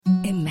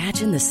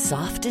Imagine the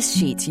softest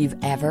sheets you've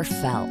ever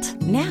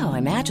felt. Now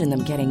imagine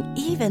them getting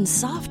even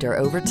softer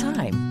over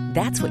time.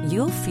 That's what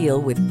you'll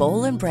feel with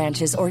Boll and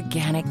Branch's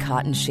organic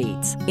cotton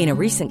sheets. In a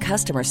recent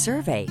customer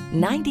survey,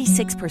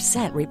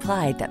 96%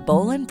 replied that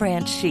Boll and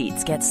Branch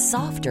sheets get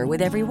softer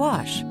with every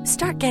wash.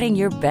 Start getting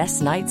your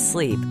best night's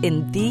sleep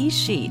in these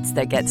sheets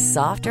that get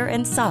softer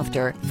and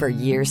softer for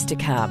years to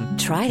come.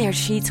 Try their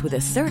sheets with a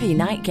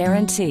 30-night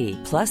guarantee.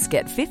 Plus,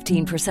 get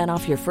 15%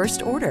 off your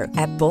first order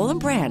at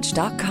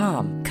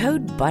bollandbranch.com.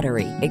 Code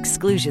BUTTERY.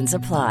 Exclusions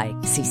apply.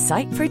 See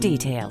site for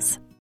details.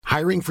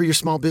 Hiring for your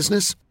small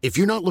business? If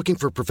you're not looking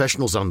for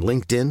professionals on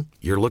LinkedIn,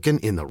 you're looking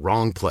in the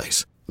wrong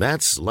place.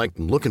 That's like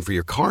looking for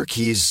your car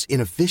keys in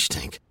a fish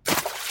tank.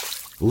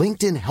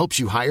 LinkedIn helps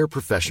you hire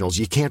professionals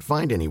you can't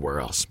find anywhere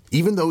else,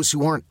 even those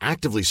who aren't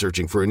actively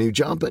searching for a new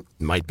job but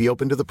might be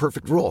open to the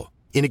perfect role.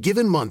 In a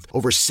given month,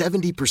 over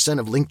 70%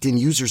 of LinkedIn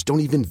users don't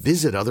even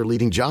visit other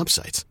leading job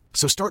sites.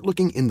 So start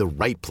looking in the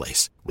right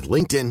place. With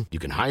LinkedIn, you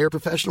can hire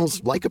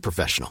professionals like a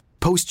professional.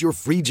 Post your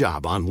free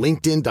job on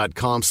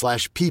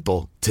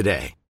linkedin.com/people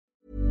today.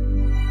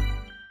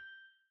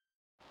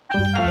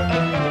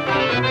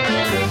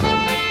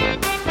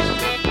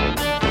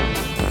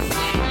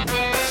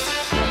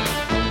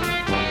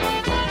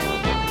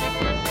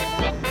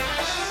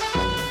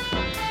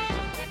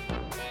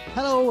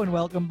 Hello and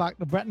welcome back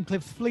to Brett and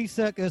Cliff's Flea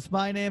Circus.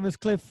 My name is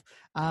Cliff,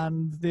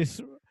 and this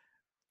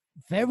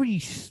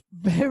very,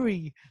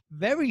 very,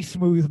 very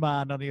smooth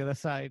man on the other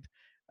side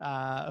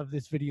of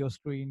this video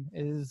screen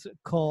is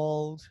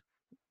called,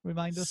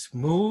 remind us?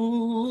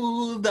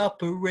 Smooth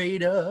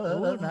Operator.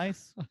 Oh,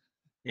 nice.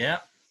 Yeah,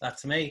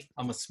 that's me.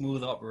 I'm a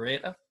smooth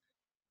operator.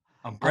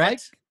 I'm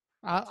Brett.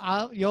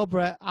 You're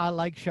Brett. I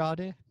like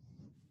Sade.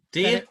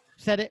 Do you?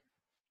 Said it.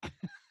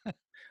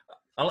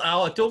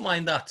 I don't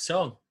mind that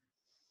song.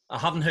 I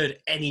haven't heard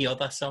any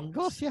other songs. Of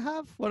course you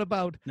have. What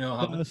about No,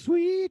 I The haven't.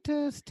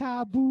 Sweetest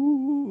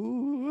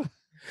Taboo?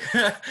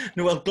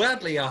 No, well,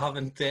 gladly I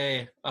haven't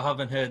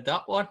heard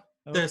that one.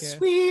 Okay. The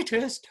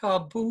Sweetest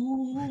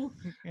Taboo.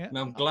 Yeah. And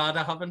I'm glad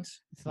I haven't.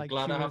 It's like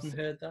glad she I was- haven't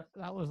heard that.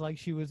 That was like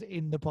she was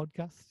in the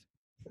podcast.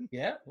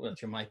 Yeah, well,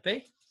 she might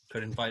be.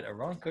 Could invite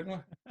her on, couldn't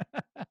we?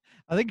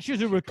 I think she's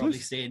a Probably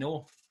recluse. say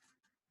no.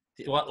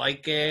 What,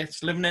 like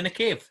it's living in a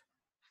cave?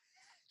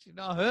 She's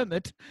not a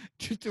hermit,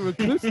 just a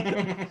recluse.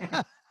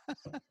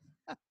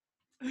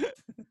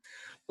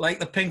 Like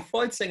the Pink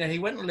Floyd singer, he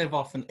went to live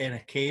off in a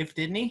cave,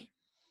 didn't he?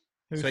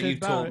 Who, So Sid you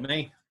told Barrett?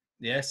 me.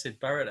 Yeah, Sid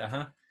Barrett,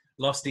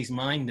 Lost his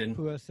mind and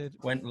Poor Sid.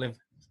 went to live.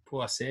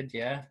 Poor Sid,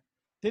 yeah.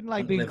 Didn't like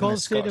went to being live in a called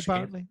Sid, Scottish cave.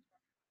 apparently.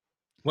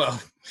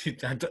 Well,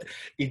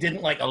 he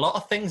didn't like a lot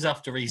of things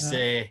after his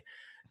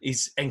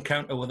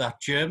encounter with that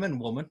German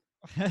woman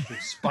who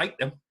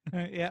spiked him.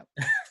 Yeah.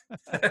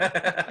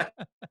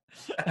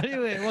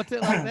 Anyway, what's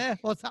it like there?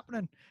 What's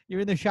happening? You're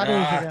in the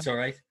shadows again. That's all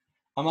right.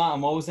 I'm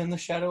always in the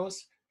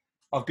shadows.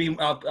 I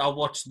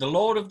watched the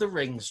Lord of the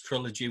Rings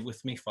trilogy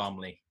with me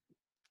family.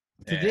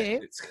 Today?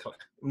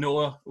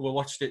 No,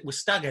 we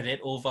staggered it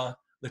over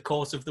the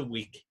course of the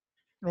week.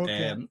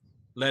 Okay.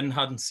 Len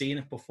hadn't seen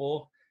it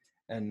before,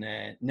 and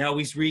now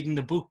he's reading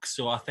the book,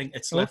 so I think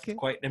it's left Okay.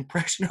 quite an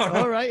impression on him.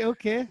 All right,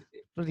 okay.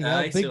 Bloody hell,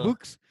 Aye, big so-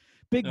 books.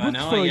 Big I books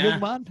know, for a yeah. young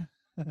man.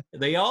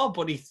 They are,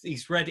 but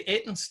he's read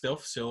it and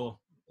stuff, so,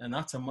 and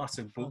that's a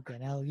massive book.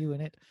 Fucking hell, you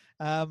in it.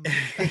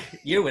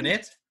 You in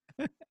it?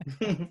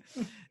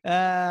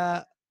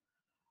 I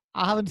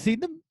haven't seen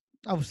them.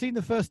 I've seen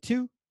the first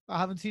two. I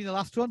haven't seen the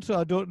last one, so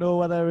I don't know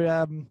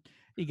whether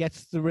he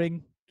gets the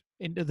ring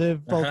into the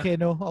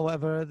volcano or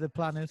whatever the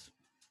plan is.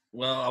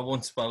 Well, I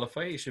won't spoil it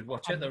for you. You should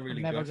watch it. They're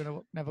really never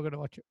good. never gonna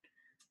watch it.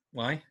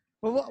 Why?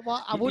 Well,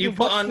 I would You have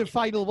put watched on- the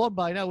final one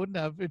by now, wouldn't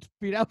I? It's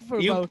been out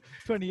for You- about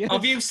 20 years.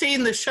 Have you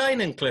seen The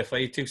Shining, Cliff? Are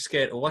you too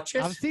scared to watch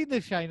it? I've seen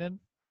The Shining.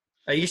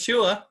 Are you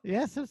sure?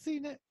 Yes, I've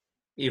seen it.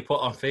 You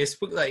put on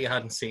Facebook that you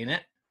hadn't seen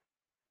it.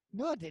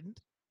 No, I didn't.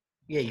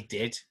 Yeah, you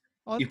did.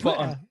 On You put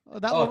Twitter. on-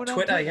 That oh, one on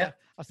Twitter, yeah.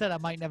 I said I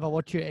might never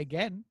watch it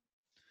again.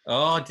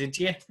 Oh, did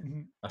you?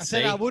 I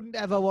said see. I wouldn't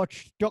ever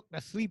watch Doctor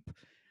Sleep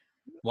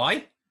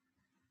Why?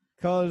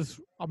 because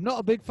I'm not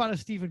a big fan of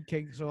Stephen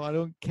King, so I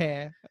don't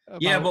care.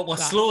 Yeah, about but we're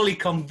that. slowly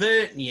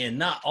converting you in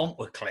that, aren't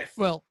we, Cliff?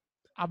 Well,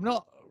 I'm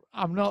not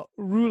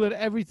ruling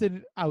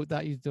everything out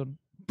that he's done,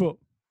 but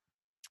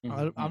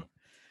Mhm.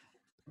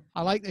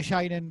 I like The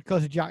Shining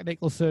because of Jack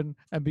Nicholson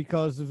and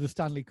because of the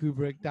Stanley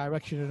Kubrick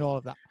direction and all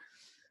of that.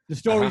 The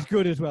story's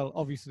good as well,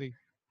 obviously,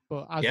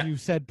 but as Yeah. you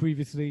said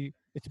previously,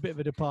 it's a bit of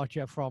a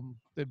departure from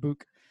the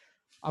book.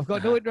 I've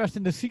got no interest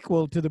in the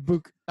sequel to the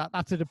book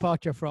that's a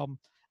departure from,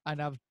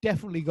 and I've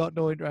definitely got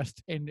no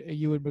interest in a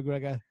Ewan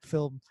McGregor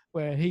film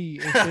where he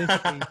is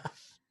basically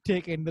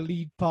taking the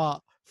lead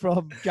part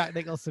from Jack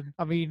Nicholson.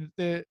 I mean,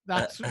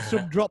 that's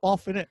some drop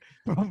off in it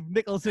from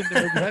Nicholson to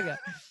McGregor.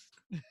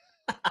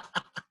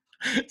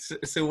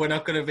 So we're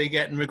not going to be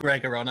getting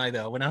McGregor on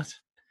either, we're not?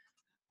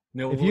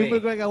 No If way. Ewan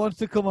McGregor wants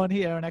to come on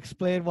here and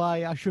explain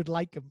why I should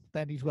like him,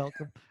 then he's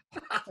welcome. Do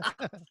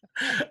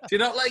you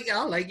not like?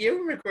 I like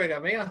you,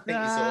 McGregor. Me, I think he's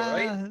all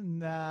right.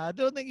 Nah, I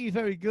don't think he's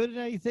very good at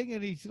anything,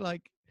 and he's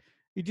like,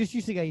 He just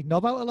used to get his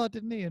knob out a lot,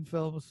 didn't he, in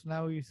films?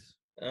 Now he's.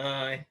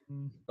 Aye.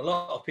 Mm. A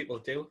lot of people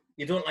do.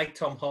 You don't like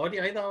Tom Hardy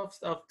either,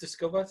 I've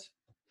discovered.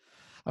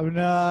 I mean,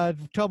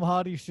 Tom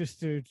Hardy's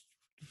just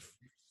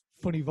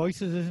funny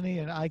voices, isn't he?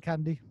 And eye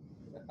candy.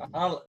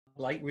 I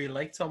really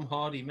like Tom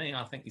Hardy, me.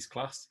 I think he's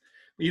class.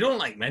 But you don't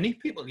like many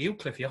people. You,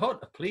 Cliff, you're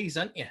hard to please,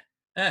 aren't you?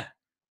 Yeah.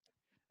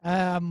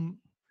 I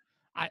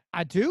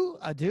do.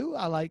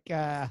 I like,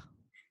 I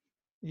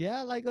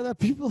like other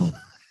people.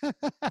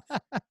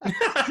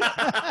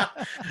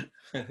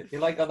 You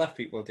like other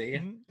people, do you?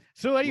 Mhm.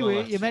 So anyway,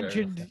 Well, you that's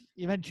fair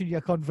mentioned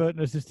you're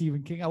converting us to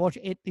Stephen King. I watched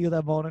it the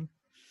other morning,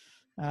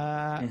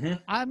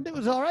 and it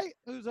was all right.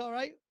 It was all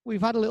right.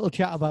 We've had a little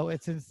chat about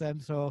it since then,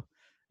 so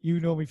you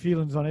know my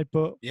feelings on it.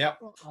 But Yep.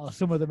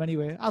 some of them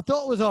anyway. I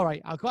thought it was all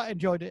right. I quite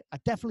enjoyed it. I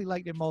definitely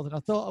liked it more than I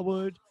thought I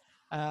would.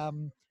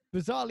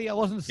 Bizarrely, I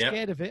wasn't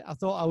scared of it. I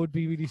thought I would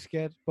be really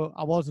scared, but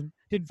I wasn't.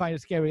 Didn't find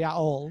it scary at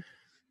all.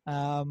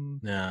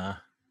 Nah.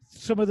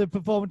 Some of the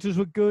performances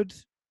were good,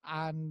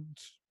 and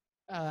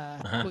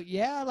but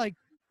yeah, like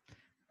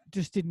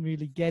just didn't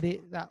really get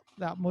it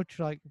that much.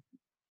 Like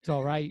it's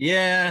all right.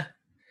 Yeah.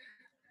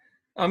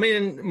 I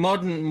mean,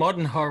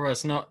 modern horror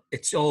is not.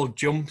 It's all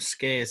jump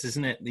scares,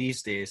 isn't it?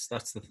 These days,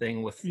 that's the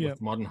thing with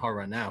modern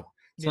horror now.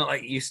 It's not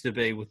like it used to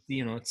be with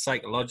it's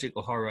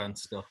psychological horror and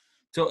stuff.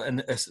 So, and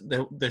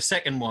the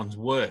second one's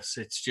worse.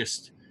 It's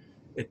just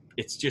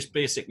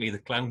basically the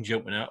clown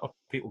jumping out.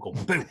 People go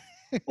boom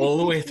all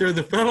the way through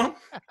the film.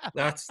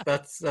 That's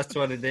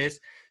what it is.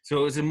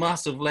 So it was a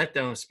massive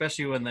letdown,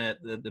 especially when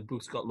the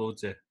book's got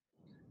loads of.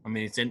 I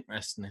mean, it's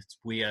interesting. It's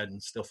weird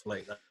and stuff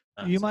like that.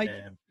 You might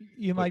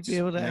be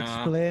able to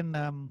explain.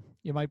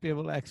 You might be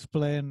able to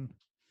explain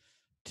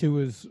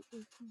to us.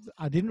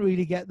 I didn't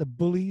really get the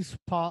bullies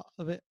part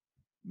of it.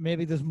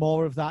 Maybe there's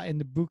more of that in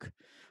the book,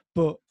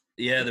 but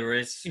yeah, there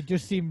is. It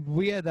just seemed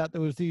weird that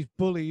there was these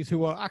bullies who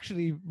were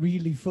actually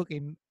really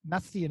fucking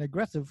nasty and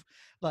aggressive,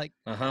 like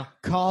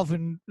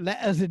carving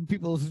letters in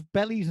people's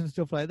bellies and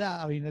stuff like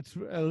that. I mean, it's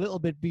a little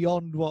bit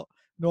beyond what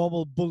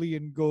normal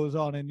bullying goes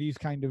on in these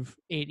kind of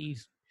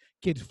 80s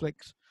kids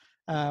flicks.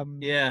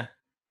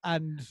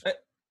 And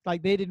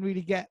like they didn't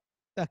really get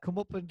their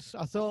comeuppance.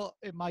 I thought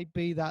it might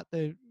be that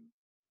the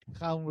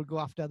clown would go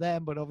after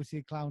them, but obviously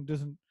the clown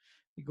doesn't.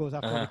 He goes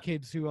after the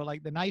kids who are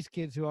like the nice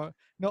kids who are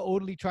not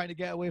only trying to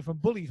get away from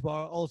bullies, but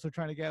are also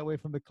trying to get away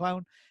from the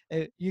clown.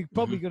 You're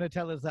probably going to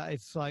tell us that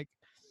it's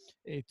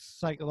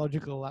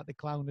psychological, that the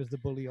clown is the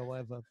bully or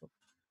whatever. But.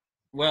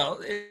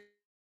 Well,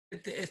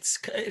 it's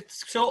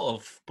sort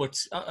of, but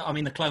I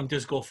mean, the clown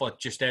does go for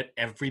just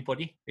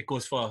everybody. It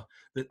goes for,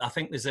 I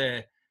think there's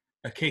a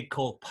kid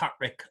called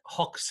Patrick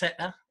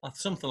Hocksetter or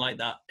something like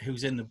that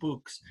who's in the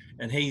books,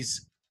 and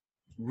he's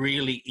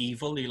really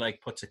evil. He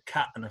like puts a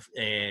cat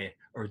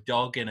or a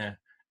dog in a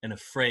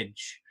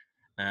fridge,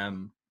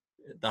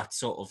 that's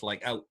sort of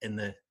like out in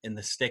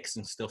the sticks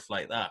and stuff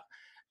like that,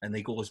 and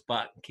he goes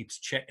back and keeps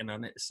checking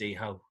on it to see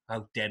how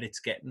dead it's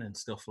getting and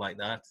stuff like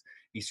that.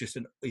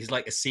 He's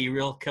like a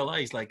serial killer.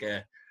 He's like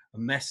a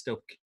messed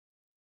up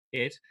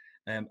kid,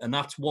 and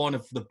that's one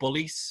of the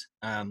bullies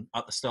at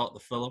the start of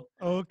the film.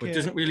 Okay, but it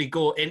doesn't really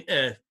go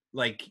into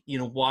like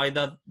why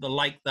they're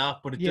like that,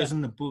 but it does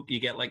in the book. You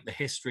get like the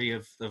history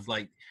of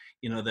like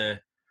the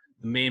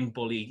main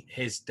bully,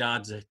 his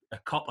dad's a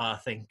copper, I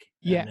think.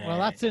 Yeah, and, well,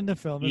 that's in the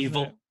film.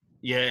 Evil. Isn't it?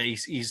 Yeah,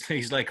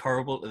 he's like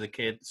horrible to the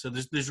kid. So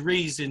there's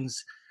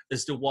reasons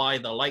as to why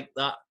they're like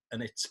that,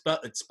 and it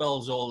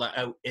spells all that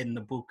out in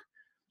the book,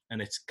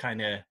 and it's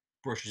kind of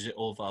brushes it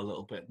over a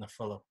little bit in the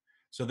film.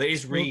 So there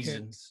is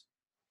reasons,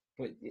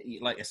 but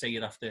like I say,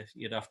 you'd have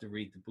to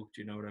read the book.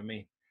 Do you know what I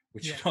mean?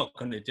 Which you're not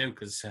going to do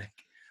because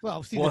well,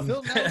 I've seen the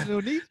film now. No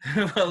need.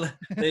 Well,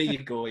 there you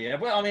go. Yeah,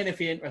 well, I mean, if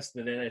you're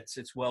interested in it,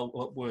 it's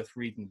well worth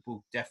reading the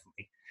book.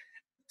 Definitely,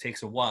 it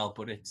takes a while,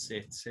 but it's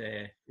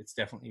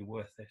definitely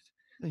worth it.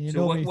 And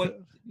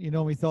you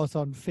know me thoughts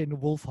on Finn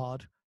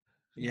Wolfhard.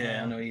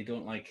 Yeah, I know you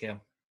don't like him.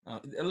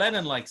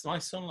 Lennon likes. My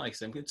son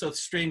likes him. It's a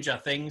Stranger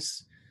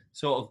Things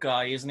sort of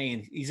guy, isn't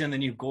he? He's in the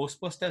new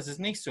Ghostbusters,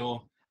 isn't he?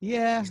 So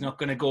yeah, he's not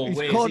going to go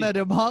away. He's cornered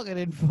the market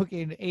in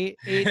fucking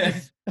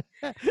 80s.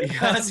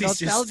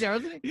 Nostalgia,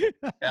 isn't he?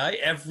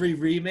 Every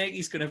remake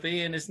he's going to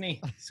be in, isn't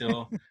he?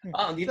 So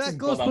that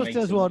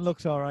Ghostbusters one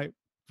looks all right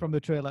from the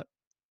trailer.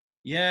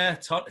 Yeah,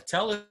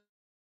 tell us,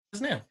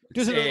 isn't it?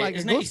 Doesn't look like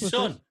isn't it his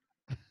son?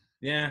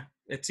 Yeah,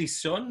 it's his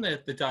son,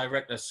 the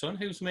director's son,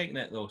 who's making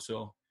it though.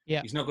 So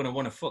he's not going to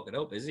want to fuck it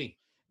up, is he?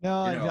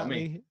 No,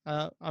 exactly.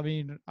 I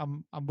mean,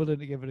 I'm willing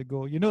to give it a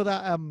go. You know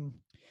that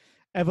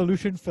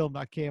Evolution film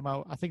that came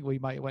out? I think we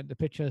might have went to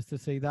pictures to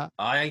see that.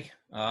 Aye,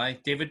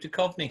 David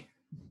Duchovny.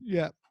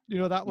 Yeah, you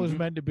know that was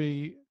meant to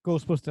be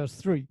Ghostbusters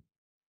 3.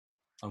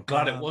 I'm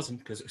glad it wasn't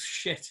because it was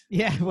shit.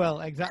 Yeah,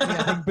 well, exactly.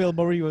 I think Bill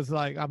Murray was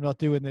like, "I'm not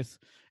doing this,"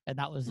 and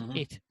that was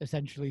it.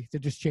 Essentially, they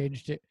just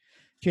changed it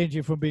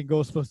from being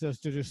Ghostbusters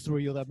to just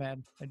 3 other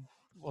men, and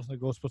it wasn't a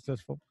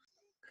Ghostbusters film.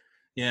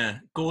 Yeah,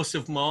 Ghosts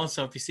of Mars.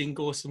 Have you seen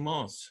Ghosts of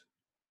Mars?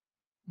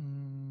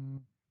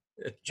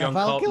 John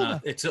Val Carpenter.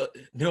 Kilmer? It's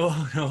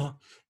no.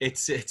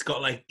 It's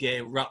got like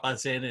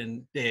rappers in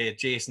and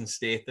Jason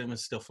Statham and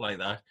stuff like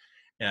that.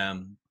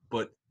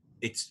 But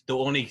it's the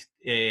only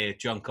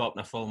John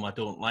Carpenter film I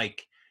don't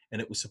like,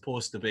 and it was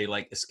supposed to be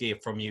like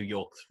Escape from New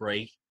York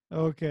 3,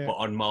 Okay. but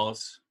on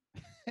Mars.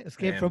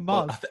 Escape from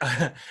Mars.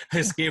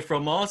 Escape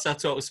from Mars.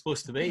 That's what it was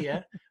supposed to be.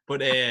 Yeah,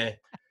 but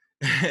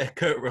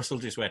Kurt Russell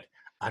just went,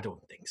 I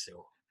don't think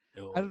so.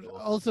 No, And no.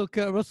 also,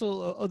 Kurt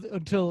Russell,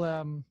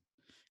 until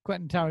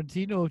Quentin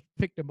Tarantino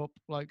picked him up,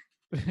 like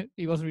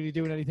he wasn't really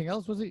doing anything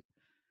else, was he?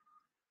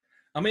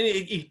 I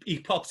mean, he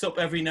pops up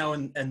every now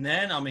and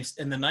then. I mean,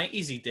 in the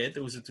 90s he did.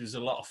 There was a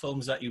lot of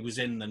films that he was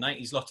in the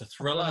 90s, lots of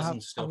thrillers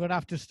and stuff. I'm going to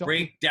have to stop you.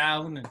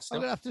 Breakdown and I'm stuff.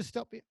 going to have to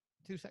stop you.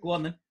 2 seconds. Go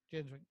on then.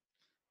 James ring.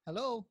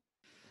 Hello.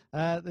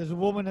 There's a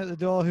woman at the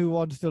door who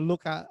wants to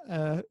look at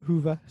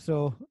Hoover,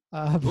 so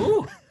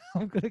Ooh.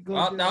 I'm going to go.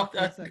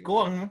 Go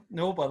on.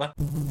 No bother.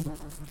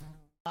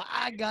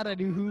 I got a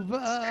new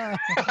Hoover.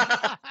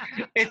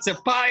 It's a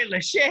pile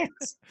of shit.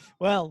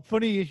 Well,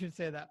 funny you should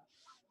say that.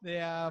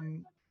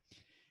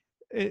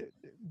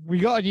 We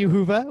got a new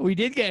Hoover. We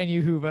did get a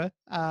new Hoover.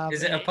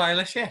 Is it a pile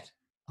of shit?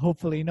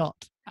 Hopefully not.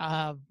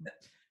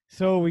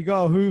 So we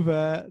got a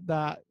Hoover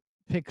that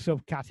picks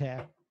up cat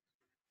hair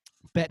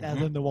better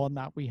than the one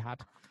that we had.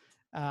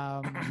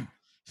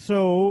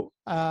 So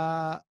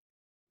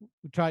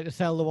we tried to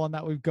sell the one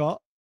that we've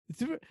got.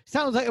 It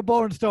sounds like a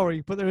boring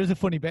story, but there is a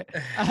funny bit.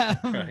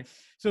 Right.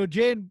 So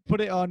Jane put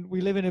it on.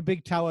 We live in a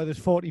big tower. There's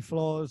 40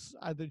 floors.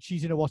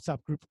 She's in a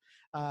WhatsApp group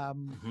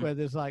where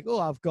there's like, oh,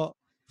 I've got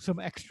some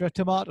extra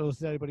tomatoes.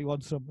 Does anybody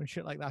want some? And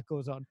shit like that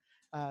goes on.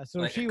 So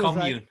Like she a was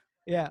commune. like,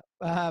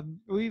 yeah,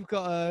 we've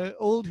got an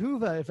old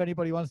Hoover if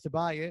anybody wants to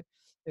buy it.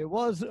 It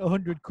was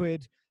 100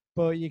 quid,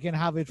 but you can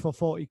have it for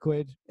 40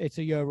 quid. It's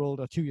a year old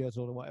or 2 years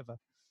old or whatever.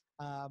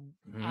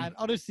 And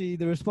honestly,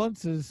 the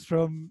responses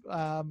from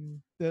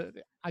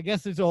I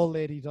guess it's all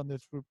ladies on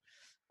this group,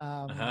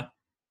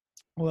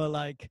 were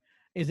like,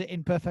 is it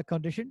in perfect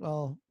condition?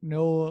 Well,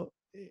 no,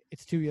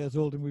 it's 2 years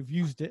old and we've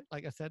used it,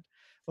 like I said.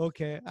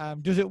 Okay,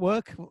 does it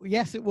work?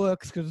 Yes, it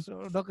works, because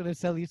I'm not going to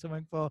sell you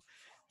something for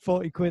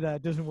 40 quid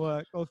that doesn't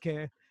work.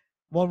 Okay.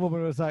 One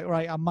woman was like,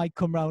 right, I might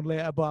come round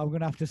later, but I'm going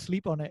to have to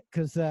sleep on it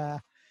because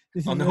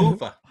this On is the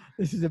Hoover.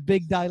 This is a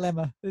big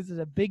dilemma. This is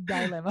a big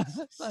dilemma.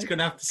 She's going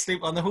to have to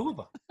sleep on the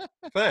Hoover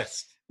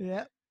first.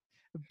 Yeah.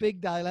 A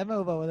big dilemma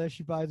over whether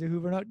she buys a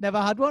Hoover or not.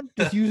 Never had one.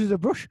 Just uses a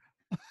brush.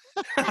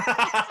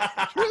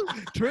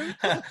 True.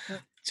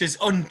 She's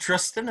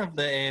untrusting of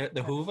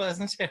the Hoover,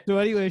 isn't she? So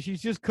anyway,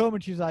 she's just come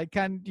and she's like,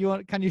 can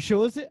you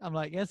show us it? I'm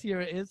like, yes,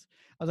 here it is.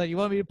 I was like, you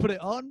want me to put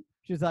it on?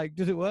 She's like,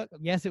 does it work?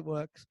 Yes, it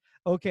works.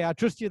 Okay, I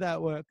trust you that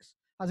it works.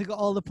 Has it got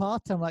all the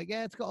parts? I'm like,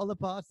 yeah, it's got all the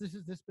parts. This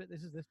is this bit,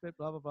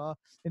 blah, blah, blah.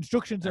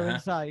 Instructions are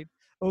inside.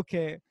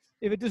 Okay.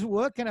 If it doesn't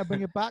work, can I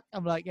bring it back?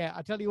 I'm like, yeah,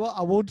 I tell you what,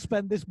 I won't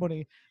spend this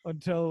money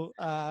until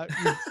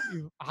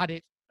you've had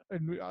it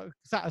and are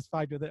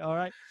satisfied with it, all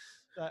right?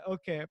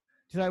 Okay.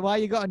 She's like, why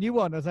you got a new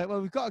one? I was like,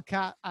 well, we've got a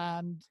cat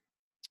and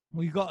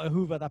we've got a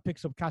Hoover that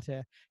picks up cat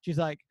hair. She's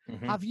like,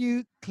 have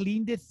you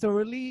cleaned it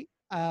thoroughly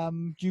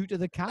due to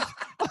the cat?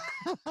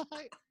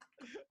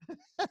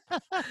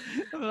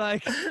 I'm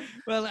like,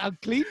 well, I've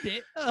cleaned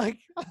it. Like,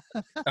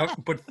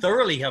 but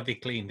thoroughly have you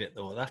cleaned it,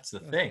 though? That's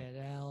the thing.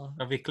 okay, well,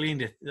 Have you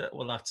cleaned it?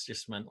 Well, that's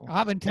just mental. I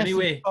haven't tested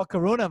Anyway. for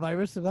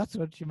coronavirus, so that's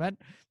what she meant.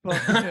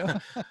 But, you know.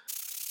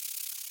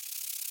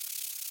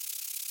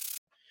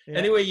 Yeah.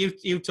 Anyway,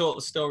 you told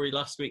the story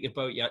last week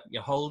about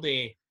your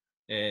holiday.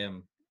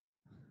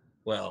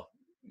 Well,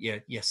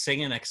 your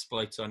singing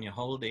exploits on your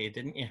holiday,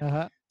 didn't you?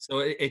 So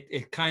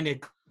it kind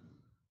of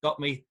got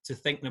me to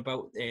thinking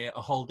about a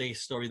holiday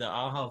story that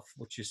I have,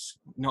 which is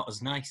not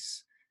as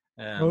nice.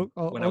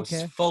 When I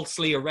was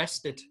falsely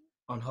arrested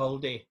on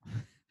holiday.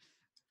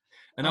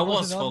 And I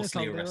was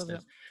falsely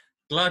arrested.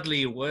 Gladly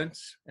you weren't.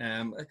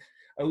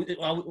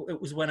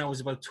 It was when I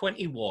was about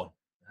 21.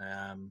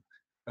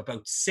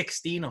 About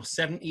 16 or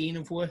 17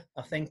 of us,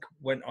 I think,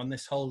 went on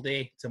this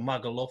holiday to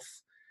Magaluf,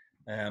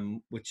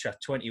 which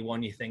at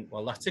 21 you think,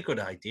 well, that's a good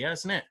idea,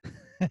 isn't it?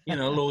 You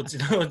know, loads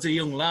of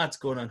young lads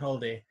going on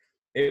holiday.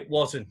 It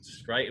wasn't,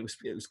 right?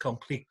 It was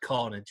complete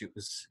carnage. It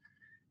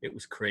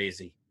was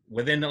crazy.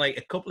 Within like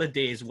a couple of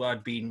days, we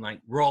had been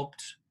like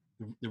robbed.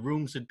 The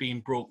rooms had been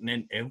broken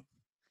into.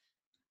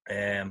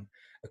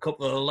 A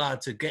couple of the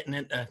lads are getting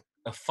into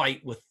a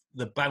fight with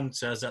the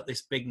bouncers at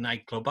this big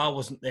nightclub. I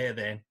wasn't there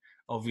then,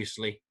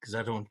 obviously, because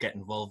I don't get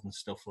involved in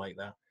stuff like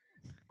that.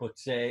 But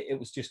it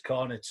was just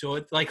carnage.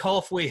 So like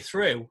halfway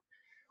through,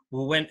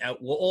 we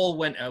all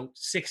went out,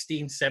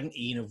 16,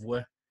 17 of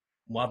us.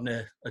 We're having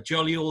a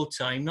jolly old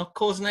time, not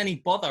causing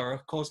any bother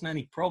or causing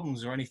any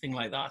problems or anything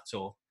like that at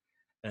all.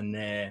 And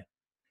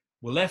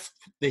we left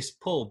this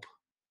pub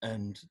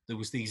and there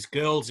was these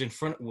girls in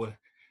front of us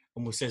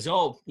and we says,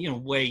 oh, you know,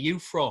 where are you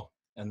from?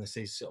 And they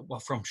says, we're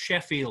from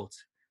Sheffield.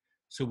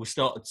 So we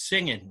started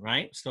singing,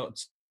 right?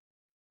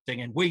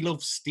 Singing, We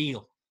Love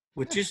Steel,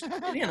 which is,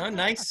 you know,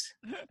 nice.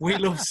 We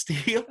love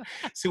steel.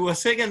 So we're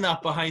singing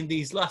that behind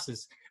these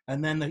lasses.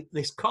 And then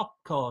this cop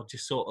car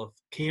just sort of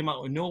came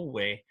out of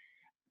nowhere.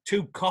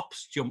 2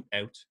 cops jumped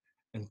out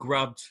and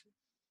grabbed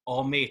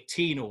our mate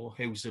Tino,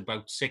 who's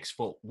about 6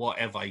 foot,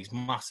 whatever. He's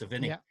massive,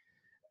 isn't he? Yeah.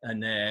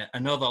 And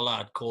another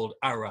lad called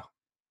Ara.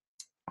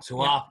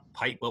 So Yeah. I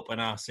pipe up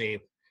and I say,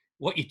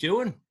 what you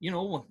doing? You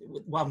know,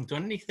 we haven't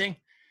done anything.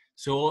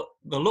 So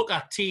they look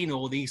at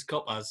Tino, these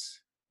coppers,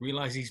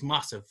 realise he's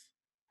massive,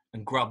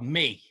 and grab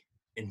me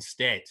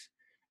instead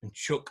and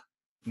chuck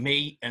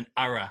me and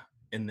Ara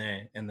in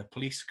the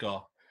police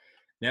car.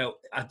 Now,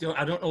 I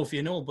don't know if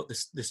you know, but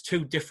there's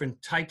 2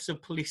 different types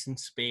of police in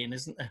Spain,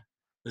 isn't there?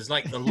 There's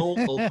like the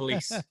local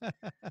police,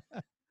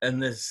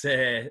 and there's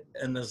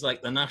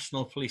like the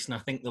national police, and I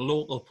think the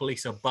local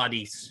police are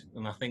baddies,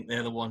 and I think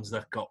they're the ones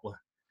that got her.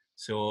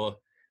 So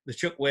they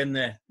chuck her in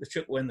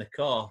the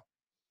car,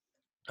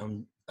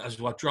 and as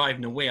we're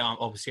driving away, I'm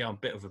a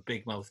bit of a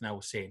big mouth now,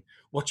 saying,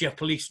 "What's your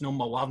police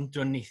number? We haven't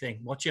done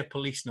anything. What's your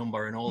police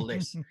number?" and all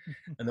this,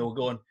 and they were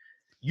going,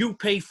 "You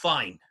pay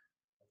fine,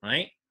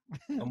 right?"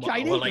 And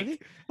we're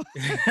like,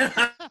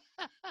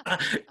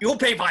 "You'll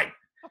pay fine."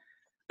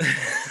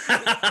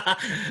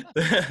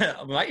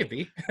 Might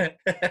be.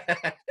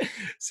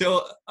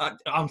 So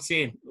I'm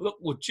saying, look,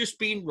 we're just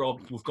being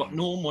robbed. We've got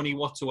no money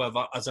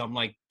whatsoever. As I'm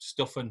like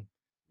stuffing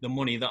the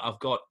money that I've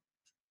got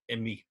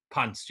in me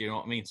pants. Do you know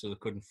what I mean? So they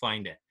couldn't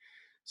find it.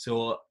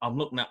 So I'm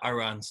looking at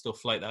Ara and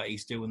stuff like that.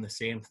 He's doing the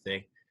same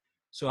thing.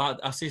 So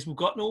I says, we've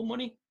got no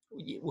money.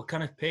 We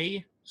can't pay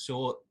you.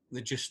 So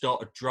they just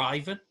started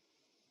driving.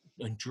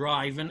 I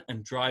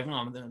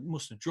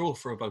must have drove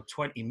for about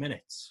 20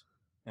 minutes.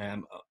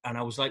 And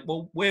I was like,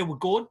 well, where we're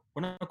going?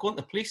 We're not going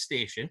to the police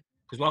station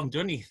because we haven't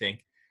done anything.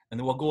 And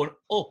they were going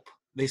up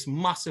this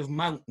massive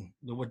mountain.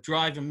 They were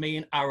driving me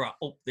and Ara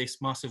up this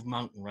massive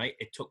mountain, right?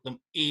 It took them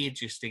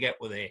ages to get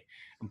there.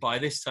 And by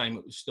this time,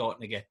 it was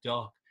starting to get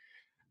dark.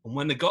 And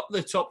when they got to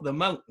the top of the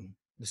mountain,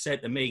 they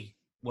said to me,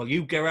 well,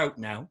 you get out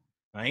now,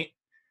 right?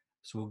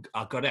 So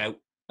I got out,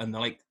 and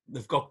they're like,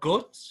 they've got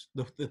guns.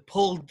 They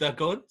pulled their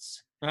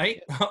guns, right,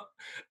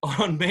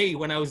 on me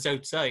when I was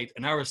outside,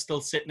 and I was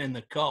still sitting in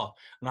the car.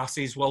 And I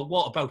says, well,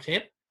 what about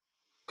him?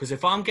 Because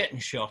if I'm getting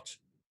shot,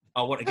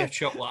 I want to get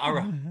shot with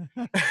Ara.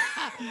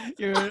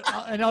 You're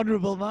an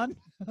honourable man.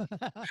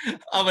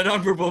 I'm an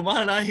honourable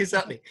man,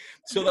 exactly.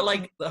 So they're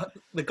like,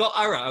 they got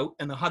Ara out,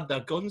 and they had their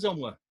guns on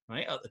her,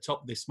 right, at the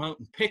top of this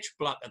mountain, pitch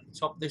black at the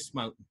top of this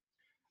mountain.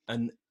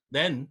 And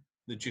then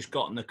they just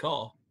got in the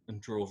car and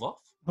drove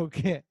off.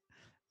 Okay.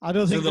 I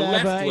don't think they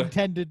ever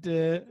intended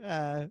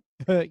to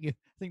hurt you.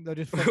 I think they're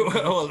just...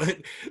 Well,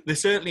 they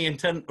certainly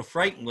intended to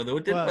frighten her, though,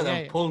 didn't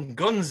they? Pulling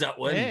guns at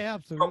one,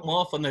 absolutely. Put them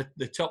off on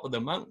the top of the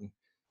mountain.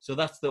 So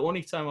that's the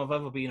only time I've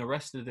ever been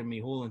arrested in my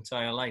whole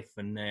entire life,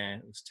 and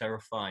it was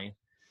terrifying,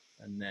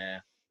 and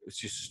it was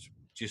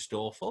just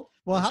awful.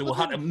 Well, so we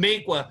had to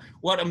make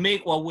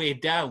our way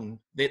down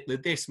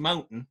this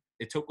mountain.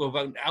 It took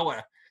about an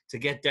hour to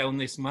get down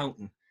this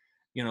mountain.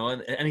 You know,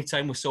 and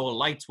anytime we saw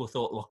lights, we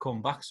thought we'll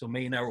come back. So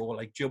me and Errol were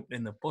like jumping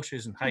in the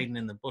bushes and hiding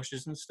in the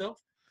bushes and stuff.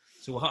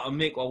 So we had to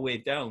make our way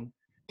down.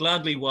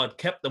 Gladly, we had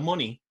kept the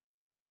money.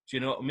 Do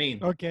you know what I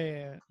mean?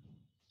 Okay, yeah.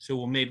 So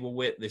we made our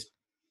way to this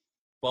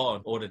bar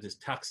and ordered this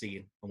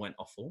taxi and went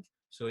off home.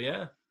 So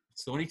yeah,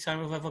 it's the only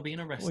time I've ever been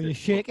arrested. Were you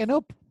shaking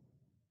up?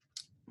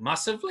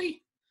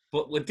 Massively.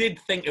 But we did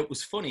think it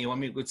was funny. I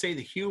mean, we'd say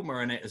the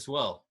humour in it as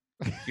well.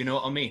 Do you know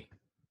what I mean?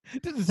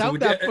 It doesn't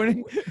sound that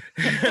funny.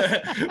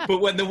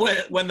 But when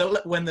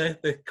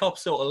the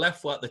cops sort of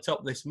left at the top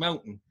of this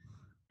mountain,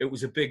 it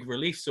was a big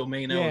relief. So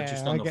me and I were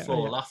just on the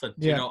floor laughing.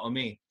 Do you know what I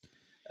mean?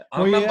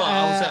 I remember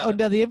I was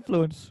under the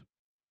influence.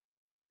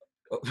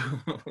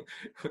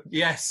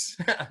 Yes.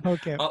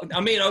 Okay.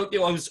 I mean, I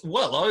was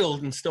well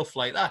oiled and stuff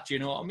like that. Do you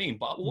know what I mean?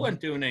 But I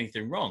weren't doing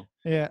anything wrong.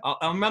 Yeah.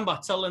 I remember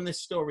telling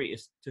this story.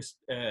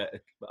 I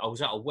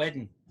was at a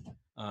wedding.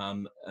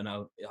 And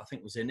I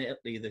think it was in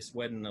Italy, this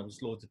wedding. There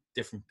was loads of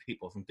different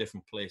people from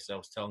different places. I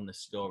was telling this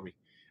story.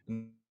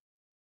 And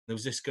there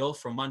was this girl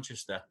from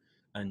Manchester,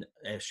 and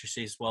she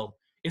says, well,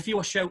 if you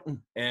were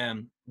shouting,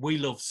 we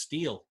love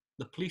steel,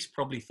 the police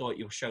probably thought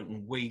you were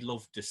shouting, we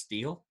love to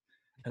steal.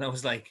 And I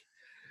was like,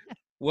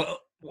 well,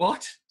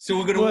 what? So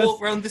we're going to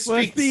walk around the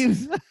streets?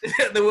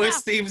 The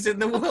worst thieves in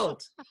the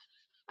world.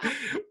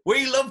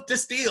 We love to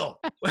steal.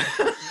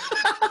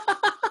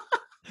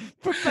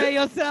 Prepare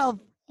yourself.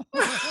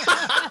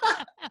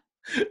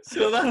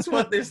 So that's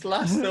what this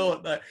lass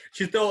thought. That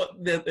she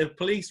thought the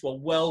police were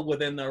well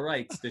within their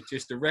rights to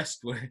just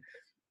arrest her.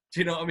 Do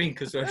you know what I mean?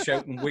 Because they're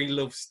shouting, "We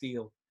love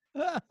steel."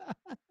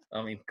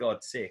 I mean,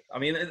 God's sake. I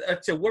mean,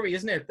 it's a worry,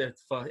 isn't it, that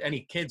for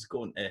any kids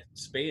going to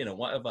Spain or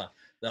whatever,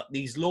 that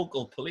these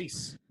local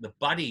police, the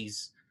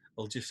baddies,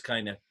 will just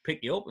kind of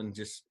pick you up and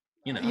just,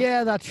 you know,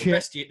 that's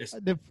arrest shit.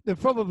 You. They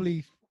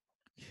probably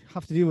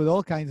have to deal with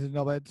all kinds of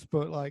knobheads,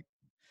 but like,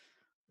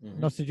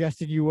 not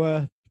suggesting you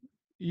were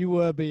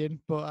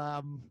being,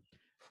 but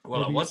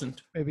well, I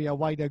wasn't. Maybe a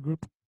wider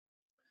group.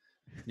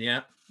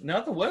 Yeah,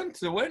 no, they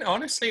weren't.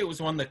 Honestly, it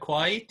was one of the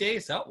quiet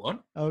days. That one.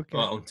 Okay.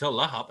 Well, until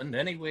that happened,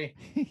 anyway.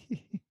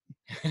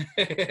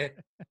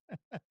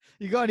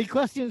 You got any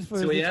questions for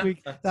us this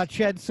week that's- that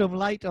shed some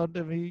light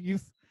onto me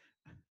youth?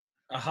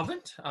 I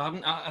haven't.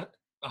 I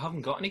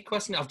haven't got any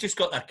question. I've just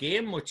got that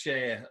game, which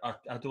I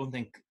don't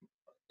think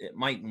it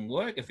mightn't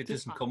work if it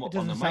doesn't come up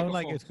on the It doesn't sound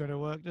microphone. like it's going to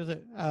work, does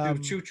it?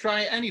 Should we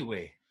try it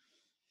anyway?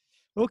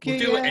 Okay, We'll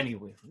do it yeah.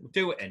 anyway. We'll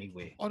do it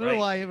anyway. I don't know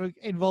why it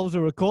involves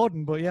a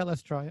recording, but yeah,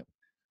 let's try it.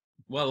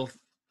 Well,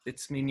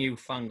 it's my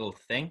newfangled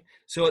thing.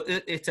 So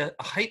it's a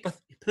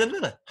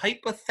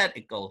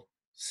hypothetical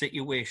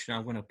situation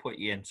I'm going to put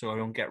you in, so I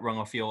don't get rung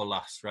off your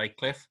last, right,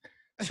 Cliff?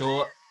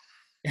 So,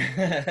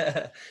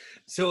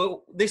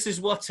 so this is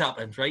what's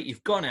happened, right?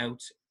 You've gone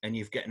out and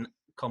you've gotten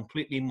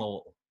completely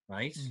mortal,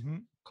 right? Mm-hmm.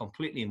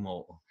 Completely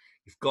mortal.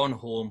 You've gone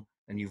home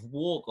and you've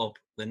woke up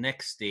the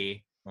next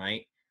day,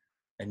 right?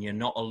 And you're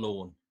not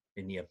alone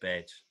in your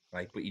bed,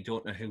 right? But you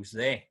don't know who's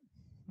there,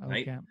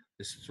 right? Okay.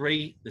 There's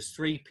three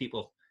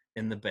people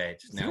in the bed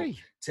now.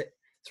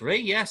 Three?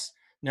 Yes.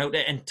 Now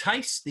to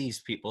entice these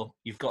people,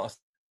 you've got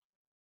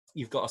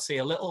to say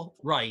a little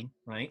rhyme,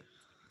 right?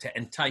 To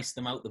entice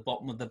them out the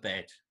bottom of the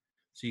bed.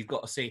 So you've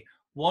got to say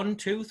 1,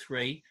 2,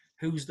 3.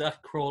 Who's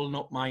that crawling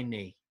up my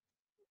knee?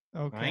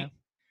 Okay. Right.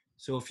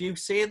 So if you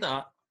say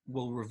that,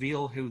 we'll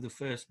reveal who the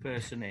first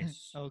person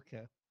is.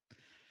 Okay.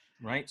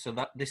 Right. So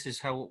this is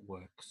how it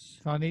works.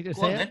 So I need to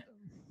Go say on, it. then.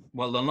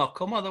 Well, they'll not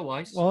come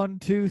otherwise. 1,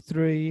 2,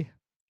 3.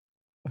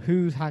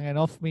 Who's hanging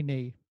off me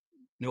knee?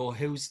 No,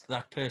 who's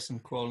that person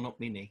crawling up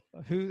my knee?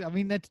 Who? I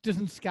mean, that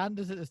doesn't scan,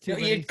 does it? There's too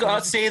many You've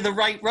got to syllables. say the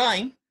right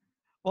rhyme.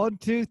 1,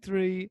 2,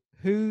 3.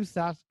 Who's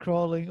that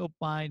crawling up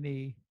my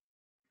knee?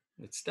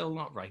 It's still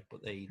not right,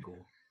 but there you go.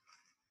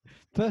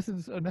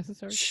 Person's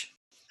unnecessary. Shh.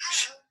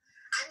 Hello,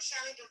 I'm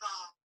Shelley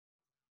Duvall.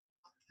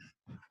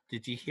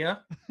 Did you hear?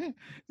 Did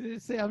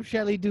it say I'm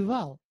Shelley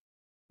Duvall?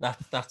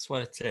 That's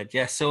what it said.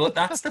 Yeah, so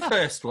that's the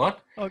first one.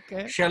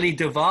 Okay. Shelley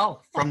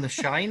Duvall from The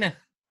Shining,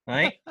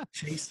 right?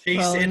 She's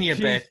Well, in your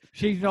bed.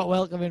 She's not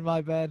welcome in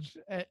my bed.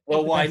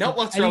 Well, why not?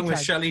 What's wrong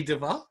with Shelley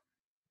Duvall?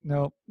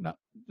 No, not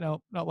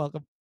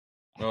welcome.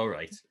 All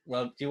right.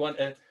 Well, do you want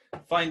to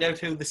find out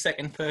who the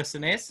second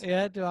person is?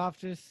 Yeah, do I have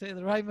to say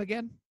the rhyme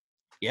again?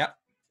 Yeah.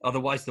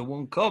 Otherwise, they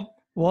won't come.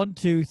 1,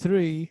 2,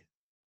 3.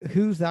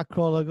 Who's that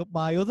crawling up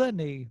my other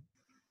knee?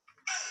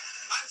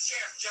 I'm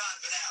Sheriff John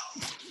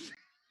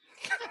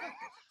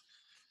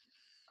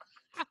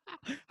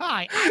Bennell.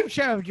 Hi, I'm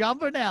Sheriff John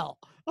Burnell.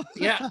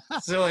 Yeah.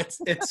 So it's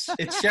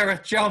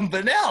Sheriff John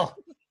Bennell.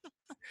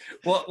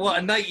 What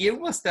a night you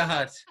must have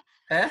had,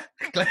 huh?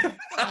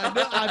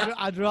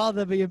 I'd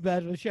rather be in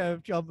bed with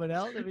Sheriff John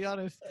Burnell, to be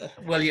honest.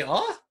 Well, you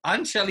are.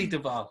 And Shelley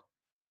Duvall.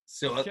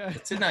 So Sheriff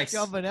it's a nice.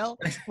 John Burnell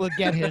will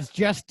get his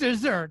just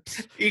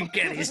desserts. You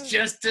get his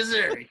just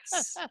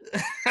desserts.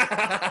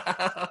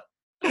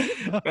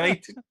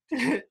 Right.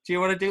 Do you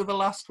want to do the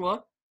last one?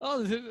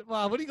 Oh,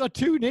 well, I've only got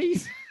 2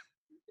 knees.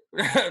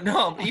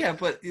 No, yeah,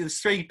 but there's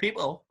 3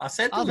 people. I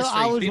said there I was thought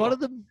 3 I was people. one of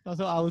them. I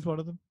thought I was one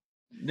of them.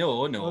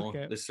 No,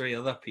 Okay. there's 3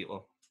 other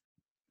people.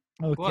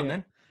 Okay. Go on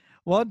then.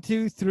 1,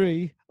 2,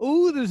 3.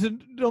 Oh, there's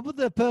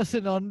another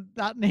person on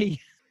that knee.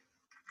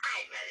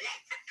 I'm a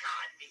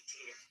leprechaun, me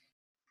dear.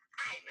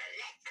 I'm a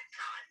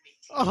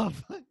leprechaun. Oh,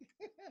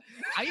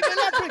 I'm a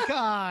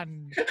leprechaun.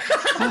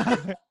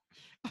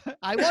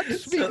 I want to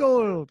be So-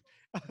 gold.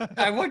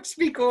 I want to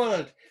be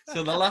gold.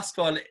 So the last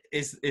one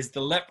is the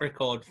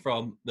leprechaun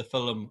from the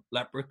film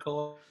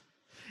Leprechaun.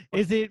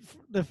 Is it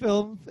the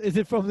film? Is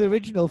it from the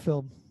original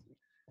film?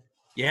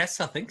 Yes,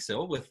 I think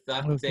so. With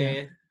that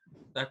Okay.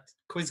 that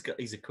quiz guy.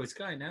 He's a quiz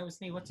guy now,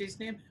 isn't he? What's his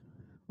name?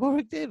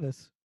 Warwick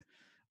Davis.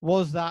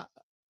 Was that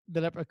the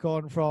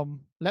leprechaun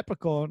from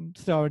Leprechaun,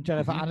 starring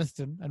Jennifer Mhm.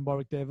 Aniston and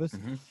Warwick Davis,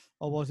 Mhm.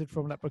 or was it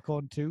from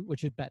Leprechaun 2,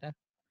 which is better,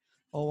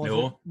 or was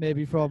No. it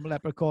maybe from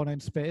Leprechaun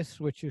in Space,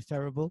 which is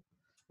terrible?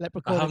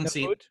 Leprechaun I in haven't the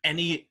seen Hood.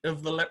 any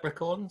of the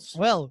leprechauns.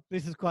 Well,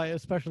 this is quite a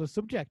specialist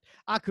subject.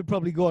 I could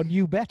probably go on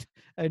You Bet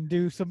and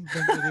do something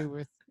to do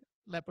with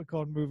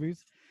Leprechaun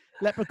movies.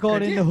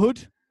 Leprechaun Could in you? the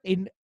Hood,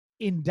 in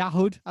Da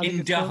Hood. I think In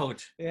it's called.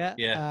 Dahood. Yeah.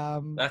 Yeah,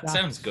 that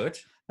sounds good.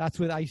 That's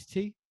with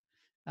Ice-T.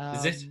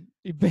 Is it?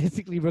 He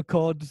basically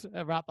records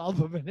a rap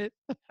album in it.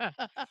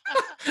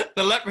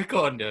 The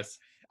leprechaun does.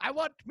 I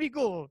want me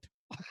gold.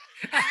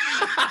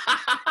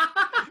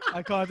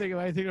 I can't think of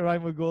anything to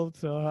rhyme with gold,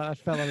 so that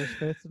fell on his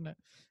face, didn't it?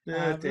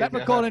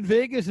 Leprechaun in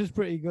Vegas is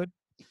pretty good.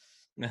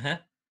 Uh-huh.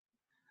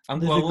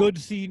 There's a good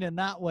scene in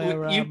that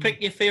where you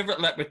pick your favourite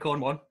leprechaun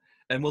one,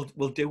 and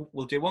we'll do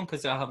one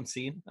because I haven't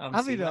seen.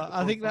 I mean,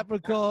 I think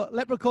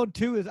Leprechaun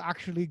 2 is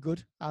actually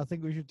good. I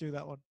think we should do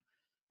that one.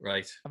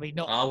 Right. I mean,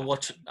 no, I'll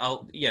watch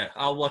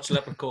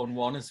Leprechaun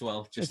 1 as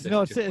well. Just it's to,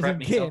 not to Citizen prep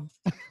myself.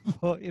 Kane,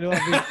 but you know what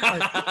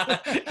I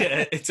mean.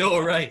 Yeah, it's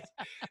all right.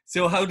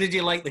 So, how did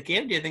you like the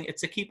game? Do you think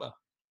it's a keeper?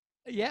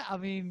 Yeah, I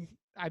mean,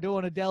 I don't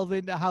want to delve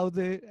into how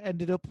they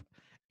ended up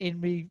in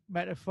me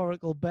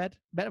metaphorical bed.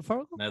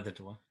 Metaphorical? Neither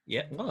do I.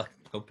 Yeah, well, it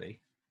could be.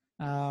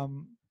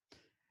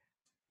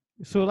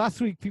 So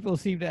last week, people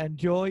seemed to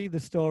enjoy the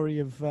story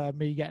of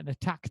me getting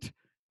attacked.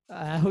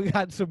 We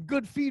had some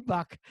good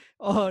feedback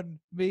on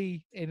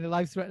me in a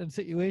life-threatening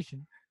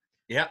situation.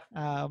 Yeah.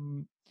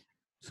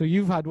 So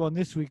you've had one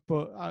this week,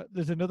 but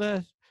there's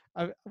another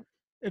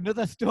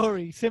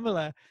story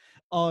similar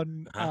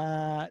on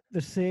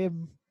the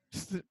same,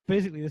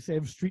 basically the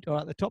same street, or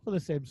at the top of the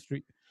same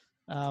street,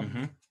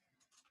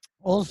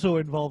 also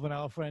involving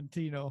our friend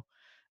Tino.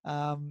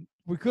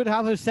 We could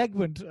have a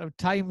segment of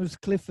time as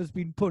Cliff has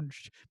been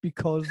punched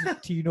because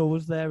Tino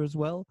was there as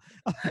well.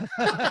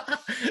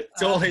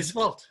 It's all his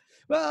fault.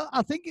 Well,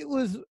 I think it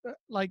was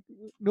like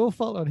no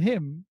fault on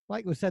him.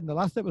 Like we said in the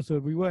last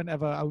episode, we weren't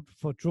ever out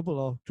for trouble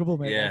or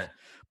troublemakers. Yeah.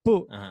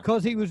 But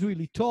because he was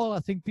really tall, I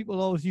think people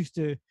always used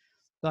to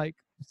like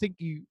think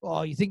you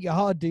think you're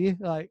hard, do you?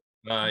 Like,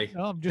 Aye. you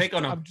know,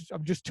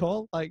 I'm just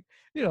tall. Like,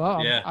 you know,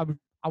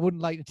 I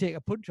wouldn't like to take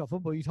a punch off him,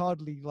 but he's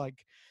hardly like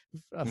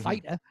a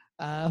fighter.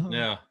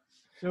 Yeah.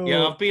 So,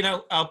 Yeah,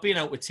 I've been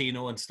out with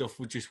Tino and stuff.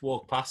 We just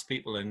walk past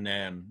people and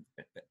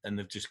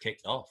they've just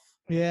kicked off.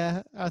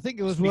 Yeah, I think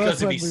it was It's worse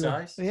because of when his we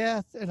size. were.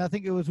 Yeah, and I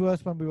think it was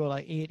worse when we were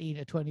like 18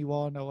 or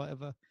 21 or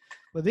whatever.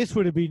 But this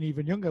would have been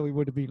even younger. We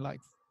would have been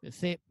like the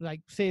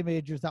same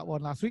age as that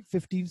one last week,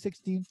 15,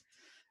 16.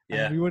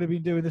 Yeah. And we would have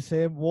been doing the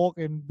same,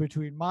 walking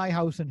between my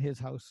house and his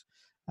house.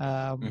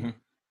 And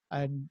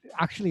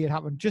actually, it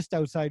happened just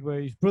outside where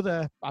his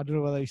brother, I don't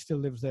know whether he still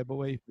lives there, but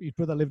where his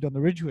brother lived on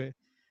the Ridgeway.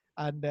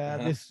 And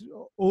this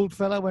old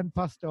fella went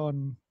past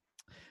on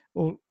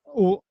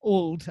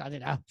old, I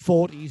don't know,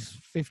 40s,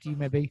 50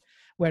 maybe,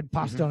 went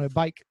past on a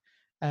bike.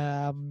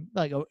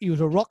 He was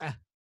a rocker,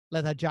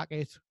 leather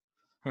jacket,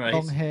 Right.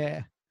 long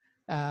hair.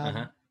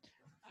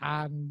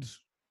 And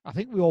I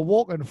think we were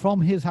walking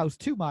from his house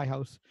to my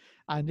house,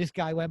 and this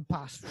guy went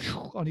past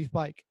on his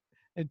bike.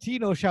 And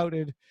Tino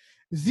shouted,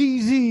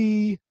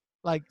 ZZ,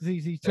 like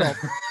ZZ Top.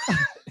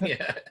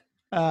 Yeah.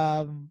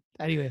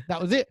 Anyway,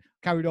 that was it.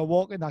 Carried on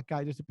walking. That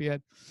guy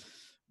disappeared.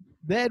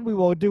 Then we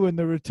were doing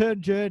the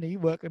return journey,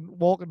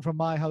 walking from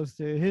my house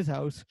to his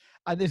house,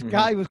 and this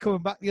guy was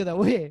coming back the other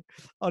way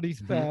on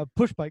his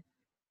push bike,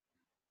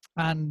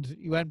 and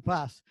he went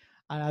past.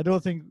 And I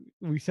don't think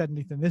we said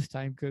anything this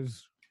time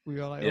because we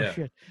were like, oh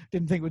shit,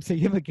 didn't think we'd see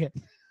him again.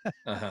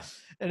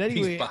 And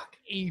anyway,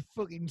 he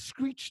fucking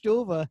screeched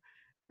over,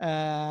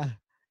 got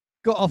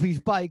off his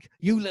bike.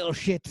 You little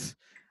shits!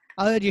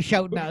 I heard you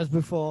shouting at us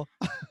before.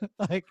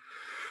 Like,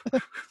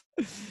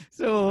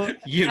 so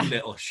you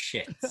little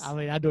shit. I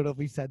mean, I don't know if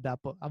he said that,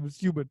 but I'm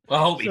assuming I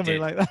hope he something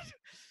did. like that.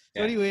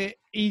 So anyway,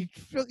 he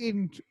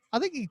fucking, I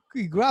think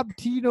he grabbed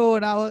Tino,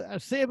 and I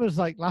was same as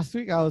like last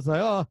week. I was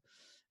like, oh,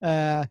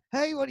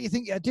 hey, what do you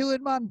think you're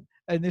doing, man?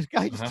 And this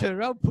guy just turned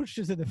around, pushed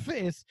us in the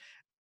face.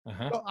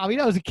 I mean,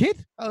 I was a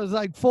kid. I was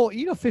like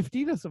 14 or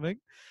 15 or something.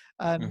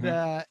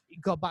 And he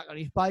got back on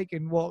his bike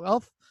and walked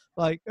off,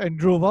 and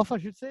drove off, I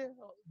should say.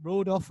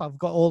 Rode off. I've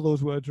got all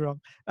those words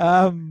wrong.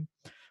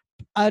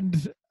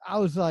 And I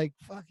was like,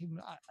 fucking,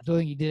 I don't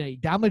think he did any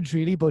damage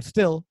really, but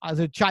still, as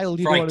a child,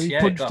 you don't want to be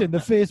punched in the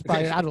face by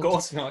an adult. Of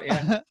course not,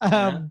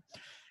 yeah.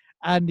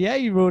 And yeah,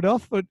 he rode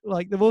off. But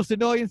like the most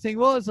annoying thing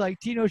was like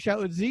Tino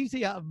shouted ZZ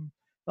at him.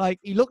 Like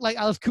he looked like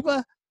Alice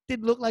Cooper,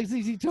 didn't look like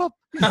ZZ Top.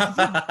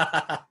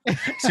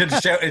 Should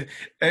have shouted.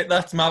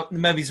 That's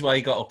maybe why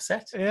he got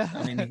upset. Yeah.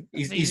 I mean,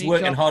 he's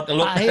working hard to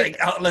look like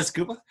Alice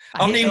Cooper.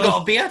 I haven't even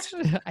got a beard.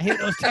 I hate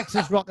those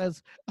Texas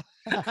rockers.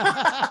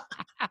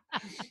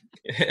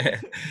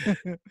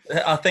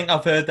 I think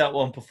I've heard that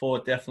one before.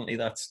 Definitely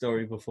that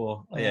story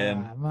before.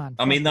 Man,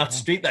 I mean, that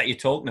street that you're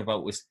talking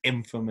about was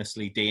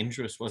infamously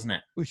dangerous, wasn't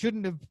it? We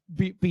shouldn't have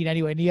been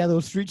anywhere near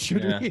those streets,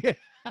 should we?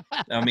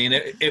 I mean,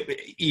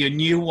 you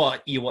knew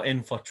what you were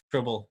in for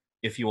trouble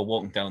if you were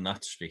walking down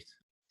that street.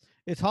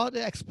 It's hard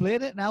to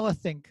explain it now, I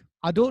think.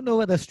 I don't know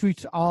whether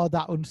streets are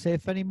that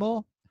unsafe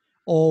anymore.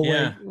 Or,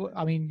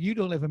 I mean, you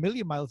don't live a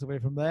million miles away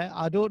from there.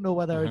 I don't know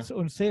whether it's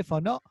unsafe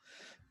or not.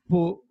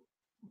 But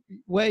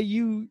where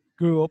you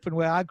grew up and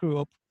where I grew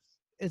up,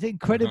 it's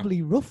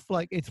incredibly rough.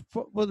 Like, it's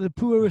one of the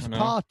poorest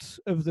parts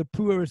of the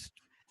poorest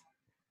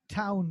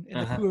town in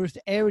the poorest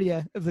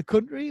area of the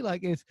country.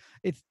 Like, it's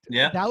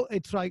now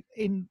it's like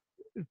in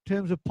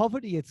terms of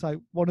poverty, it's like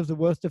one of the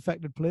worst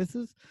affected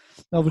places.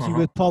 Obviously,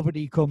 with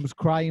poverty comes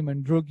crime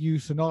and drug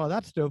use and all of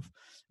that stuff.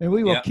 And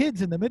we were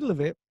kids in the middle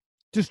of it,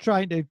 just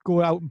trying to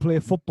go out and play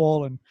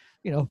football. And,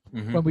 you know,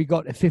 when we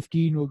got to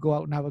 15, we'll go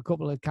out and have a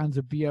couple of cans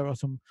of beer or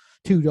some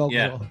 2 Dog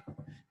or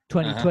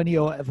 2020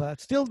 or whatever.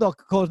 It's still not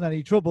causing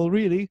any trouble,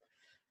 really.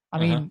 I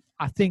mean,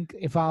 I think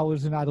if I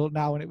was an adult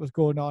now and it was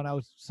going on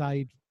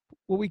outside,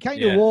 well, we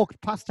kind of walked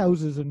past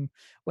houses and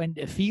went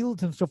to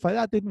fields and stuff like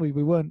that, didn't we?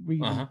 We weren't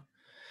really.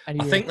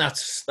 Anyway. I think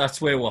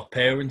that's where what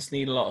parents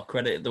need a lot of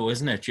credit, though,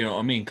 isn't it? Do you know what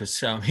I mean?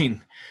 Because I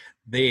mean,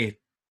 they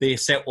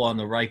set one on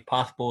the right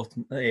path. Both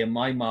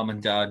my mum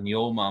and dad and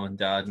your mum and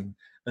dad, and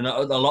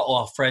a lot of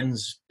our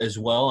friends as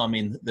well. I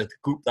mean, the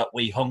group that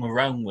we hung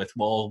around with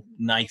were all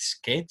nice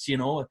kids. You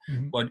know,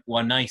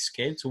 were nice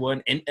kids who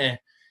weren't into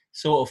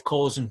sort of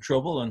causing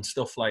trouble and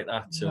stuff like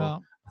that. So I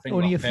think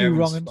only a few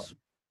wrong-uns.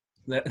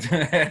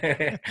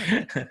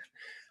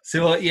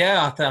 So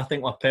yeah, I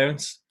think what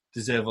parents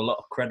deserve a lot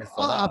of credit for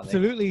Oh, that.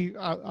 absolutely.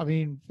 I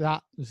mean,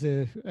 that was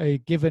a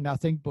given, I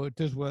think, but it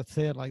does worth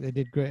saying. Like, they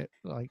did great.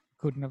 Like,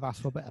 couldn't have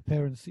asked for better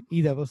parents,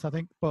 either of us, I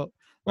think. But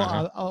what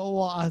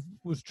I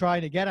was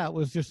trying to get at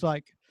was just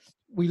like,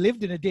 we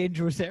lived in a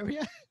dangerous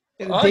area.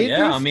 It was dangerous.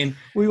 Yeah, I mean,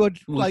 we would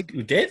like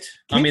we did.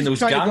 I mean, there was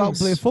trying to go out and gangs.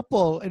 play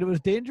football, and it was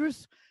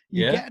dangerous.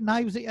 You Yeah. get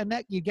knives at your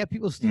neck. You get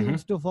people stealing Mhm.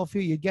 stuff off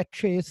you. You get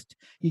chased.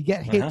 You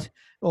get hit,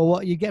 or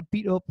what? You get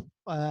beat up.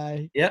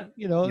 Yeah,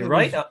 You know, you're it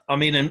right. was- I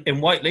mean,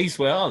 in Whiteley's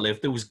where I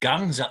live, there was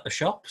gangs at the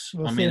shops.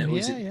 well, I mean, same it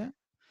was here,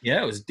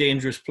 it was a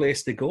dangerous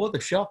place to go.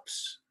 The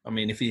shops. I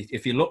mean, if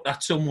you looked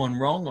at someone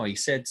wrong or you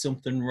said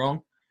something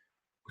wrong,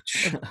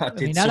 which I I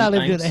did mean, I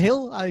lived at the sometimes.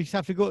 Hill. I used to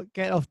have to go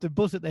get off the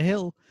bus at the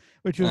Hill,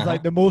 which was Uh-huh.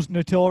 like the most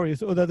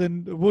notorious, other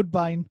than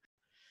Woodbine.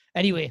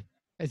 Anyway,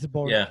 it's a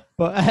boring. Yeah,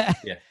 But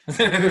yeah.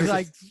 it was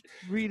like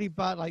really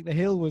bad. Like the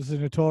Hill was a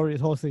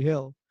notorious Horsley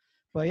Hill.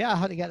 But yeah, I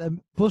had to get the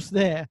bus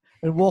there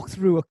and walk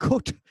through a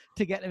cut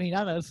to get to me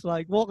nana's.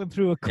 Like walking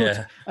through a cut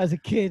Yeah, as a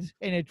kid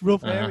in a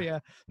rough Uh-huh.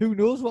 area. Who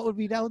knows what would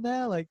be down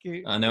there? Like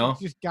I know.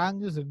 it's just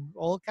gangs and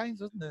all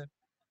kinds, isn't it?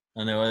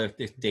 I know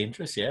it's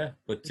dangerous, yeah,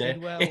 but They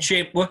did well. it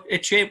shaped what,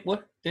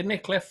 didn't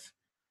it, Cliff?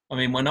 I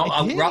mean, we're not It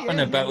out did, rapping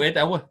yeah, about yeah. it,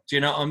 are we? Do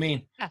you know what I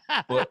mean?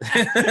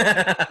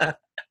 But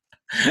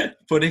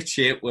but it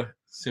shaped what.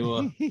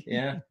 So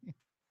yeah,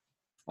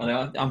 I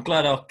know. I'm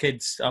glad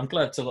it's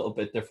a little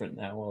bit different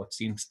now. Or it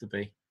seems to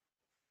be.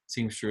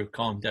 Seems to have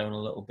calmed down a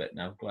little bit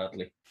now.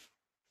 Gladly.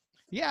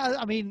 Yeah,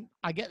 I mean,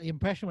 I get the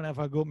impression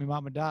whenever I go to my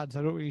mum and dad's,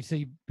 I don't really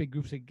see big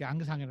groups of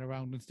gangs hanging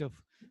around and stuff.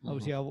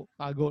 Obviously,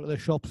 I go to the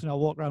shops and I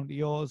walk around to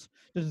yours.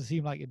 Doesn't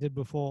seem like it did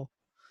before,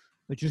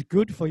 which is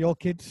good for your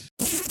kids.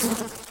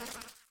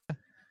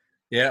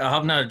 Yeah, I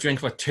haven't had a drink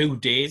for 2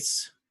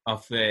 days.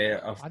 I've I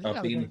didn't I've have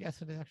a been. drink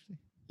yesterday, actually.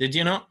 Did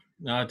you not?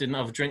 No, I didn't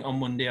have a drink on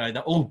Monday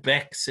either. Oh,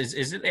 Beck's.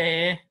 Is it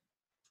a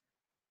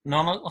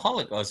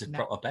non-alcoholic or is it No.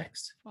 proper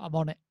Beck's? I'm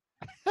on it.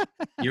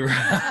 You're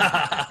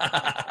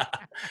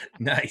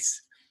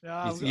nice.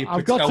 Yeah, You I've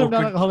put- got I some would put-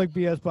 non-alcoholic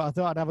beers, but I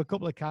thought I'd have a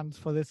couple of cans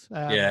for this.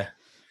 Yeah.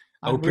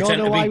 I And would we all pretend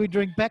know to why be. we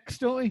drink Beck's,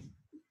 don't we?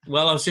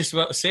 Well, I was just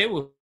about to say,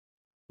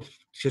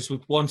 because we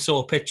once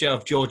saw a picture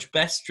of George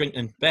Best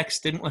drinking Beck's,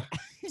 didn't we?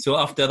 So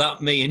after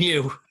that, me and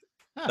you,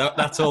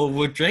 that's all we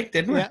would drink,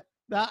 didn't we? Yeah,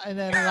 that and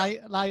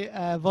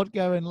then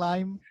vodka and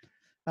lime,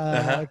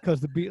 Uh-huh.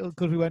 because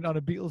we went on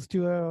a Beatles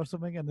tour or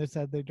something, and they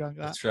said they drank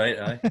that. That's right.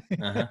 Aye.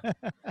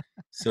 Uh-huh.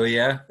 So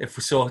yeah, if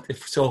we saw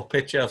a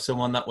picture of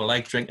someone that we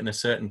like drinking a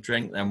certain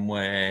drink, then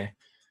we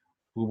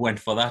went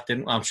for that,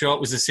 didn't we? I'm sure it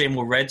was the same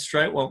with Red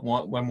Stripe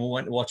when we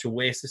went to watch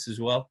Oasis as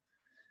well.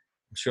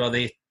 I'm sure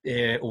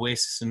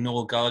Oasis and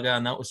Noel Gallagher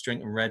and that was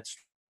drinking Red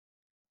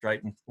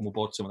Stripe, and we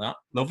bought some of that.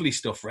 Lovely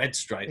stuff, Red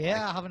Stripe.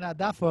 Yeah, I haven't had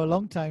that for a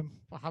long time.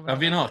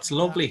 Have you not? It's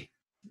lovely.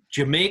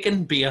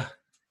 Jamaican beer.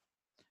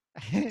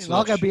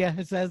 Lager lush. beer,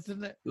 it says,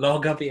 doesn't it?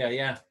 Lager beer,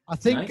 yeah. I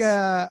think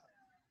Nice.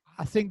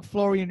 I think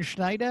Florian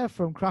Schneider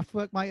from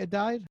Kraftwerk might have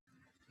died.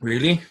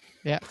 Really?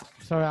 Yeah,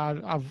 sorry,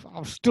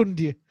 I've stunned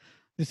you.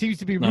 There seems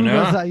to be No, rumors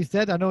no. that he's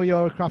dead. I know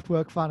you're a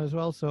Kraftwerk fan as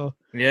well, so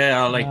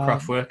Yeah, I like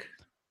Kraftwerk.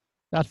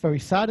 that's very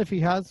sad if he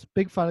has.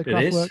 Big fan of It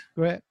Kraftwerk. is.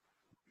 Great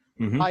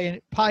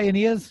Mhm.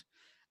 pioneers.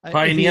 If he-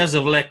 Pioneers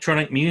of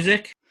electronic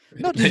music.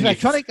 not just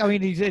electronic. I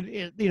mean,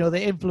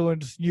 they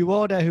influenced New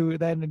Order, who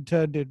then in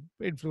turn did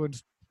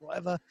influence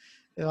whatever.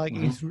 Like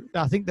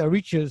I think their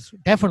reach is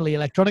definitely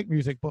electronic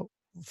music, but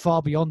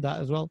far beyond that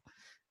as well.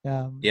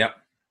 Yeah.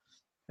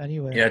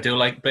 Anyway, Yeah, I do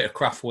like a bit of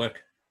Kraftwerk.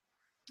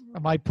 I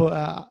might put.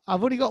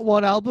 I've only got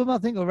one album, I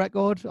think, a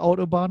record,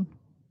 Autobahn,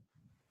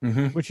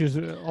 Mm-hmm. which is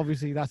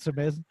obviously that's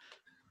amazing.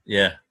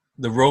 Yeah.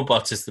 The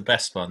Robots is the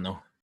best one, though.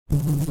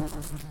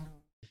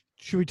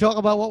 Should we talk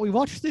about what we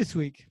watched this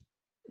week?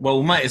 Well,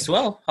 we might as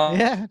well. How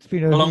Yeah, it's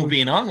been how long have we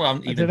been on? We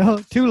haven't I even... don't know,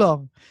 too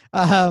long.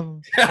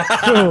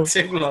 So-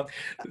 Too long.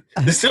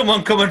 There's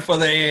someone coming for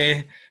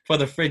the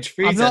fridge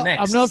freezer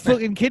next. I'm not isn't there?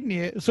 fucking kidding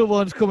you.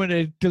 Someone's coming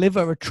to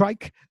deliver a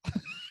trike.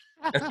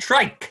 A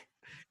trike.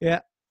 You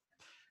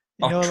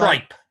Or know, like-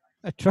 tripe.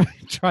 a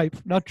tripe,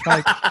 not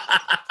trike.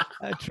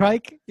 A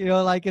trike,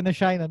 like in The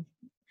Shining.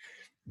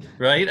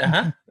 Right,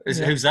 uh-huh. Yeah.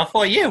 Who's that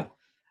for? You?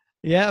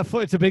 Yeah, I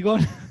thought it's a big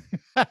one.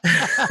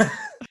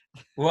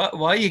 Why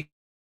are you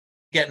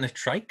getting a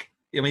trike?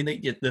 I mean,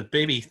 the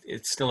baby,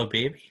 it's still a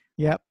baby.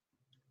 Yep.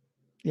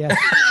 Yeah.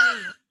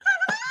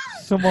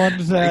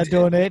 Someone's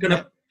donating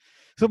gonna- it.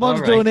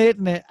 Someone's All right.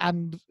 donating it,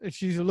 and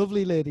she's a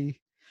lovely lady.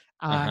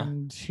 Uh-huh.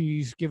 And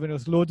she's given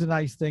us loads of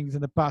nice things in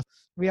the past.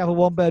 We have a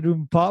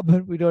one-bedroom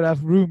apartment. We don't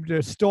have room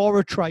to store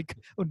a trike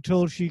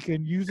until she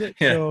can use it.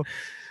 Yeah. So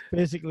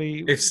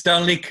basically, If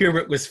Stanley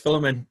Kubrick was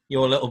filming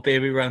your little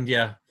baby around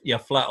your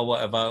flat or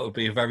whatever, it would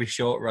be a very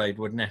short ride,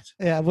 wouldn't it?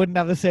 yeah, it wouldn't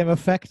have the same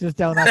effect as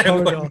down that It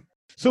corridor. wouldn't.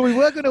 So we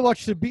were going to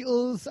watch the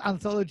Beatles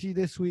anthology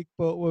this week,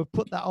 but we'll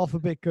put that off a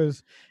bit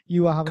because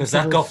you were having Because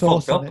that trouble got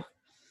fucked sourcing up it.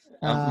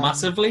 Um,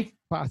 massively.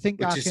 But I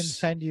think I which can is-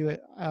 send you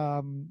it.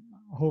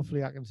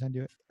 Hopefully, I can send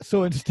you it.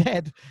 So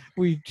instead,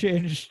 we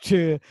changed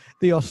to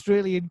the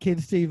Australian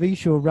kids TV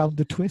show Round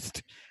the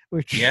Twist,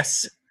 which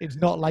Yes. it's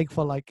not like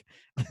for like.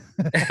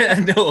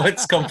 No,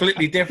 it's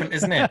completely different,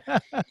 isn't it?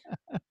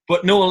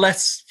 But no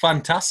less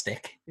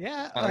fantastic.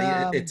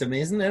 Yeah. It's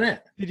amazing, isn't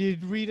it? Did you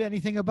read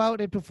anything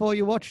about it before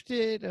you watched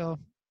it? Or?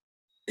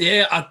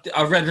 Yeah,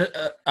 I read it.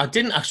 I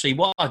didn't actually.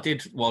 What I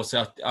did was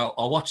I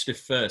watched it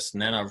first,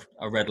 and then I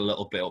read a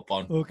little bit up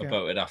on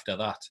about it after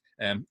that.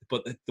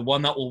 But the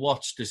one that we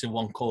watched is the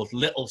one called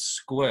Little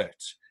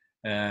Squirt.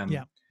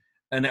 Yeah.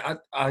 And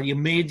I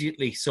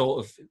immediately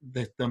sort of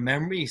the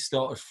memories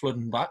started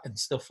flooding back and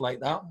stuff like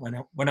that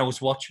when I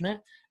was watching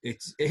it.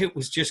 It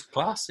was just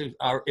class.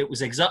 It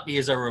was exactly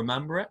as I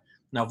remember it.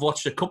 And I've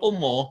watched a couple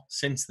more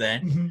since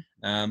then.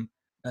 Mm-hmm.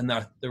 And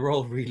they're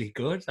all really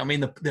good. I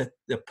mean,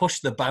 they push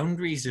the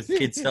boundaries of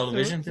kids'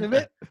 television. It's a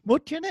bit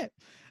much in it.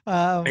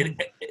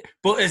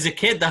 But as a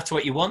kid, that's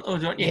what you want, though,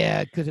 don't you?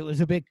 Yeah, because it was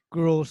a bit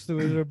gross. They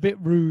were a bit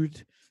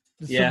rude.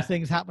 There's Yeah. some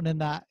things happening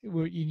that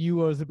you knew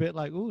was a bit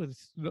like, oh,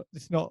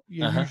 it's not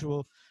your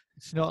usual.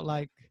 It's not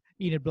like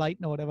Enid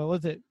Blyton or whatever,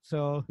 was it?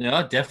 So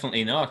No,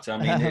 definitely not. I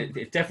mean,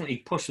 it definitely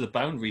pushed the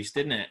boundaries,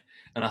 didn't it?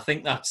 And I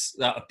think that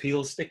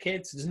appeals to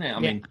kids, doesn't it? I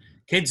mean,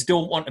 kids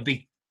don't want to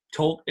be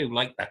talked to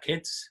like their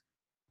kids.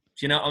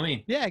 Do you know what I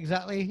mean? yeah,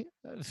 exactly.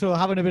 So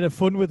having a bit of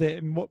fun with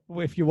it, and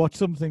if you watch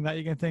something that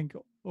you can think,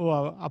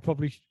 oh, I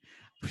probably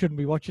shouldn't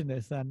be watching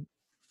this, then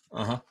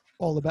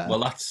all the better. Well,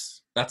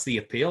 that's the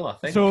appeal, I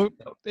think. So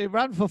it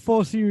ran for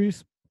 4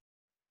 series.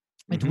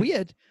 It's Mhm.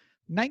 weird.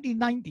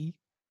 1990,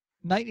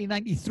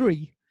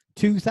 1993,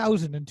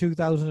 2000, and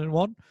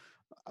 2001.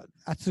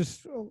 That's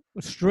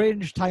a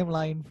strange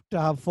timeline to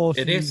have 4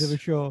 It series is. of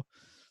a show.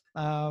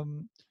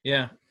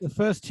 Yeah. The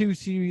first 2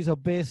 series are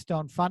based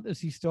on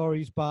fantasy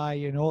stories by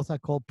an author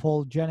called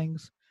Paul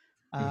Jennings.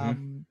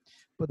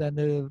 But then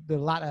the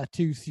latter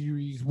 2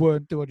 series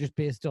weren't. They were just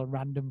based on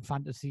random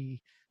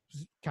fantasy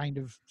kind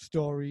of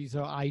stories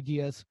or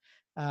ideas.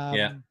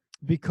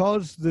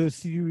 Because the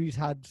series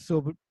had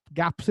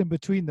gaps in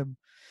between them,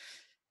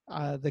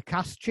 the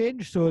cast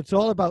changed. So it's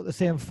all about the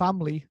same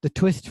family, the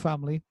Twist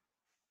family,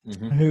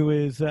 who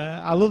is,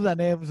 I love their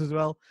names as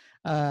well.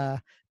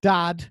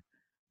 Dad,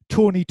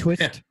 Tony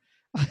Twist.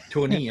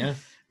 Tony, yeah.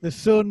 The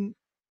son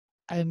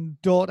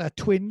and daughter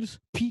twins,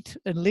 Pete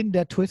and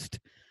Linda Twist.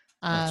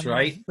 And That's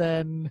right.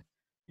 then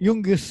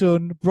youngest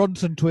son,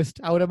 Bronson Twist.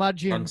 I would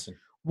imagine Bronson.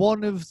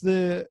 one of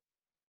the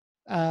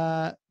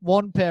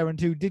one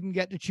parent who didn't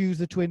get to choose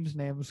the twins'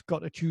 names got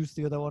to choose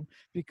the other one,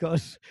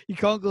 because you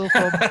can't go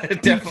from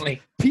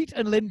Definitely. Pete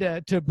and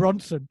Linda to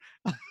Bronson.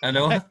 I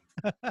know.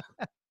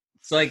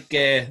 It's like,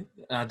 I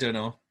don't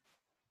know.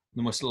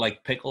 They must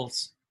like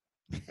pickles.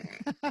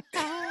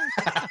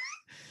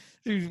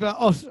 Who's got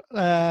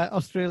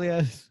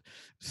Australia's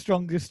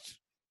strongest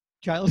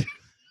child.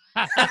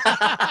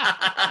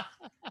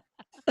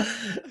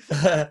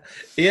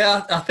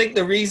 Yeah, I think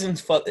the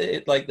reasons for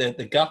it, like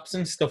the gaps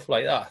and stuff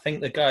like that, I think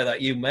the guy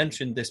that you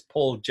mentioned, this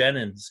Paul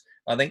Jennings,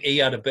 I think he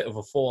had a bit of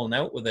a falling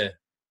out with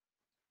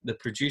the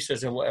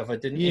producers or whatever,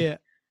 didn't he?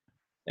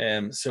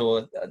 Yeah.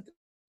 So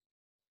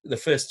the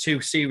first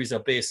 2 series are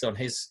based on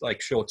his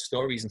like short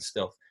stories and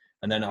stuff,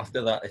 and then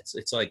after that,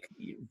 it's like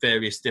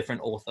various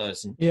different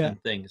authors and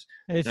things.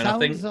 It and I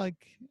think sounds like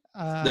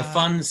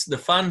the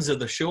fans of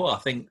the show, I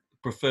think,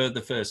 prefer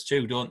the first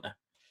 2, don't they?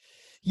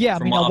 Yeah, I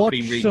From mean, what I've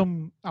been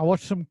reading. I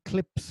watched some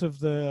clips of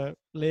the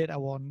later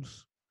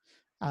ones,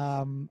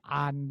 and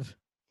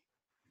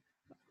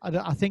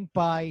I think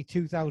by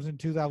 2000,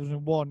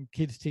 2001,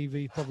 kids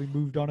TV probably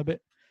moved on a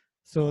bit,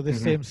 so the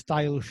same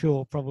style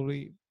show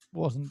probably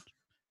wasn't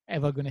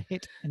ever going to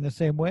hit in the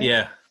same way.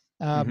 Yeah.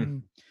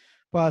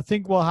 But I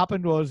think what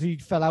happened was he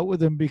fell out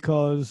with them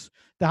because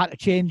they had to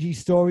change his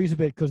stories a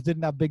bit because they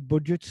didn't have big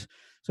budgets.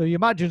 So you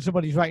imagine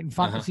somebody's writing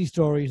fantasy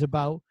stories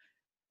about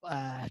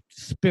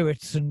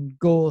spirits and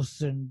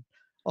ghosts and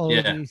all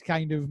of these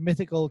kind of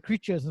mythical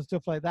creatures and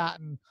stuff like that,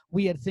 and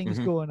weird things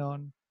going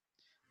on,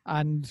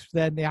 and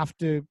then they have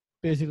to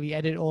basically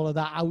edit all of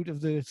that out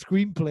of the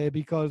screenplay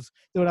because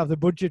they don't have the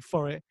budget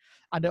for it.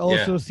 And it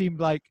also seemed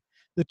like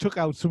they took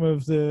out some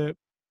of the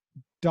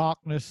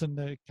darkness and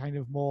the kind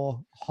of more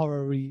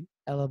horror-y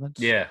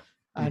elements,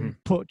 and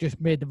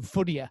just made them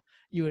funnier.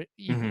 I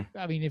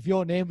mean, if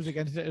your name was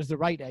against it as the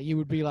writer, you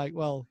would be like,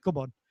 well, come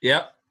on.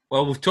 Yeah.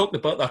 Well, we've talked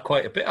about that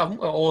quite a bit.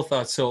 Haven't we?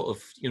 Authors sort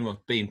of,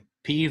 being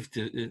peeved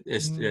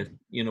as to,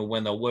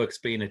 when their work's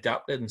being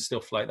adapted and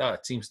stuff like that.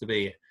 It seems to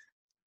be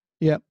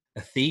a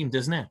theme,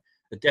 doesn't it?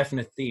 A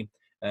definite theme.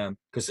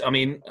 Because I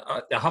mean,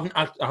 I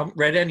haven't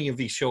read any of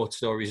these short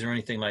stories or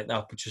anything like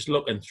that, but just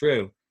looking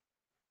through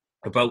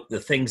about the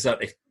things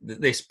that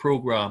this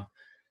program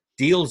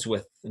deals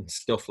with and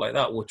stuff like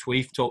that, which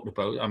we've talked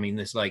about. I mean,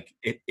 there's like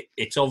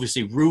it's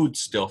obviously rude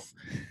stuff,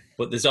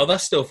 but there's other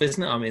stuff,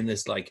 isn't it? I mean,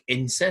 there's like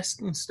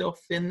incest and stuff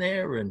in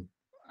there, and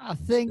I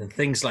think and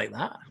things like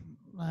that.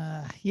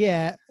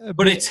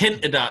 But it's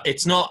hinted at.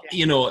 It's not,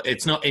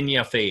 it's not in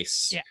your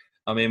face. Yeah.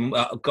 I mean,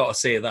 I've got to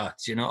say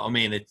that. You know what I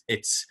mean?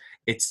 It's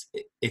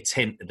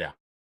hinted at.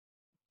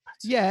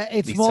 Yeah,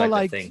 it's These more type of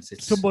like things.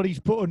 somebody's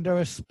put under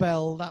a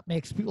spell that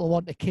makes people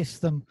want to kiss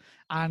them,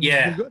 and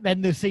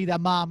then they see their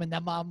mom, and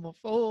their mom,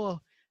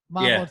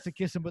 man Yeah. wants to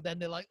kiss him, but then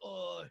they're like,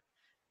 oh,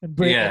 and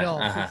break it Yeah,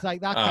 off. uh-huh. It's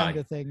like that Aye. kind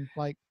of thing.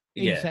 Like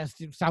Yeah.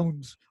 incest. It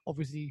sounds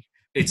obviously.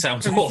 It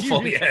sounds very awful.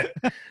 serious.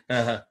 Yeah.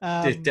 Uh-huh.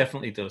 It Um,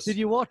 definitely does. Did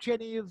you watch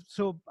any of?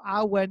 So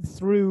I went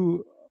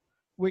through.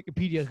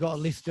 Wikipedia's got a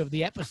list of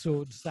the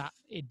episodes that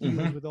it deals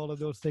Mhm. with all of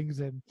those things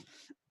in.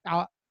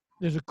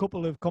 There's a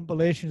couple of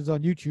compilations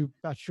on YouTube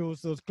that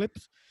shows those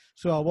clips.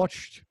 So I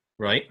watched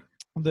Right.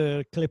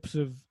 the clips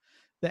of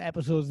the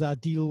episodes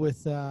that deal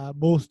with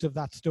most of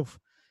that stuff.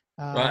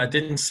 Right. I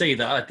didn't see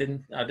that. I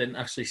didn't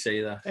actually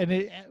see that.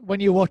 And when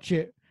you watch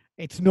it,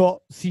 it's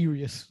not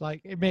serious.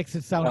 Like it makes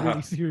it sound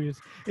really serious.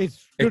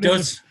 It's It done in a-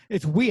 does.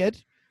 It's weird.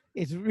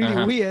 It's really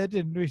Uh-huh. weird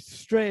and it's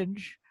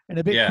strange and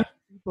a bit Yeah.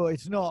 creepy, but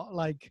it's not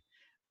like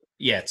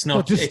Yeah. It's not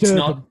not. It's disturbing.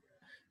 not.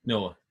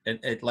 No.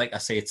 It like I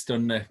say, it's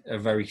done a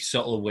very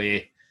subtle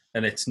way,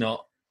 and it's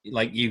not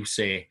like you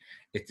say.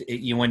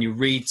 You when you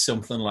read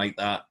something like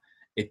that,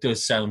 it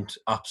does sound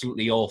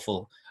absolutely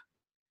awful.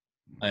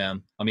 I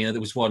mean, there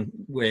was one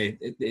where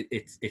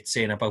it's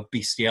saying about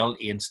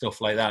bestiality and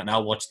stuff like that, and I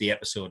watched the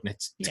episode, and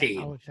it's yeah,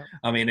 teen. I watch that.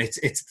 I mean,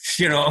 it's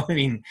you know, I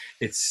mean,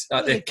 it's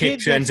The the kid kid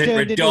gets turns into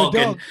turned a dog,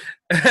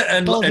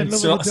 and Falls in and love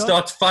so, with a dog.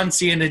 starts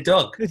fancying a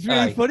dog. It's really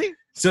Aye. funny.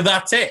 So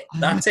that's it.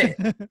 That's it.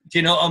 Do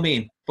you know what I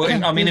mean? But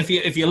I mean, if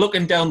you're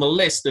looking down the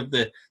list of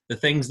the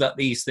things that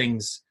these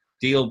things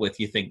deal with,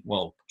 you think,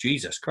 well,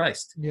 Jesus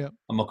Christ, Yeah.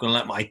 I'm not going to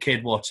let my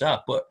kid watch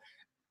that. But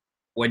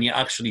when you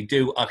actually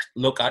do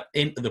look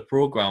into the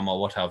program or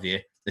what have you,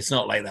 it's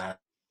not like that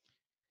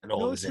at all.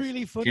 No, Is it's it?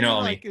 really funny. you know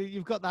what I Like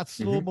you've got that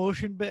slow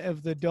motion bit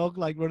of the dog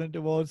like running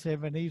towards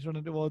him, and he's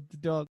running towards the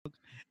dog.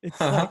 It's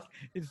Uh-huh. like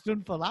it's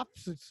done for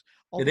laughs. It's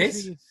It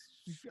is. obviously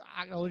it's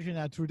acknowledging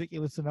that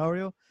ridiculous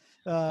scenario.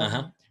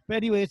 Uh-huh. But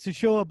anyway, it's a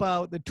show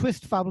about the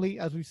Twist family,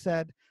 as we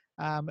said.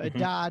 A Mhm.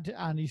 dad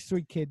and his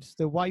 3 kids.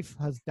 The wife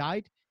has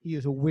died. He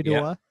is a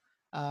widower.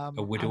 A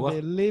And widower.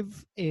 they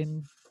live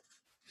in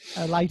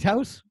a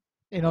lighthouse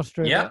in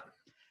Australia.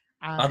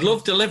 Yeah. I'd And,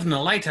 love to live in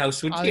a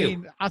lighthouse, wouldn't I you?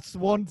 mean, that's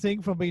one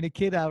thing from being a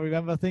kid. I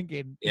remember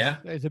thinking, Yeah.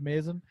 it's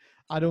amazing.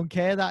 I don't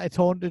care that it's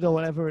haunted or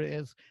whatever it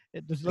is.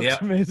 It just looks Yeah.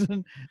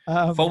 amazing.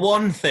 For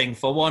one thing,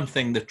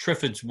 the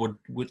Triffids would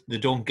they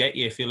don't get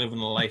you if you live in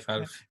a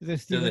lighthouse. Is it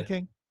Stephen they?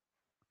 King?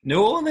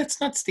 No,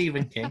 that's not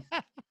Stephen King.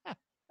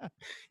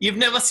 You've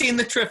never seen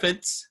the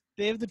Triffids?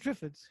 Dave the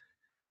Triffids.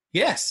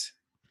 Yes.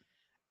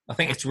 I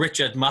think it's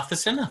Richard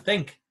Matheson, I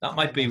think. That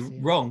might be never seen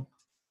it. wrong.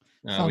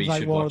 No, Sounds you like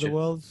should War of watch the it.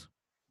 Worlds.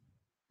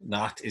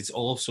 That is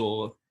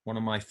also one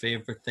of my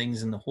favourite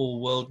things in the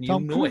whole world, and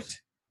Tom you know Cruise?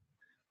 it.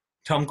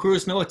 Tom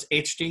Cruise, no, it's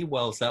H.G.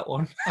 Wells, that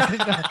one.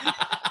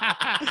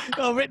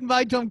 Oh, written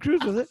by Tom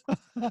Cruise, was it?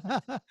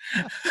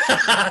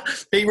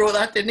 He wrote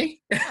that, didn't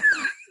he?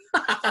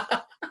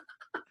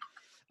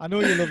 I know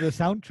you love the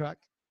soundtrack.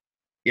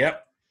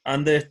 Yep.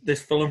 And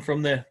this film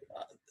from the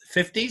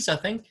 50s, I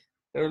think,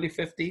 early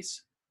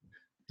 50s.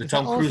 The Is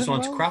Tom that Cruise Orson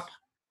one's Welles? crap.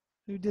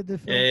 Who did the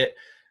film?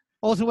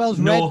 Orson Welles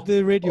no. read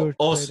the radio play,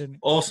 Orson, didn't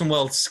Orson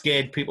Welles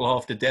scared people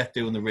half to death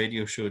doing the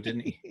radio show,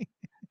 didn't he?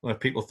 Where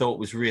people thought it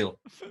was real,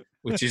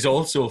 which is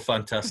also he?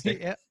 fantastic.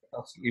 Yeah.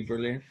 Absolutely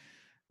brilliant.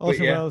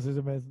 Orson yeah. Welles is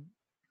amazing.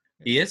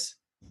 He is.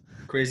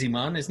 Crazy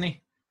man, isn't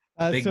he?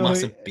 Big, So,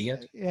 massive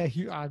beard. Yeah,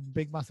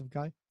 big, massive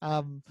guy.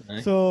 Aye.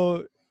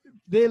 So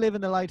they live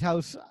in the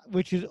lighthouse,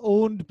 which is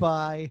owned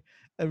by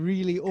a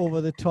really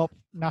over-the-top,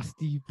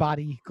 nasty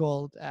baddie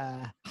called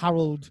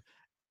Harold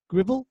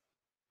Gribble.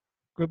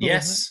 Gribble, isn't it?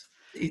 Yes.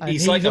 And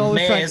He's like a always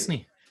mayor, trying- isn't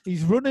he?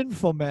 He's running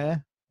for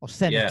mayor or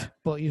senate, Yeah.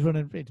 but he's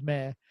running for its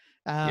mayor.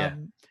 Yeah.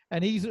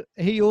 And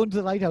he owns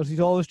the lighthouse. He's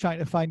always trying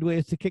to find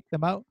ways to kick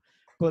them out,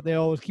 but they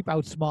always keep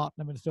outsmarting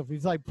him and stuff.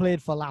 He's like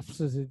played for laughs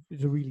as a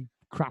really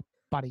crap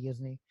baddie,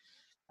 isn't he?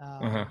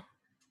 Uh-huh.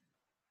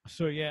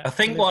 So yeah, I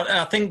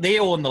think they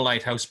own the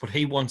lighthouse, but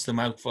he wants them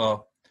out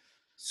for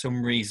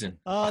some reason.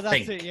 Oh, I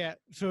that's think. it. Yeah.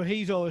 So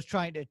he's always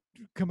trying to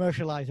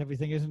commercialize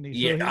everything, isn't he? So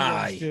Yeah, he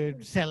wants aye.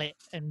 to sell it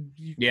and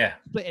Yeah.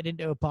 split it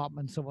into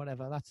apartments or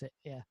whatever. That's it.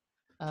 Yeah.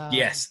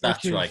 Yes, that's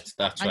which is right.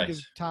 That's kind right.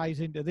 of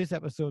ties into this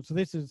episode. So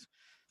this is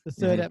the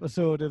third Mhm.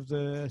 episode of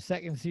the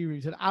second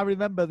series, and I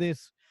remember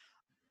this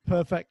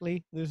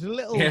perfectly. There's a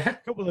little Yeah.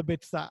 couple of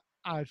bits that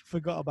I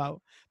forgot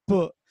about,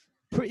 but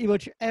pretty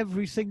much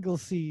every single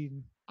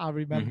scene I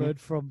remembered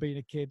from being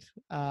a kid.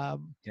 Yeah.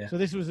 So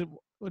this was a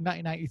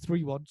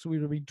 1993 one, so we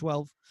would have been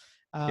 12.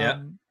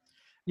 Yeah.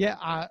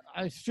 Yeah,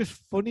 it's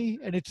just funny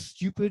and it's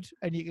stupid,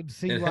 and you can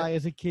see why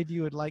as a kid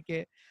you would like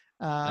it.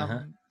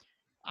 Uh-huh.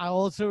 I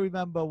also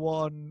remember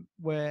one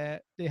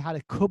where they had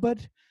a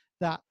cupboard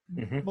that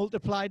Mhm.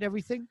 multiplied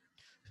everything.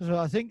 So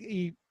I think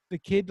the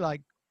kid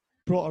like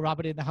brought a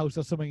rabbit in the house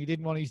or something. He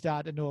didn't want his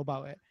dad to know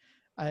about it.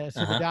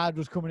 So the dad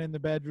was coming in the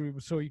bedroom,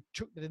 so he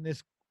chucked it in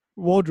this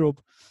wardrobe,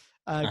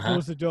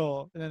 closed the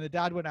door, and then the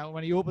dad went out.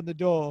 When he opened the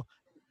door,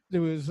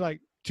 there was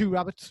like 2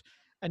 rabbits,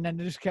 and then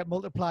they just kept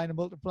multiplying and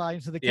multiplying.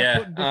 So they kept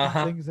putting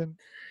different things in.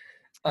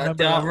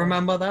 I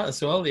remember that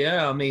as well.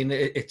 Yeah, I mean,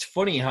 it's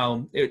funny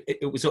how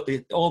it was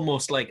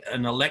almost like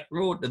an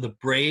electrode to the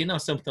brain or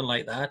something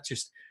like that.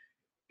 Just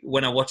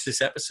when I watched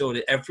this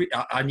episode,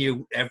 I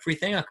knew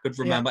everything. I could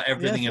remember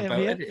everything same about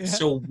here, it. It's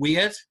so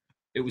weird.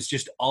 It was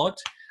just odd.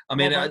 I What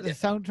mean, about the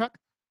soundtrack?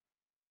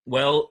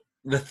 well,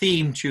 the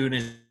theme tune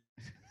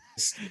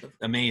is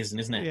amazing,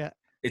 isn't it? Yeah.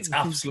 It's the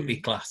theme absolutely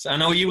tune. class. I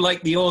know you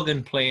like the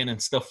organ playing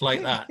and stuff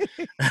like that,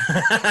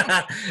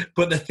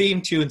 but the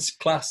theme tune's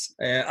class.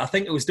 I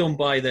think it was done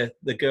by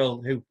the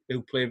girl who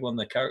played one of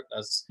the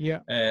characters. Yeah.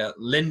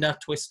 Linda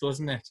Twist,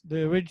 wasn't it?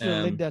 The original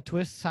Um, Linda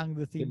Twist sang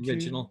the theme The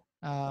original.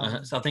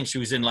 tune. So I think she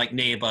was in like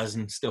Neighbours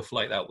and stuff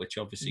like that, which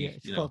obviously, Yeah,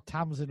 it's you know, called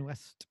Tamsin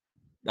West.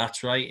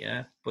 that's right.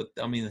 Yeah, but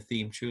I mean the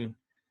theme tune.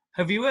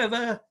 Have you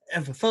ever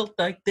felt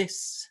like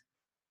this?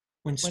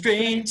 When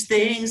strange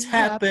things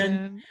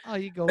happen, Are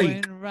you you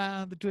going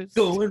around the twist?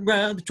 going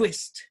round the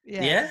twist.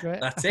 Yeah, Yeah,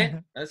 great. that's it.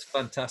 That's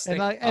fantastic. And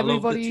like I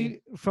love the tune.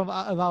 everybody from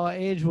of our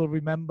age will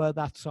remember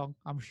that song,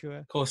 I'm sure.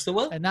 Of course they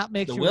will. And that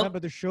makes They you will. remember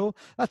the show.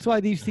 That's why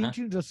these theme Uh-huh.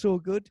 tunes are so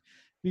good,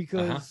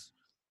 because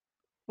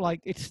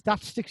like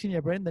that sticks in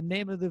your brain. The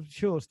name of the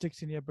show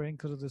sticks in your brain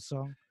because of the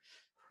song.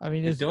 I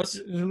mean, It there's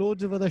does.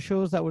 loads of other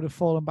shows that would have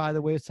fallen by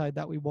the wayside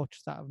that we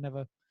watched that I've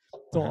never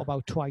thought Uh-huh.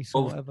 about twice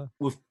or Well, whatever.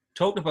 We've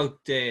talked about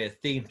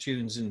theme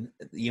tunes and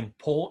the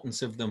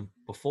importance of them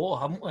before,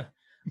 haven't we?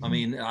 I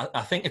mean,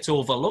 I think it's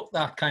overlooked,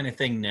 that kind of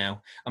thing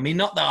now. I mean,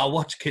 not that I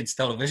watch kids'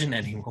 television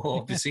anymore,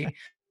 obviously,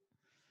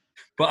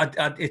 but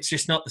it's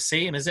just not the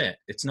same, is it?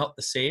 It's not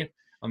the same.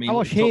 I mean, I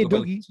watch we talk Hey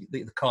about Dougie.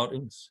 the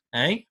cartoons.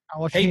 Eh? I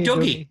watched Hey, Hey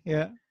Dougie.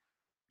 Yeah,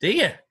 Do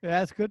you?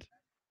 yeah, it's good.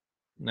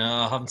 No,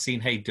 I haven't seen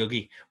Hey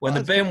Dougie. When Oh, the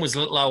it's Ben was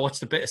little, I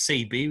watched a bit of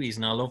CBeebies,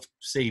 and I love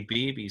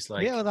CBeebies.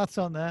 Like, Yeah, well, that's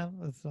on there.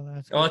 That's on there.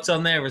 It's oh, good. it's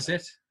on there, is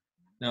it?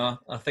 No,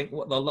 I think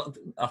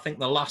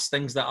the last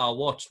things that I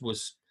watched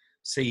was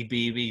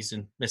CBeebies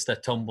and Mr.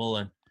 Tumble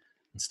and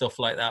stuff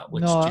like that,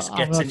 which No, just I'm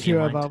gets not into your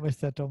sure mind. about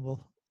Mr.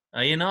 Tumble.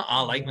 Are you not?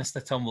 I like Yeah.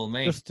 Mr. Tumble,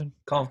 mate. Justin.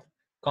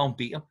 Can't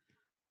beat him.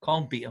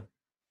 Can't beat him.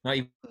 Not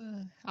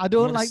even I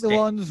don't What a like the stick.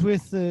 ones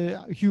with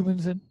the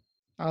humans in.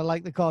 I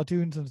like the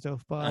cartoons and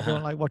stuff, but I Uh-huh.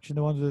 don't like watching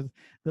the ones with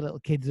the little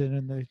kids in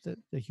and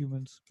the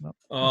humans. No.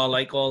 Oh,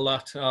 like all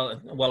that.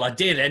 Well, I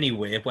did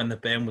anyway when the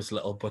Ben was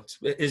little, but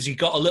as he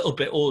got a little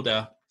bit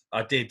older,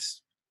 I did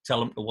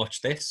tell him to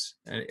watch this,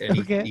 and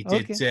Okay, he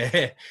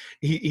did.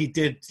 He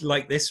did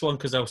like this one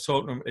because I was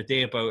talking to him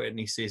today about it, and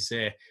he says,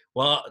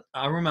 "Well,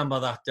 I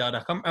remember that, Dad. I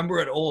can't remember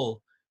it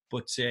all,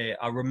 but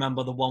I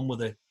remember the one with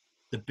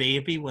the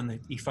baby when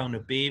he found a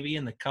baby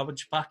in the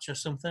cabbage patch or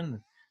something,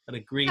 had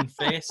a green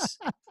face.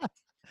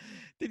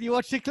 Did you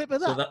watch the clip of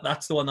that? So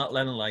that's the one that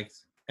Lennon liked,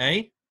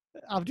 eh?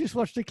 I've just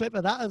watched the clip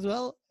of that as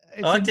well.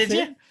 It's Oh, did you?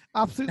 insane.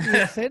 Absolutely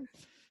insane.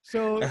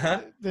 So,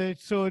 Uh-huh.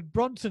 so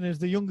Bronson is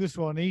the youngest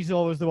one. He's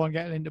always the one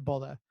getting into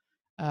bother.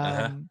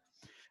 Uh-huh.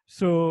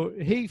 So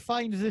he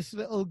finds this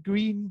little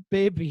green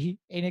baby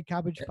in a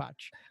cabbage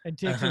patch and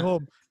takes it Uh-huh.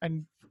 home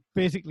and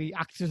basically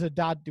acts as a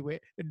dad to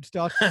it and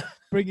starts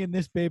bringing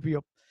this baby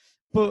up.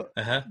 But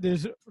Uh-huh.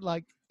 there's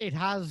like it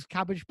has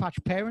Cabbage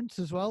Patch parents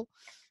as well,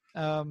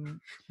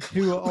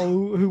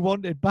 who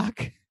want it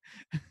back.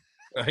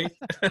 Right?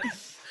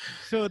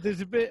 So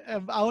there's a bit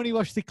of, I only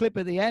watched the clip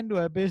at the end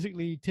where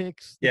basically he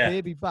takes the Yeah.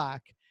 baby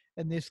back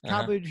and this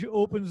Uh-huh. cabbage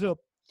opens up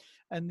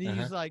and these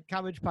Uh-huh. like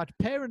Cabbage Patch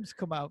parents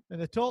come out and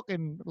they're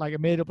talking like a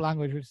made up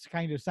language which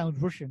kind of sounds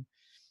Russian.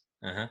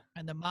 Uh-huh.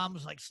 And the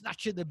mom's like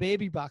snatching the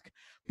baby back.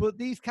 But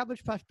these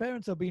Cabbage Patch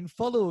parents are being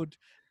followed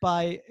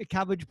by a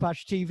Cabbage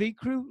Patch TV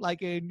crew,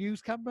 like a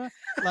news camera,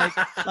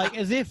 like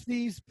as if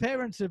these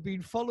parents have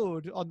been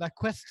followed on their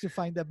quest to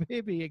find their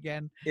baby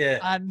again. Yeah.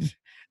 And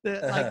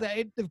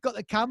they've got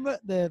the camera,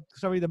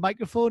 the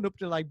microphone up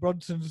to like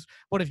Bronson's.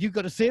 What have you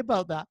got to say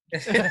about that?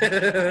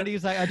 And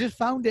he's like, I just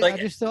found it. Like, I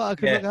just thought I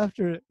could yeah. look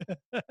after it.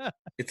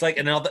 It's like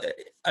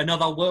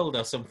another world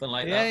or something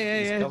like yeah, that. yeah,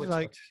 These yeah. It's Cabbage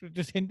like Patch.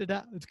 just hinted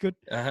at. It's good.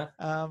 Uh-huh.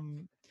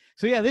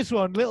 So yeah, this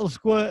one, Little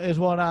Squirt, is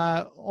one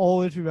I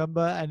always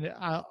remember, and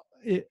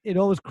it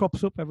always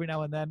crops up every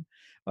now and then.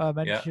 I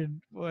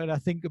mentioned when I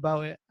think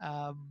about it.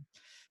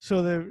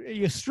 So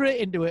you're straight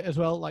into it as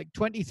well, like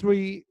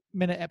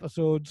 23-minute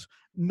episodes,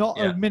 not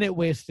Yeah. a minute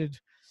wasted.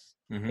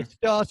 Mhm. It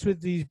starts with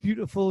these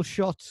beautiful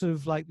shots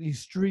of like these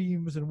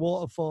streams and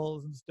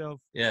waterfalls and stuff,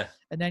 Yeah.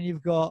 and then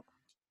you've got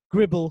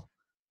Gribble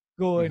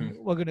going, Mhm.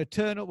 we're going to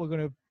turn up, we're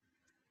going to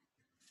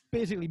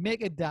basically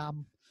make a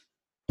dam,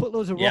 put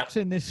loads of Yep. rocks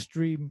in this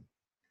stream,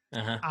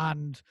 Uh-huh.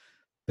 and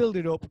build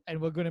it up, and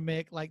we're going to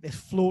make like this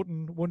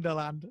floating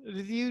wonderland.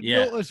 Did you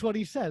Yeah. notice what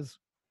he says?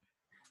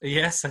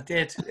 Yes, I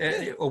did.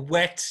 A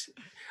wet.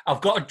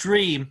 I've got a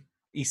dream,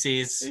 he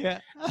says,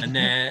 Yeah. and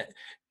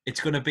it's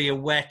going to be a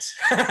wet.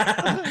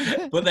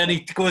 But then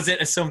he goes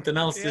into something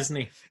else, Yeah. doesn't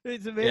he?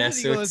 It's amazing. Yeah, He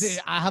so goes, it's-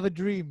 I have a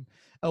dream,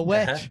 a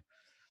wet Uh-huh.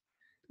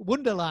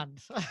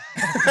 wonderland.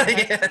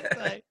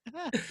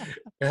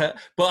 Yeah.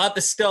 But at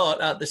the start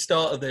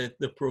of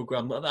the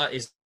program, that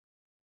is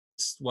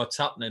what's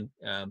happening.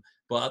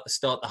 But at the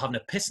start, they're having a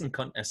pissing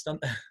contest,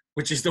 aren't they?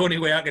 Which is the only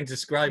way I can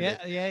describe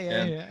Yeah, it.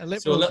 yeah. A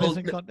So literal little-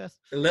 pissing contest.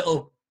 A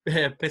little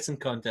pissing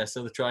contest,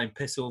 so they try and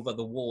piss over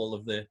the wall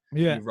of the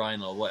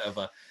urinal or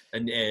whatever.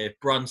 And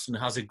Bronson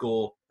has a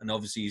go, and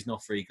obviously he's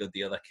not very good.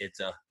 The other kids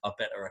are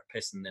better at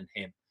pissing than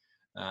him.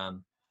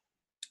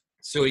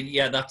 So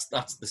yeah, that's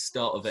the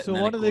start of it. So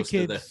one of the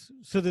kids,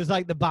 so there's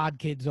like the bad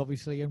kids,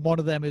 obviously, and one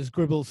of them is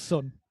Gribble's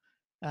son.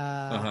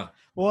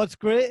 What's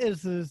great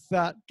is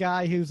that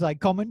guy who's like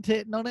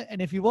commentating on it,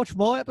 and if you watch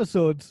more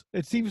episodes,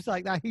 it seems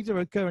like that he's a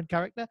recurrent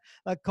character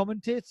that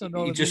commentates on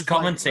all of these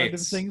like, random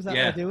things that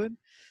they're doing.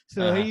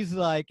 So he's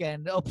like,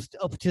 and up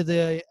to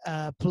the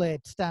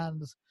plate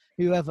stands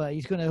whoever.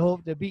 He's going to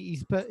hope to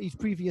beat his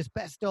previous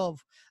best of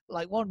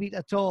like 1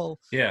 meter tall.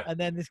 Yeah. And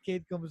then this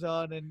kid comes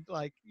on, and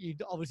like you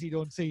obviously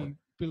don't see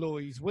below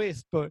his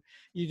waist, but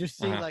you just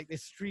see like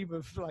this stream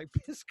of like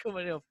piss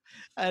coming up,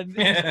 and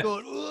he's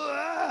going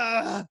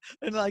 "Wah!"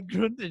 and like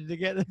grunting to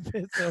get the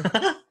piss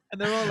up.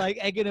 And they're all like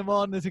egging him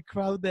on. There's a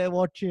crowd there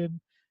watching.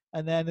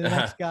 And then the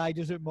next guy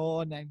does it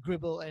more, and then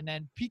Gribble, and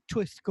then Pete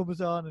Twist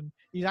comes on, and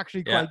he's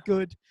actually quite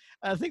good.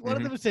 And I think one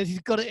of them says he's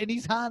got it in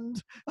his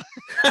hand.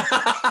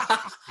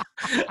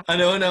 I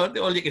know.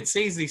 All you can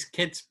see is these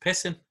kids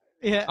pissing.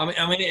 Yeah. I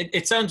mean,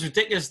 it sounds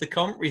ridiculous, the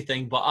commentary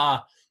thing, but I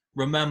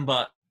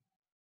remember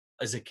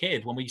as a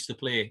kid when we used to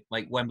play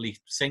like Wembley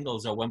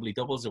singles or Wembley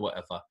doubles or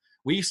whatever.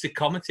 We used to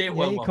commentate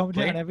while you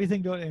commentate on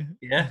everything, don't you?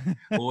 Yeah.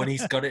 Oh, and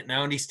he's got it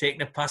now, and he's taking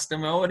it past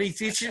him. Oh, and he's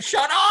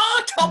shot.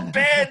 Oh, top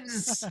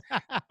bins.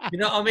 You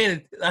know what I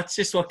mean? That's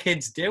just what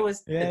kids do.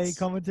 Yeah, he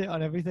commented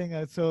on everything.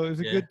 So it was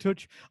a good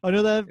touch.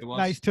 Another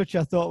nice touch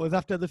I thought was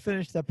after they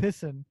finished their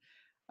pissing,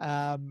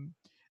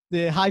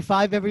 they high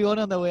five everyone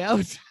on their way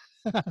out.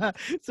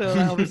 So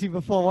obviously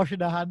before washing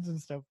their hands and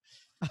stuff.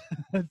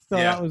 So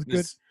that was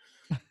good.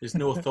 There's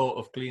no thought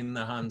of cleaning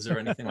their hands or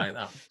anything like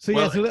that. So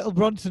so little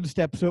Bronson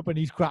steps up, and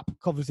he's crap,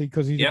 obviously,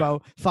 because he's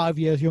about 5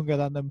 years younger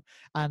than them,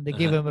 and they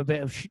give him a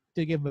bit of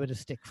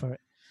stick for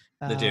it.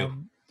 They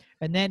do.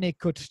 And then it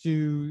cuts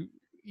to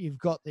you've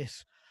got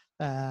this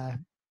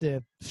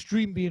the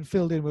stream being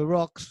filled in with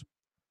rocks,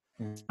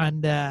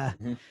 and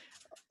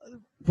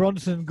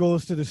Bronson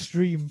goes to the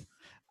stream,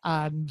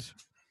 and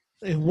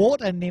a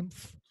water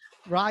nymph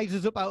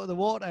rises up out of the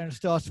water and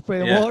starts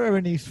spraying water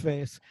in his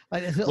face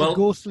like this little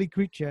ghostly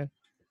creature.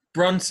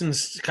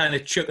 Bronson's kind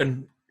of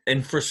chucking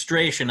in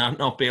frustration at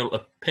not being able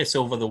to piss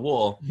over the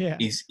wall. Yeah,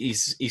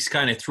 he's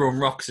kind of throwing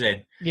rocks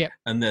in. Yeah,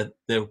 and the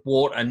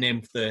water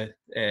nymph, the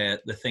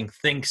thing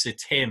thinks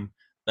it's him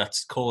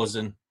that's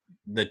causing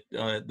the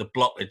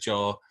blockage,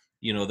 or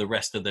the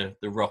rest of the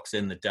rocks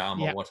in the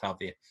dam or what have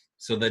you.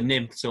 So the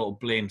nymph sort of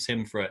blames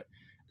him for it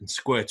and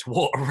squirts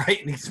water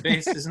right in his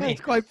face, isn't he?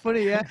 It's quite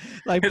funny, yeah.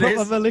 Like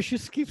proper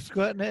malicious, keeps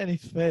squirting it in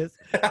his face.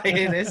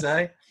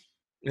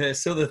 It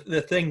is, so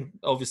the thing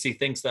obviously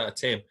thinks that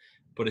it's him,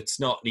 but it's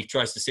not. And he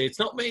tries to say, "It's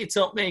not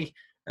me,"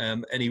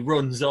 and he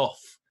runs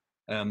off.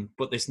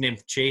 But this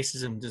nymph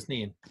chases him, doesn't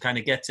he? And kind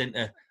of gets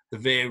into the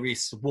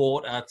various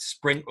water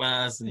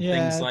sprinklers and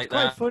things like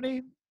that. It's quite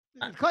funny.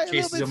 It's quite a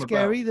little bit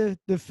scary. The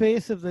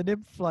face of the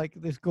nymph, like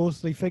this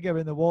ghostly figure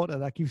in the water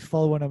that keeps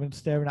following him and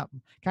staring at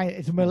him.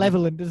 It's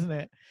malevolent, isn't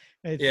it?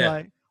 It's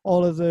like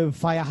all of the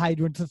fire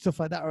hydrants and stuff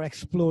like that are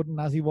exploding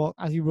as he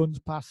runs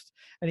past,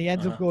 and he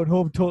ends up going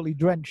home totally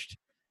drenched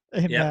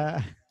in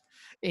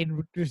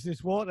just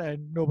this water,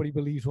 and nobody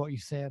believes what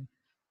he's saying.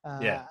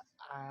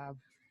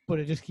 But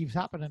it just keeps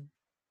happening.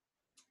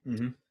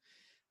 Mm-hmm.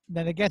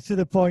 Then it gets to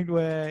the point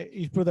where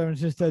his brother and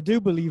sister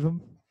do believe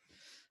him.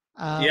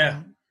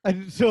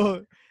 And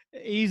so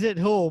he's at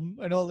home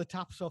and all the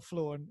taps are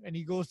flowing, and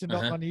he goes to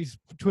knock on his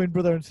twin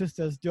brother and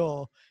sister's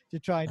door to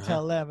try and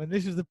tell them. And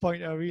this is the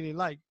point I really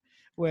like,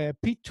 where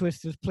Pete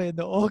Twist is playing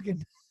the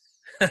organ.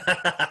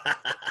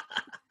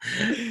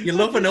 You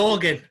love an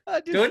organ,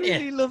 don't you? I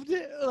really loved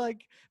it.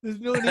 Like, there's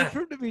no need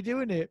for him to be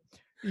doing it.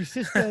 His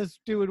sister's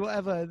doing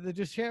whatever.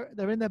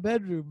 They're in their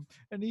bedroom,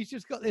 and he's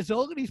just got this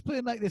organ. He's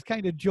playing like this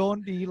kind of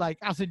jaunty, like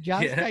acid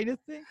jazz kind of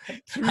thing.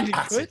 It's really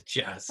acid good.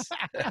 Jazz.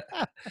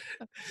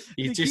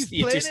 You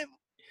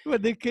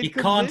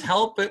can't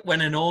help it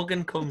when an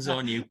organ comes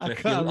on you.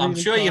 I'm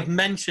sure you've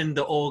mentioned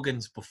the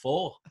organs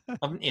before,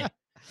 haven't you?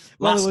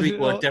 Last week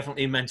we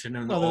definitely mentioned the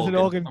organ. There was an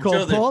organ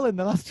called Paul in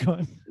the last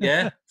one.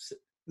 Yeah.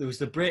 There was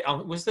the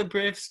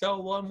Brave Star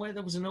one where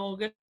there was an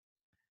organ?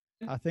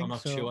 I think so. I'm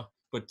not sure.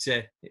 But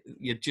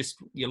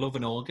you love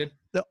an organ.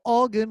 The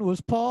organ was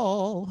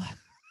Paul.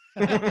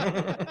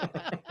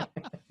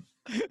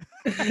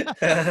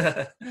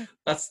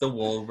 That's the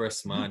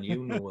walrus, man.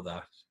 You know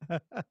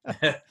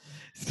that.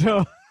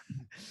 So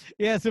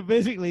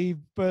basically, he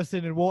bursts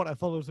in and water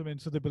follows him in,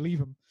 so they believe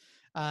him.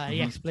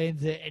 He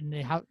explains it, and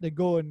they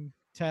go and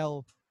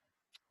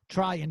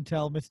try and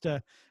tell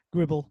Mr.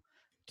 Gribble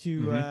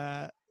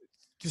to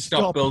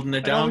stop building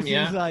the dam.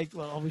 He's like,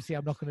 well, obviously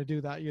I'm not going to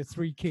do that. You're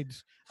 3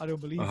 kids. I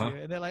don't believe you.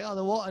 And they're like, oh,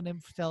 the water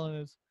nymph's telling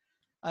us.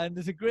 And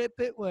there's a great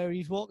bit where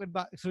he's walking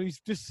back. So he's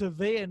just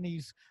surveying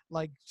these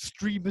like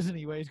stream, isn't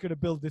he, where he's going to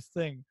build this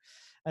thing.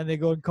 And they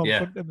go and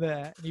confront him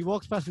there. And he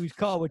walks past his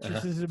car, which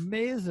is this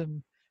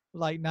amazing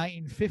like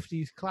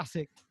 1950s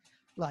classic,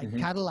 like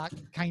Cadillac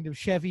kind of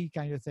Chevy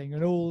kind of thing,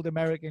 an old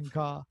American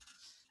car.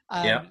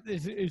 And Yeah.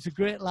 it's a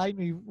great line.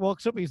 He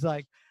walks up, he's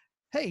like,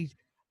 "Hey,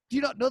 do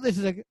you not know this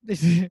is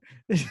this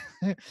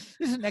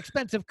is an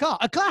expensive car,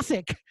 a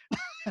classic?"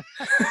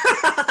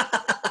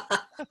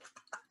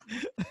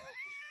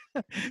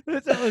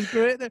 That was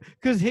great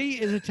because he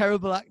is a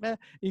terrible actor.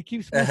 He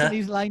keeps messing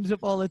his lines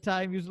up all the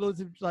time. He's loads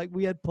of like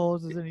weird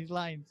pauses in his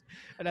lines,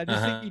 and I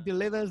just think he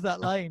delivers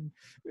that line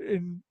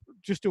in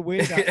just a way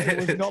that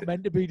it was not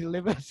meant to be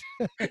delivered.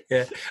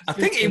 Yeah, I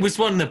think he was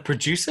one of the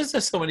producers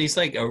or someone. He's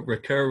like a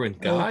recurring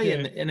guy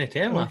in it.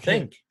 Him, I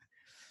think.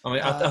 I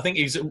mean, I think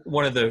he's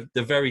one of the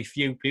very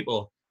few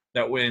people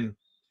that win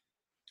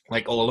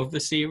like all of the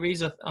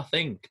series. I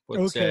think,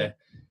 but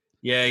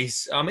yeah,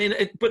 he's. I mean,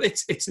 but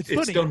it's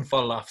done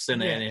for laughs,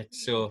 isn't it?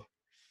 So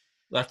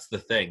that's the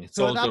thing. It's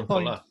all done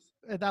for laughs.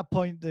 At that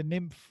point, the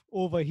nymph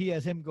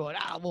overhears him going,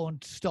 "I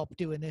won't stop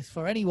doing this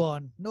for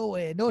anyone. No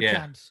way, no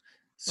chance."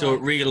 So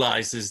it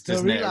realizes,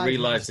 doesn't it? It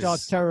realizes,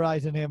 starts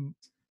terrorizing him.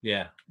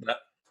 Yeah.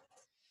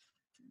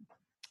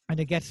 And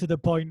it gets to the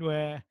point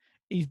where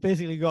he's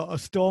basically got a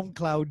storm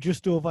cloud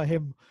just over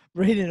him,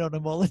 raining on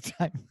him all the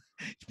time.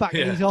 He's back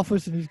in his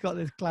office and he's got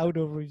this cloud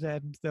over his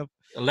head and stuff.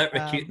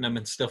 Electrocuting him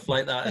and stuff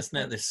like that, isn't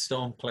it? This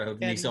storm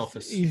cloud in his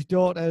office. His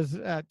daughter's,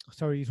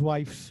 his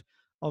wife's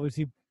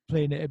obviously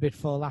playing it a bit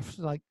for laughs.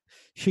 Like,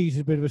 she's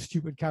a bit of a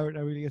stupid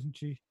character, really, isn't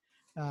she?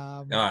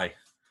 Aye.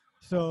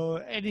 So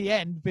in the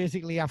end,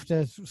 basically,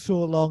 after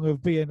so long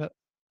of being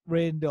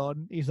rained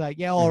on, he's like,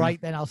 "Yeah, all right,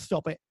 then I'll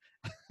stop it."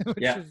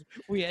 Which is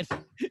weird.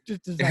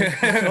 Just to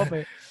stop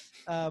it.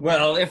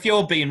 Well, if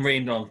you're being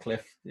rained on,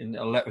 Cliff, and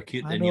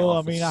electrocuted in your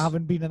office. I mean, I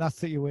haven't been in that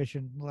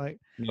situation.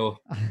 Like, no,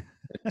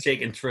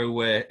 taken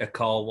through a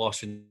car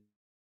wash and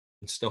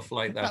stuff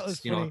like that.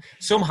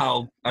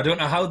 Somehow, I don't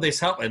know how this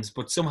happens,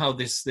 but somehow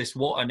this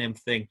water nymph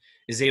thing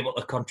is able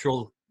to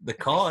control the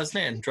car, isn't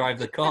it, and drive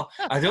the car.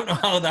 I don't know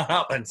how that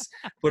happens,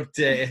 but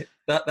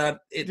that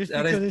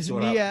is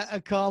near a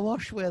car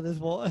wash where there's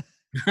water.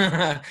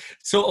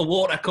 Sort of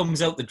water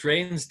comes out the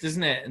drains,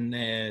 doesn't it?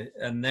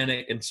 And then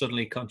it can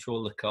suddenly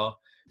control the car.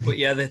 But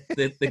yeah,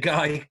 the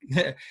guy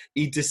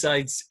he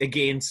decides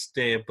against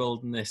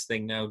building this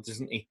thing now,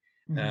 doesn't he?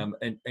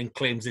 And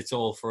claims it's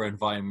all for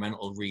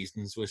environmental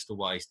reasons as to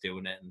why he's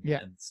doing it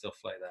and stuff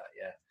like that.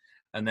 Yeah.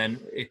 And then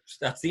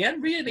that's the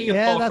end, really.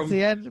 Yeah, that's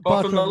the end.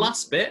 Apart from the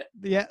last bit.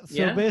 Yeah.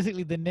 So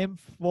basically, the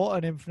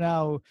water nymph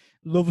now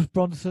loves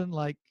Bronson.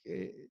 Like,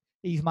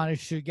 he's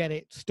managed to get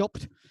it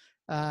stopped.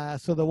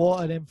 So the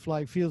water nymph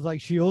feels like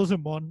she owes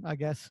him one, I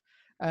guess,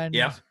 and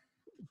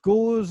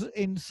goes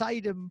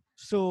inside him.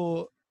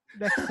 So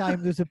next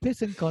time there's a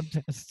pissing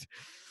contest,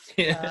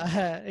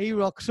 he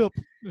rocks up.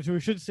 So we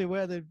should say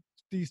where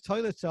these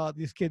toilets are at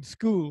this kid's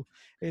school.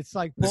 It's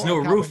like there's no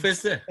roof,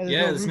 is there?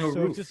 There's no roof.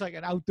 So it's just like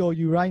an outdoor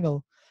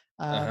urinal.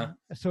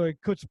 So it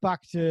cuts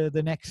back to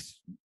the next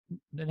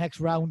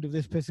round of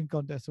this pissing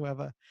contest, or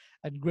whatever,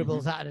 and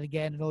Gribble's at it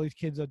again, and all these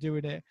kids are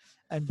doing it.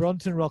 And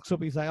Bronson rocks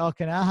up. He's like, "Oh,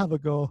 can I have a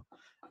go?"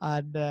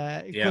 And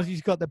because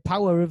he's got the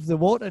power of the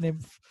water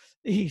nymph,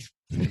 he's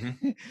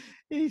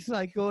he's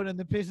like going, and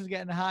the piss is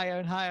getting higher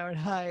and higher and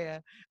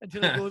higher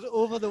until it goes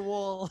over the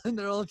wall, and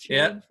they're all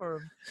cheering for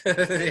him.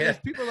 There's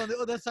people on the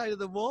other side of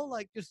the wall,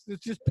 like just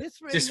piss.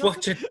 Just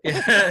watching.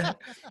 Yeah.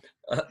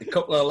 A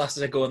couple of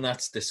lasses are going,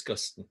 "That's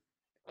disgusting."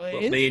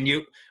 But me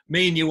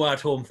and you are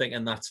at home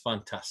thinking that's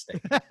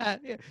fantastic. I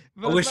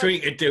wish we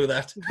could do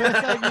that. The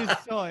first time you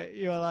saw it,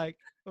 you were like,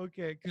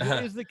 okay, because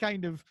it is the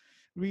kind of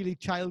really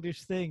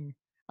childish thing.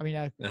 I mean,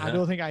 I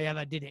don't think I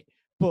ever did it,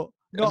 but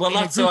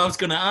that's what I was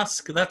going to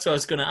ask. That's what I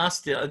was going to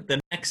ask. The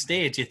next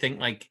stage, you think,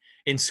 like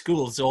in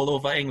schools all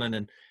over England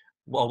and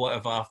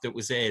whatever after it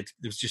was aired,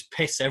 there was just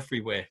piss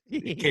everywhere.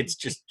 The kids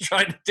just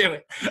trying to do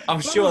it.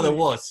 I'm sure there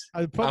was.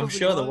 I'm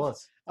sure there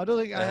was. I don't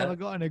think I ever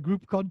got in a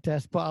group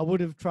contest, but I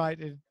would have tried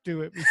to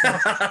do it before.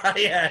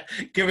 Yeah,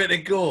 give it a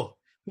go.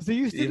 Because there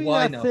used to be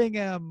that thing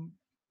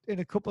in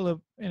a couple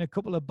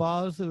of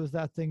bars. There was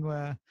that thing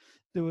where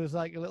there was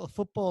like a little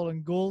football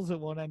and goals at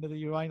one end of the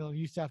urinal.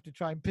 You used to have to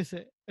try and piss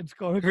it and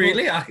score a goal.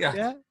 Really? Yeah.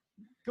 A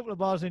couple of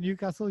bars in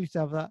Newcastle used to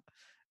have that.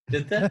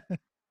 Did they?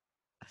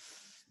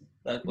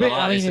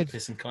 That is a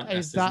pissing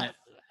contest, isn't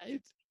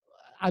it?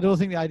 I don't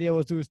think the idea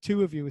was there was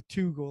two of you with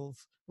two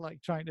goals,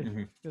 like trying to,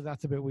 because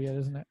that's a bit weird,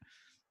 isn't it?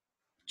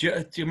 Do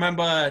you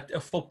remember a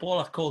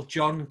footballer called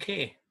John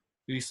Kay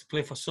who used to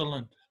play for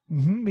Sunderland?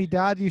 My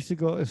dad used to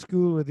go to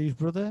school with his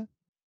brother.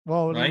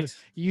 Well, he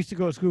used to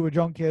go to school with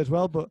John Kay as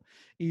well, but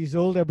his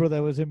older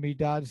brother was in my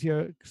dad's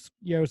year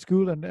of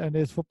school and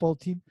his football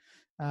team.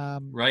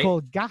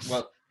 Called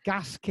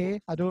Gas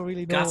K. I don't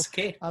really know. Gas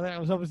K. I think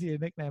it was obviously a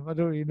nickname. I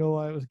don't really know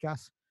why it was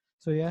Gas.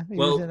 So yeah, he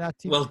was in that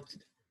team. Well,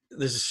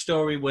 there's a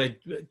story where,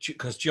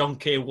 because John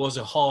Kay was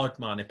a hard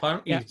man.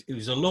 Apparently, he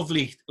was a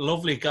lovely,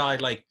 lovely guy.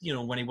 Like,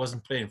 when he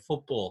wasn't playing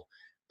football,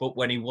 but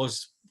when he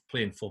was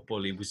playing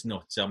football, he was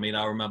nuts. I mean,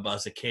 I remember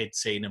as a kid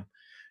seeing him,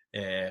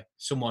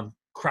 someone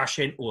crash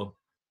into him,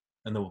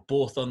 and they were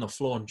both on the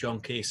floor. And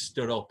John Kay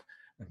stood up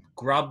and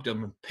grabbed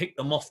him and picked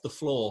them off the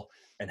floor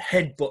and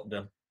headbutted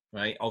them.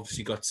 Right,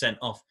 obviously got sent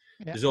off.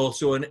 Yeah. There's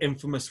also an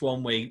infamous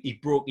one where he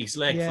broke his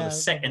leg Yeah, for I the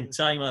remember second this.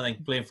 time, I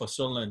think, playing for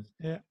Sunderland.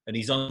 Yeah. And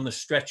he's on the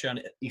stretcher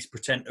and he's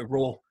pretending to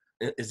row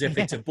as if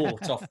it's a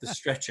boat off the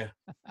stretcher.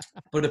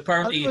 But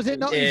apparently, Was it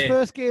not his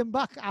first game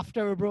back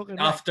after a broken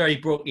leg? after he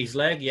broke his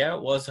leg, yeah,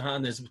 it was.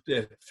 And there's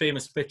a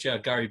famous picture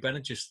of Gary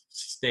Bennett just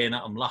staring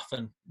at him,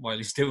 laughing while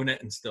he's doing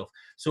it and stuff.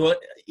 So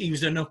he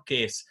was a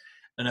nutcase.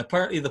 And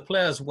apparently the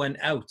players went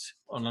out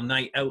on a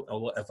night out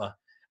or whatever.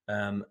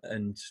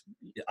 And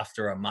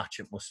after a match,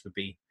 it must have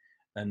been.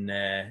 And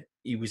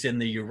he was in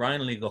the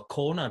urinal. He got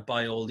cornered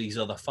by all these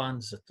other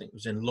fans. I think it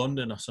was in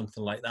London or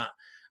something like that.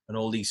 And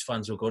all these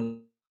fans were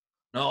going,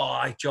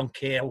 "Oh, John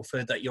Kay, I've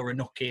heard that you're a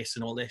nutcase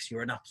and all this.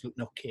 You're an absolute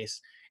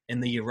nutcase," in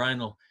the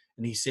urinal.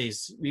 And he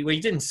says, well, he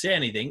didn't say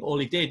anything. All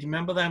he did,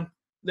 remember them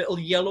little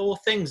yellow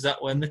things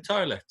that were in the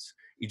toilets?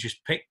 He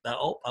just picked that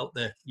up out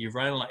the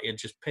urinal that he had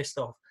just pissed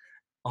off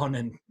on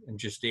and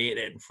just ate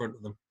it in front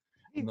of them.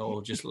 And they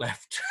all just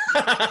left.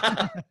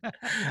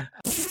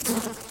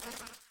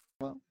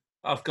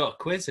 I've got a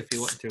quiz if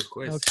you want to do a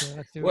quiz. Okay,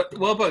 let's do it.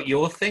 What about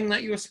your thing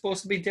that you were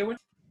supposed to be doing?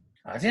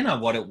 I didn't know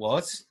what it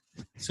was.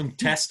 Some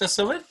test or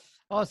something?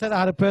 Oh, I said I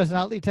had a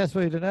personality test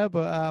for you today,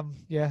 but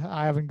yeah,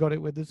 I haven't got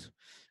it with us.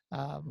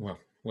 Well,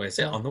 where's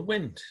it? On the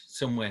wind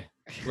somewhere.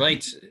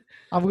 Right.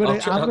 I'm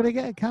gonna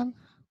get a can.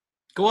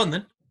 Go on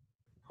then.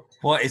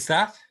 What is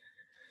that?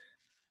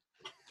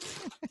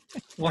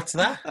 What's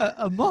that?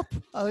 A mop.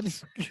 I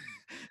just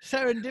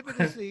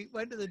serendipitously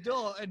went to the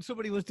door and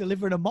somebody was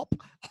delivering a mop.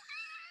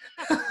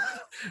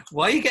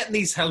 Why are you getting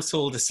these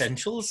household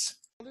essentials?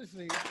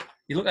 Honestly,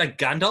 You look like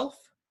Gandalf.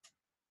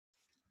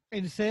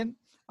 insane.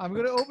 I'm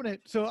gonna open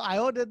it. So I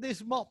ordered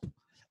this mop.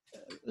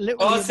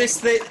 Oh, is this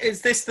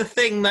the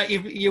thing that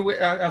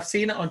I've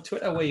seen it on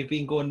Twitter where you've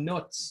been going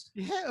nuts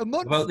Yeah, a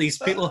month. about these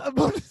people? A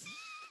month.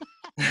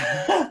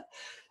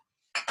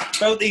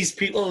 About these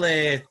people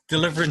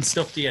delivering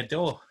stuff to your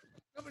door.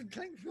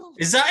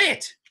 Is that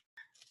it?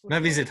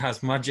 Maybe it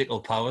has magical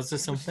powers or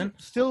something.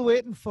 Still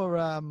waiting for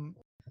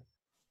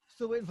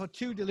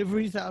 2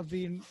 deliveries that have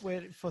been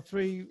waiting for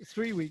three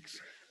weeks.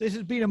 This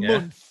has been a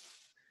month.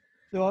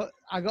 So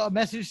I got a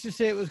message to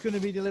say it was going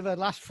to be delivered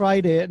last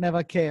Friday. It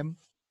never came.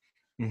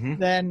 Mm-hmm.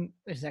 Then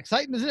it's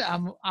exciting, isn't it?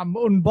 I'm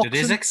unboxing. It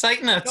is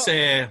exciting.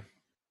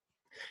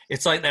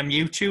 It's like them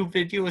YouTube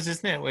videos,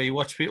 isn't it, where you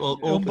watch people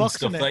open Unboxing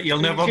stuff it. that you'll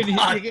never You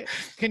buy.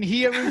 can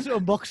hear us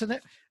unboxing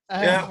it.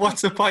 Yeah,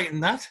 what's the point in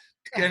that?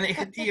 I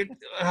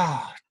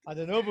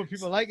don't know, but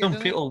people like it. Some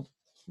don't people,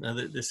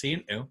 they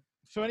seem to.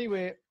 So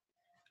anyway,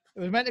 it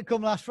was meant to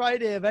come last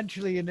Friday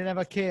eventually, and they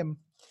never came.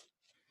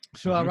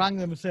 So I rang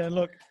them saying,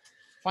 "Look,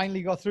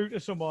 finally got through to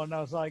someone." And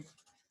I was like,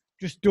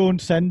 "Just don't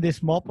send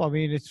this mop. I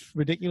mean, it's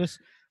ridiculous."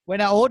 When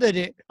I ordered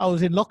it, I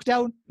was in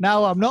lockdown.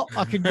 Now I'm not.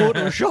 I can go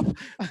to a shop.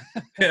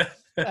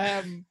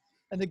 And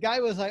the guy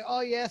was like,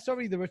 "Oh yeah,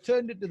 sorry, they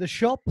returned it to the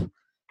shop.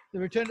 They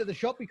returned it to the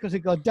shop because it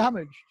got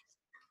damaged."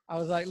 I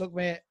was like, "Look,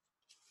 mate,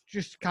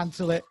 just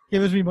cancel it.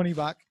 Give us my money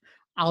back.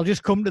 I'll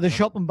just come to the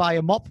shop and buy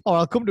a mop, or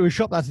I'll come to a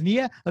shop that's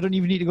near. I don't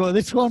even need to go to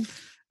this one."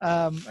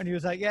 And he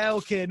was like, "Yeah,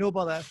 okay, no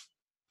bother."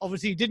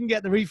 Obviously, he didn't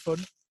get the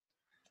refund,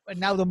 and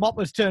now the mop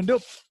has turned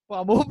up.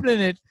 But I'm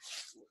opening it,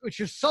 which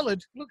is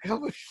solid. Look how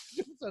much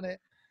stuff's on it.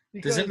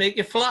 Does it make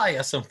you fly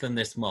or something,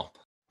 this mop?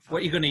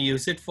 What are you going to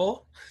use it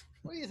for?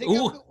 What do you think?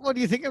 What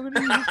do you think I'm going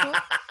to use it for?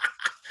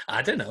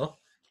 I don't know.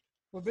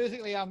 Well,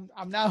 basically, I'm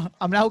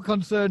now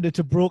concerned it's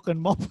a broken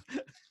mop.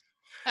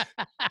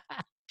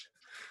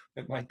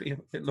 It might be.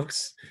 It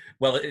looks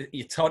well.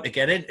 It's hard to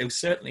get into,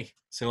 certainly.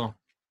 So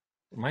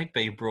it might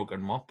be a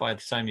broken mop by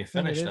the time you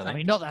finish. I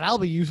mean, not that I'll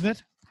be using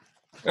it.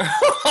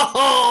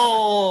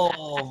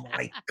 Oh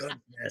my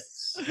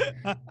goodness!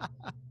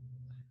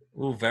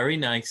 Oh, very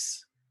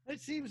nice. It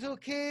seems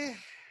okay.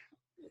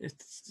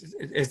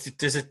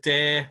 Does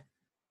it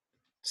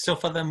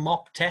suffer the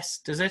mop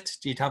test? Does it?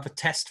 Do you have a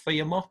test for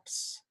your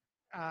mops?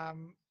 I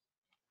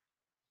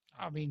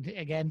mean,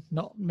 again,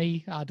 not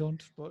me. I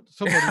don't, but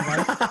somebody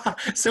might.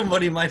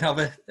 Somebody might have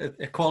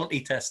a quality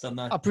test on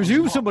that. I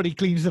presume somebody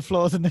cleans the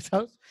floors in this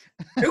house.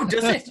 Who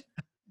does it?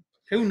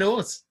 Who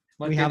knows?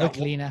 Might We be have a that one.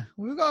 cleaner.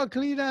 We've got a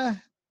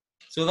cleaner.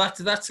 So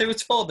that's who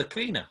it's for, the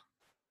cleaner.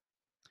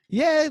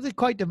 Yeah, they're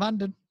quite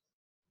demanding.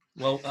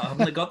 Well,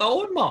 haven't they got their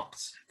own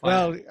mops?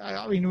 Well,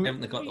 I mean,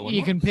 Haven't they got their own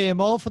you can mops? pay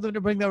more for them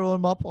to bring their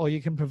own mop, or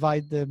you can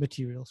provide the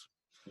materials.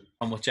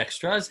 How much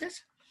extra is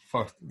it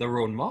for their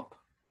own mop?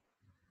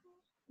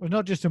 Well,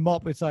 not just a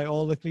mop; it's like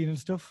all the cleaning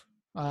stuff.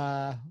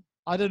 I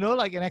don't know,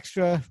 like an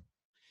extra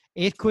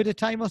 £8 a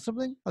time or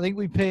something. I think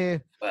we pay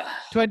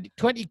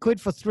 20 quid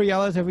for 3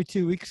 hours every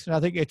 2 weeks, and I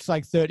think it's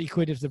like 30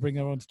 quid if they bring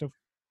their own stuff.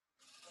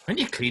 When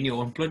you clean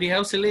your own bloody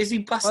house, a lazy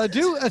bastard. I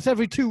do. That's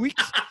every 2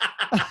 weeks.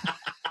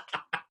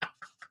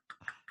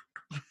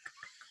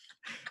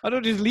 I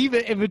don't just leave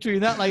it in between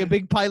that like a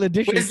big pile of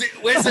dishes.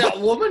 Where's that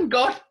woman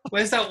gone?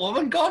 Where's that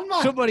woman gone,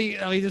 man? Somebody,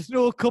 I mean, there's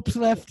no cups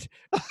left.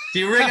 Do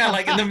you ring her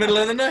like in the middle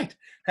of the night?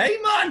 Hey,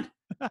 man,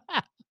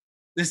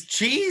 there's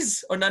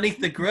cheese underneath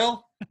the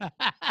grill.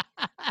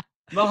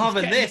 Not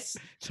having this.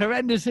 It's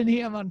horrendous in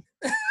here, man.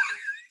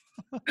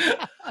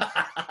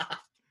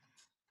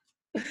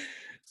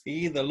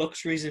 See, the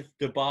luxuries of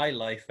Dubai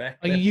life, eh?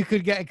 I mean, you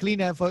could get a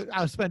cleaner for.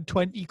 I'll spend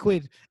 20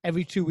 quid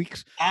every 2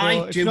 weeks. So I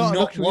it's do not a not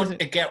luxury, is want it?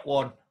 to get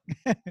one.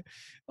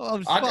 What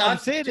I'd- I'm I'd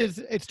saying ju- is,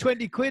 it's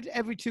 20 quid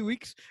every 2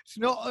 weeks. It's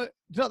not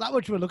that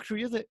much of a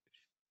luxury, is it?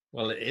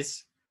 Well, it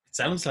is. It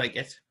sounds like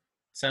it.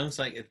 Sounds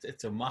like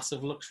it's a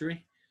massive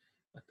luxury.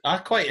 I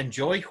quite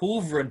enjoy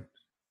hoovering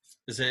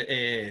as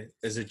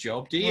a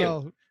job. Do you?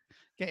 Well,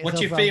 get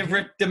What's your yourself round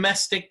favourite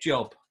domestic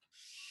job?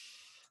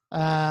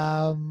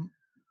 here.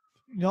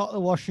 Not the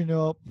washing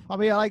up. I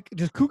mean, I like,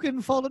 does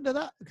cooking fall under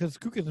that? Because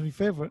cooking is my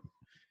favorite.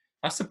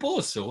 I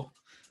suppose so.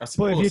 I But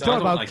suppose if you're I talking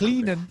don't about like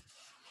cooking. cleaning,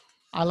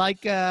 I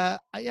like.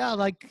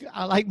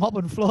 I like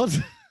mopping floors.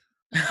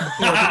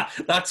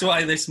 That's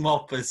why this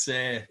mop has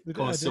I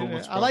caused so do,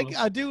 much I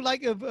problems. do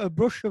like a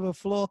brush of a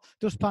floor,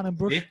 dustpan and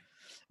brush. Yeah?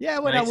 Yeah,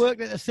 when Nice. I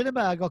worked at the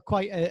cinema, I got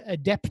quite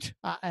adept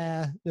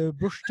at the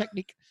brush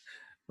technique.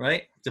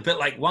 Right? It's a bit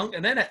like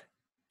wanking, isn't it?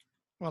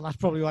 Well, that's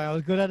probably why I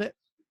was good at it.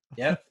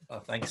 Yeah, I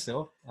think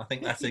so. I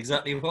think that's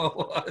exactly what it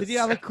was. Did you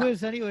have a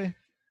quiz anyway?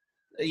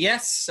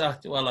 Yes,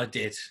 well, I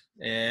did.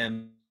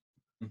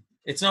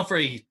 It's not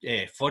very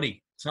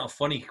funny. It's not a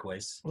funny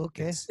quiz.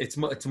 Okay.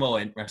 It's more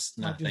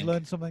interesting, I I just think.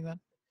 learned something then.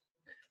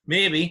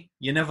 Maybe.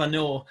 You never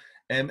know.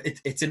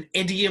 It's an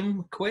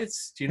idiom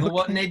quiz. Do you know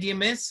what an Okay.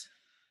 idiom is?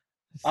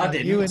 It's I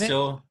like you, didn't, innit?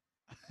 so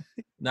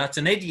that's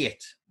an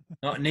idiot,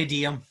 not an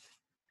idiom.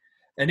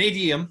 An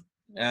idiom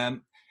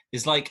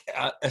is like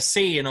a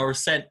saying or a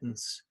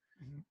sentence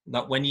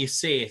that when you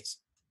say it,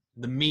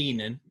 the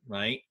meaning,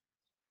 right?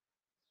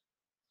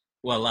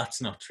 Well,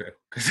 that's not true.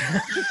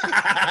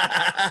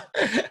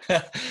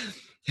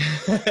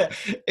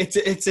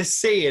 It's a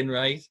saying,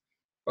 right?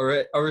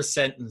 Or a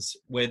sentence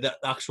where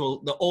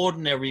the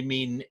ordinary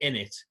meaning in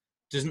it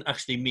doesn't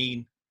actually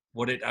mean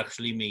what it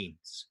actually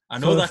means. I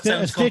know So that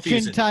sounds a stitch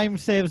confusing. in time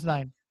saves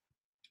 9.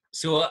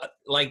 So,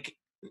 like,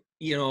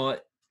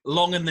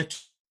 long in the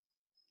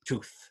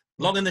tooth.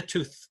 Long in the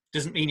tooth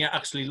doesn't mean you're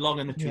actually long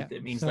in the tooth. Yeah.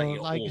 It means so that you're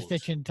like old. a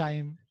stitch in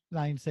time,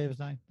 9 saves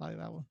 9. Like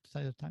that one.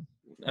 Saves time.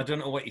 I don't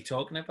know what you're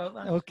talking about.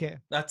 That Okay.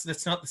 that's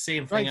not the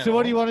same thing. Right. at So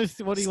what do you all. want us?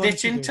 What do you want us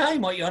Stitch to in do?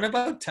 time? What you on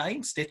about?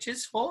 Time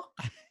stitches for?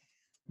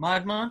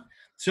 Madman.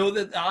 So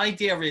the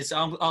idea is,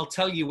 I'll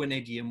tell you an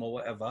idiom or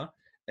whatever,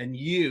 and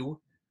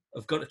you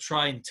have got to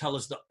try and tell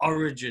us the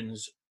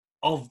origins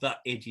of that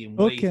idiom,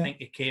 where you Okay. think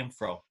it came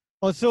from.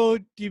 Oh, so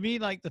do you mean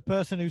like the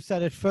person who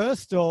said it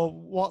first, or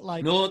what?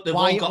 Like No, they've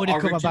why all it got would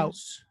have come origins. about?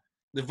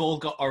 They've all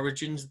got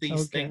origins. These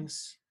Okay.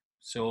 things.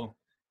 So,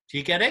 do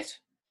you get it?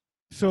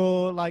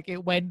 So like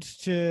it went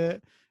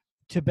to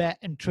Tibet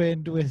and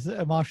trained with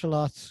a martial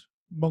arts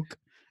monk,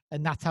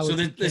 and that's how. So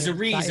it there's a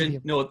became that reason.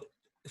 idiom. No,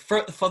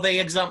 for the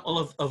example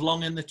of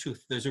long in the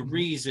tooth, there's a Mhm.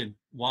 reason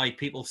why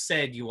people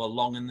said you were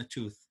long in the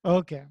tooth,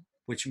 Okay.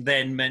 which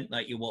then meant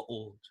that you were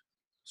old.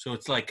 So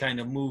it's like kind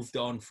of moved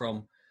on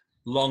from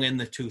long in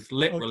the tooth,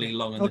 literally Okay.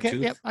 long in Okay. the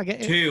tooth, Yep. I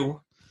get it.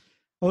 to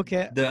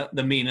Okay.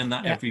 the meaning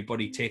that Yeah.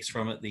 everybody takes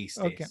from it these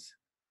days. Okay.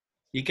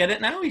 You get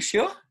it now? You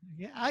sure?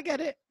 Yeah, I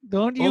get it.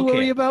 Don't you worry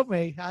Okay. about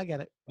me. I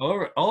get it. All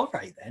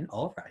right then.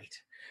 All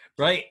right.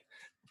 Right.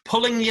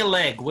 Pulling your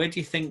leg. Where do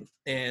you think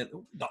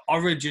the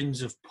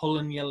origins of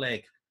pulling your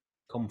leg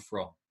come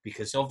from?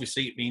 Because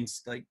obviously it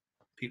means like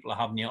people are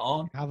having you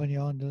on. Having you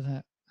on, doesn't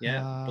it?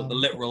 Yeah. But the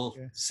literal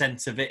okay.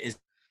 sense of it is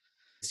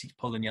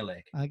pulling your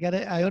leg. I get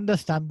it. I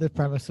understand the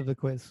premise of the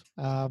quiz.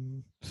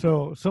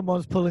 So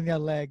someone's pulling their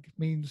leg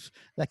means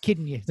they're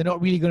kidding you. They're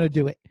not really going to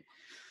do it.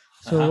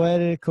 So Uh-huh. where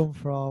did it come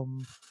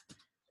from?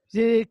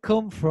 Did it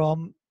come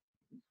from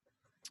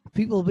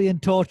people being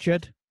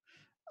tortured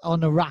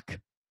on a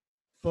rack?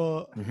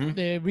 But Mhm.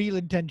 the real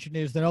intention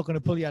is they're not going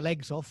to pull your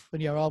legs off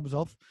and your arms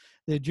off.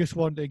 They just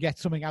want to get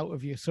something out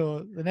of you.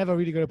 So they're never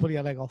really going to pull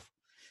your leg off.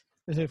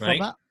 Is it from Right.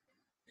 that?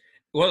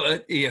 Well,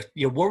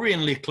 you're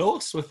worryingly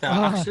close with that,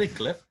 Ah. actually,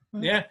 Cliff.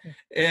 Yeah.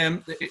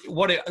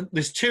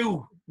 There's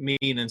two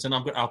meanings, and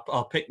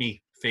I'll pick my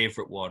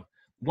favourite one.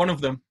 One of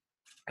them,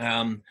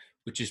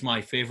 which is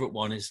my favourite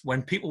one, is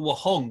when people were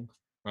hung,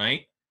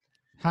 right,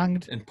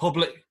 Hanged. in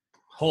public,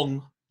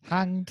 hung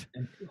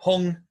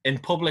in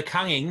public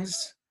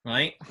hangings,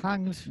 right.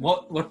 Hanged.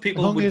 What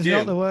people Hung would is do?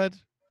 not the word.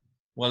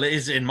 Well, it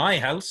is in my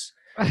house.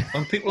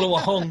 When people were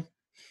hung,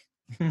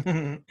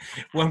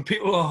 when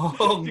people were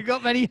hung, You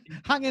got many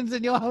hangings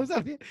in your house,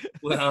 have you?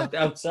 well,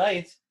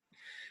 outside,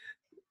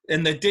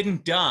 and they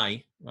didn't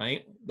die,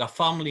 right? Their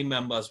family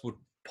members would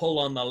pull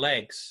on their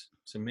legs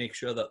to make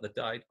sure that they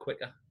died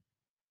quicker.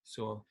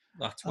 So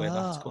that's where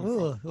that's come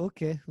from.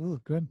 Okay. Oh,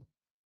 grim.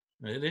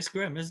 It is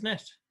grim, isn't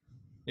it?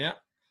 Yeah.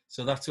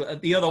 So that's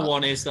what the other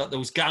one is, that there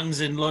was gangs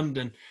in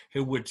London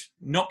who would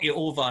knock you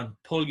over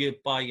and pull you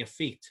by your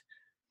feet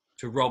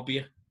to rob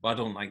you. But I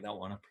don't like that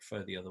one. I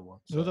prefer the other one.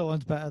 The other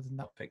one's better than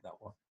that. I'll pick that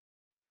one.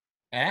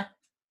 Eh?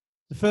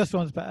 The first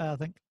one's better, I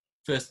think.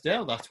 First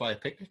there, that's why I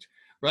picked it.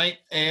 Right.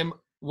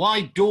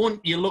 Why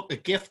don't you look a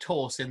gift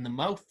horse in the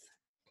mouth,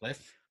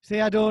 Cliff? See,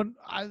 I'm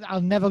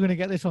never going to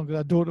get this one because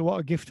I don't know what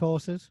a gift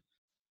horse is.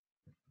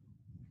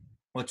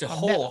 Well, it's a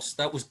I've never- horse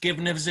that was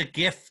given as a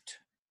gift.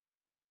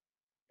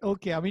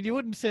 Okay, I mean, you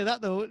wouldn't say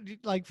that though,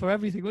 like for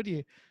everything, would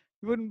you?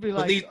 You wouldn't be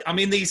But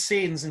like, these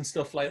scenes and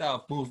stuff like that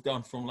have moved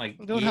on from like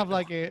we don't have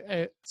like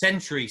a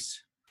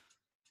centuries.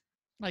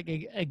 like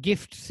a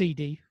gift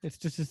CD. It's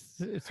just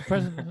it's a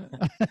present.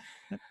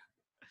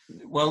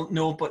 Well,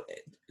 no, but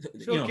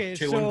Okay,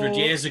 200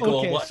 years ago,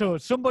 okay, what? so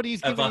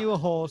somebody's giving you a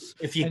horse.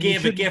 If you and gave a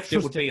shouldn't gift, it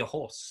trust would be a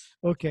horse.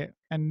 Okay,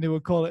 and they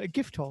would call it a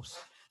gift horse,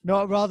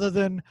 not rather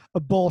than a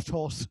bought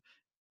horse.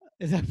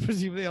 Is that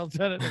presumably the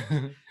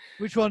alternative?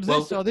 Which one's Well,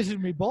 this? Oh, this is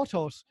me bought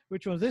horse.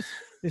 Which one's this?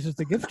 This is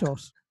the gift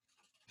horse.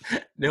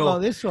 No, Oh,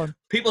 this one.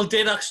 people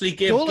did actually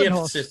give Stolen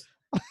gifts.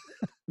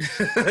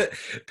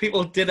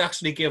 People did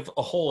actually give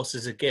a horse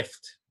as a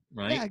gift,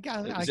 right? Yeah, I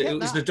get it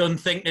was that. the done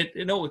thing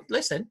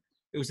listen,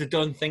 it was the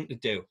done thing to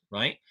do,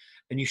 right?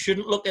 And you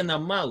shouldn't look in their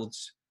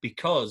mouths,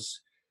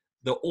 because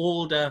the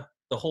older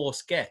the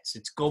horse gets,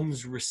 its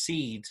gums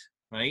recede,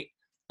 right?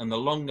 And the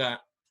longer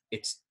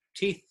its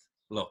teeth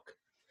look.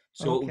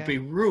 So it would Okay. be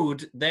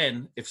rude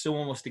then if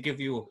someone was to give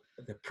you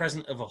the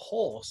present of a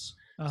horse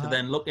to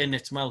then look in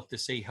its mouth to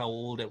see how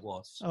old it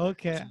was.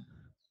 Okay.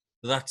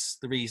 That's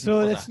the reason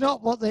So for that's that.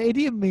 not what the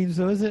idiom means,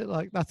 though, is it?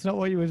 Like that's not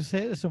what you would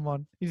say to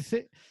someone. You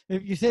say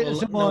if you say to No,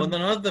 someone,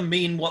 none of them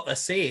mean what they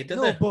say, do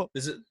No, they? but-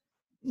 Is it?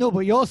 no,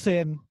 but you're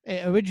saying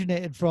it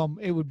originated from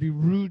it would be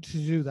rude to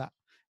do that.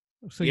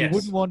 So you Yes.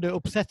 wouldn't want to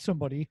upset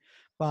somebody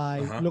by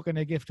looking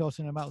a gift horse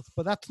in the mouth.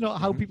 But that's not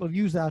how people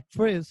use that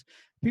phrase.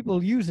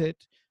 People use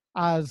it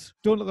as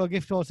don't look a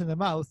gift horse in the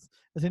mouth,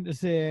 as in to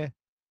say,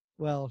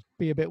 well,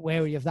 be a bit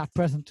wary of that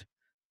present.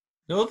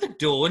 No, they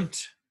don't.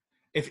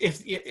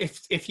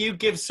 If you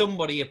give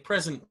somebody a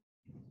present,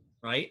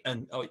 right,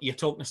 and you're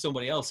talking to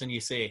somebody else and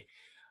you say,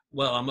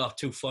 well, I'm not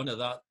too fond of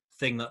that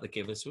thing that they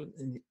give us,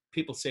 and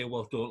people say,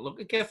 well, don't look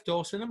a gift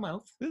horse in the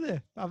mouth. Do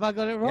they? Have I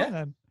got it wrong Yeah.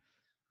 then?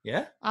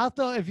 Yeah. I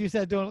thought if you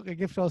said don't look a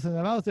gift horse in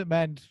the mouth, it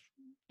meant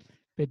a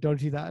bit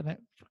dodgy, that, innit?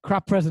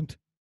 Crap present.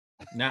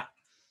 Nah.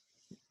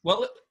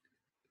 Well,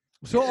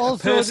 So a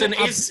also person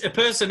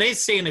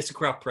is saying it's a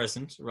crap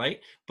present, right?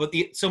 But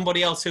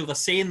somebody else who they're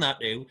saying that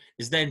to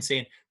is then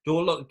saying,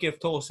 don't look a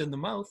gift horse in the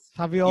mouth.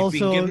 have you You've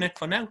been also giving it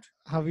for now.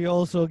 have you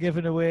also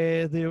given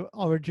away the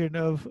origin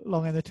of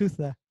long in the tooth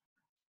there?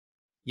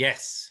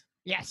 Yes.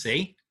 Yes.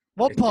 See?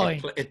 1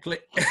 point.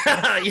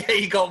 Yeah,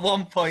 you got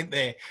 1 point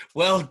there.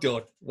 Well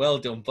done. Well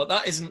done. But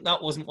that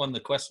wasn't one of the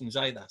questions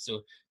either.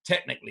 So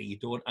technically you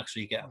don't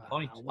actually get a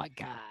point. Oh my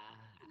god.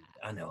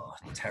 I know,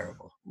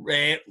 terrible.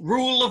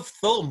 Rule of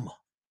thumb.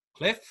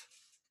 Cliff?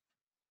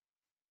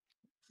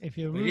 If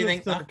your Where do rule you of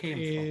think that thumb came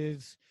from?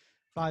 is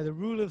by the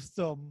rule of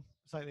thumb,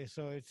 it's like this.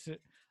 So it's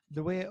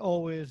the way it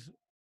always,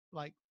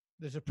 like,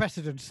 there's a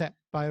precedent set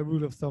by a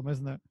rule of thumb,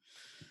 isn't it?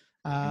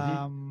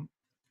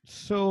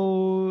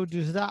 So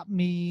does that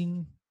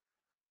mean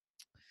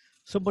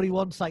somebody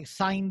once like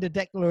signed a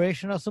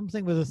declaration or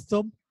something with a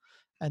thumb,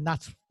 and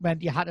that's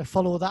meant you had to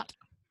follow that?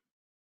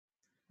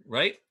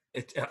 Right?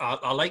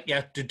 I like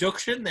your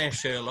deduction there,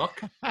 Sherlock.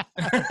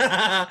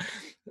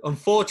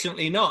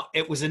 Unfortunately not.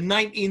 It was a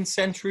 19th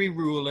century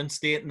rule and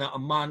stating that a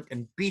man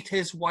can beat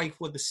his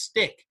wife with a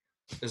stick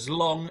as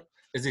long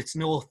as it's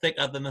no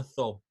thicker than a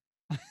thumb.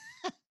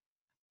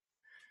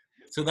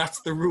 So that's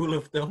the rule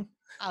of thumb.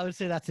 I would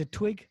say that's a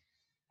twig.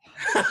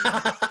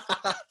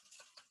 The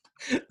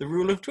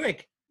rule of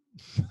twig.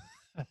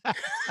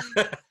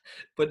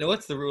 But no,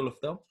 it's the rule of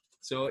thumb.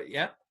 So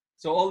yeah.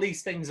 So all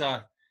these things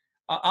are.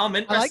 I'm I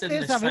like interested in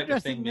this. this I'm type of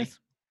interested thing. in Mate. this.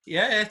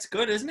 Yeah, it's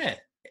good, isn't it?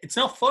 It's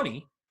not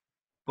funny,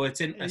 but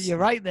it's interesting. You're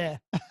right there.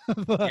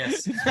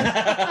 Yes.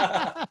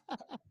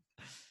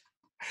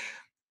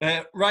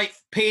 Right,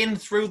 pain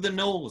through the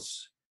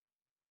nose.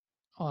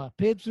 Oh, I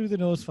paid through the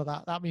nose for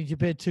that. That means you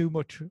paid too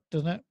much,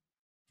 doesn't it?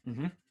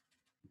 Mm-hmm.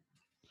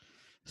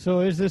 So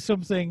is there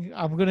something,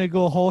 I'm going to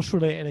go horse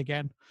related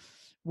again.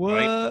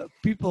 Were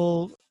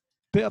people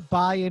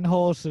buying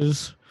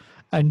horses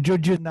and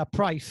judging their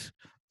price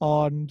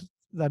on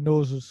their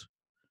noses?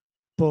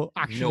 But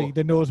actually No.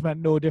 the nose meant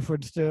no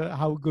difference to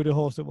how good a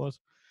horse it was.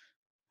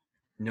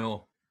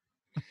 No.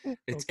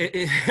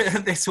 Okay.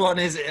 This one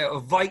is a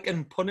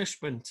Viking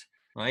punishment,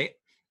 right?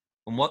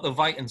 And what the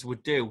Vikings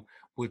would do,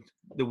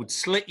 they would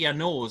slit your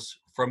nose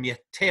from your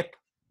tip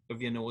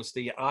of your nose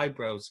to your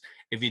eyebrows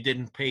if you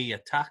didn't pay your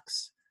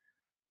tax.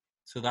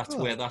 So that's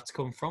where that's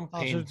come from,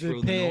 paying Also,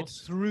 through they the paid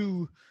nose.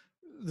 through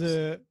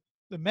the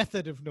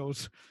method of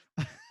nose.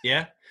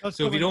 Yeah. Not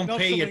So if you something- don't not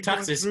pay your something going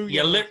taxes, through you're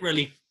your nose.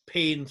 literally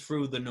paying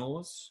through the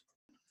nose.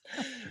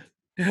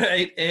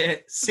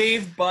 Right,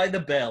 Saved by the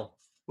Bell.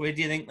 Where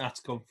do you think that's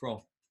come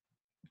from?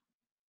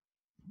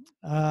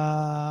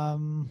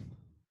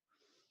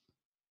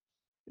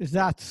 Is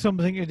that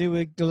something to do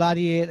with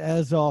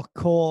gladiators or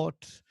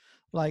court,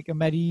 like a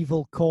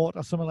medieval court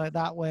or something like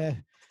that,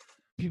 where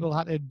people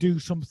had to do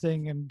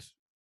something, and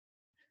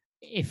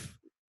if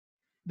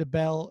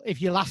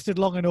you lasted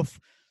long enough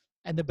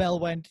and the bell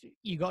went,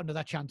 you got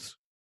another chance.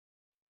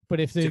 But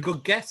if It's a the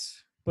good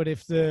guess.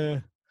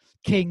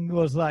 king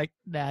was like,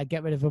 nah,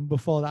 get rid of him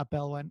before that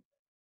bell went,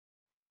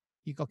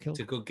 you got killed.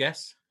 It's a good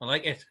guess. I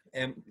like it.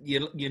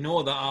 You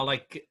know that I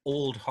like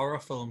old horror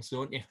films,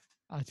 don't you?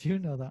 I do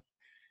know that.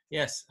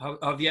 Yes.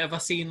 Have you ever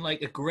seen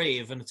like a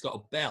grave and it's got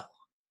a bell?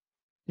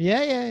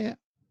 Yeah.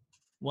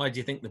 Why do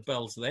you think the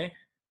bell's there?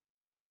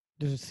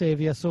 Does it save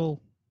your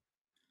soul?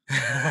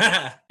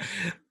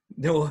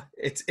 No,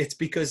 it's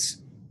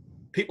because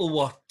people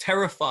were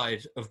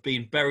terrified of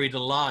being buried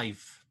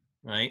alive,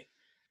 right?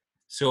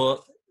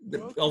 So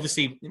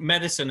obviously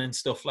medicine and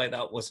stuff like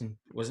that wasn't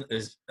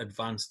as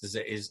advanced as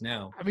it is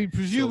now. I mean,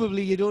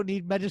 presumably you don't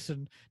need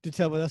medicine to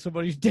tell whether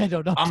somebody's dead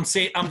or not. I'm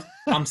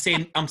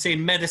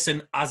saying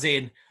medicine as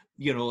in,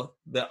 you know,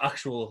 the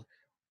actual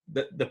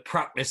the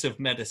practice of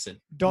medicine.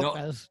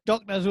 Doctors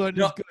weren't as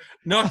good.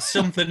 Not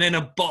something in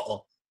a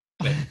bottle.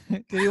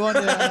 Do you want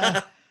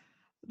to?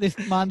 This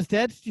man's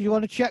dead. Do you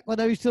want to check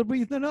whether he's still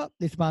breathing or not?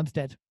 This man's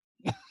dead.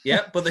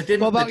 Yeah, but they What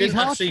didn't. about They his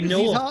didn't heart? actually Is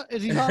know.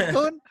 his heart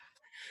going?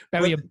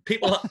 Bury But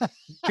him.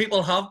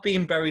 people have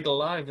been buried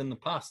alive in the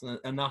past,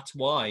 and that's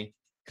why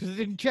Because they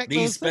didn't check these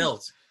those things.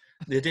 spells.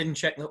 They didn't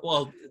check that.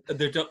 Well,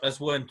 the doctors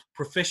weren't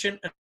proficient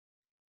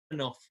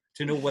enough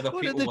to know whether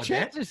What did people they were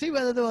check dead. to see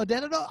whether they were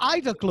dead or not?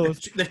 Eyes are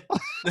closed.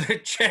 They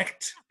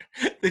checked.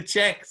 They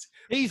checked.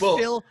 He's but-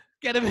 still.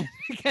 Get him in.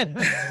 Get him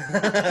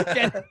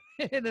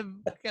in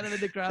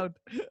the ground.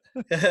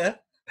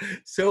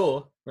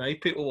 So, right,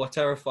 people were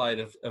terrified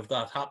of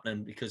that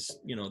happening because,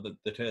 you know,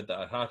 they'd heard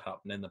that it had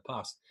happened in the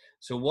past.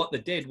 So what they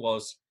did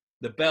was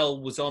the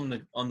bell was on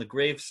the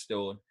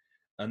gravestone,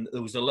 and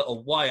there was a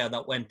little wire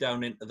that went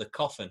down into the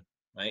coffin,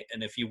 right?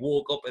 And if you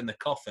woke up in the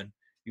coffin,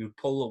 you would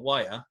pull the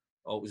wire,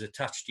 or it was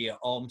attached to your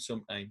arm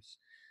sometimes.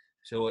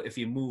 So if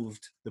you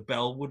moved, the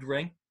bell would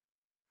ring,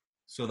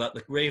 so that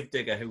the grave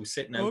digger who was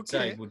sitting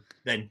outside would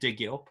then dig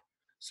you up.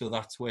 So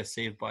that's where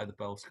Saved by the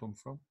Bells come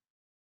from.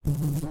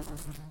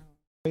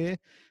 We've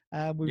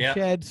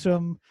shared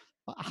some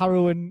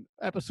harrowing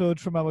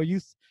episodes from our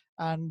youth,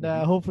 and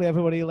hopefully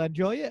everybody will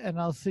enjoy it. And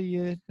I'll see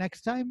you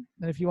next time.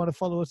 And if you want to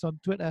follow us on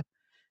Twitter,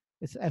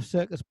 it's F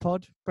Circus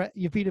Pod. Brett,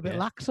 you've been a bit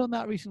lax on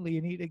that recently.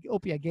 You need to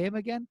up your game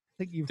again. I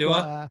think you've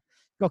got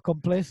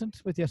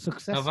complacent with your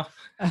success.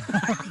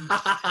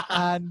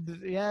 And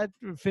yeah,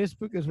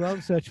 Facebook as well.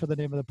 Search for the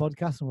name of the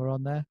podcast, and we're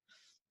on there.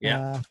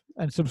 Yeah.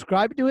 And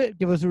subscribe to it.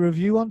 Give us a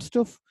review on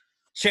stuff.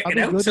 Check That'd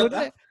it be out, good, sucker.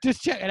 wouldn't it?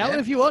 Just check it out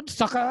if you want,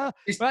 sucker.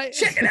 Just Right.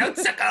 check it out,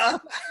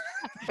 sucker.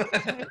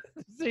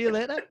 See you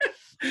later.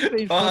 It's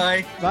been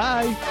fun.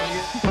 Bye.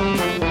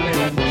 Bye.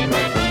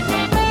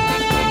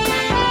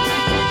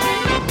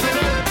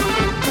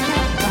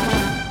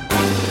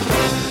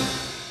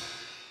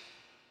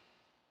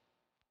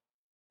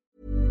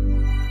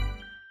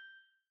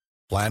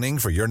 Planning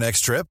for your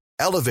next trip?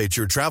 Elevate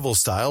your travel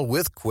style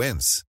with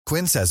Quince.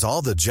 Quince has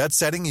all the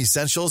jet-setting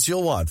essentials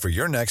you'll want for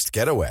your next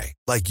getaway,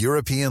 like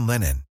European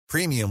linen,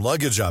 premium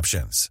luggage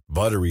options,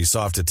 buttery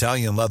soft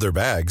Italian leather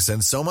bags,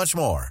 and so much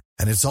more.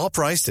 And it's all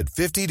priced at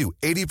 50 to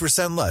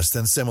 80% less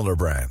than similar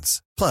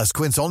brands. Plus,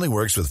 Quince only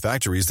works with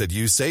factories that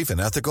use safe and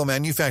ethical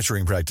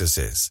manufacturing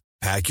practices.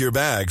 Pack your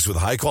bags with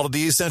high-quality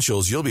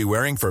essentials you'll be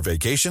wearing for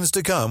vacations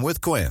to come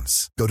with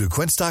Quince. Go to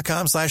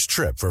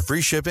quince.com/trip for free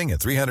shipping and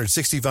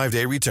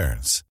 365-day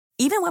returns.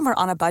 Even when we're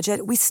on a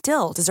budget, we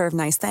still deserve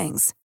nice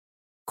things.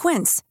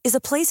 Quince is a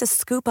place to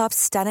scoop up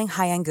stunning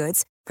high-end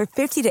goods for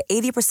 50 to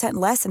 80%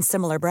 less than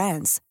similar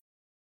brands.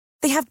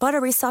 They have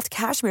buttery soft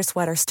cashmere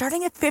sweaters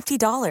starting at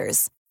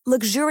 $50,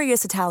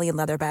 luxurious Italian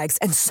leather bags,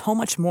 and so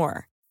much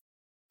more.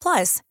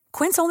 Plus,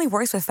 Quince only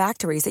works with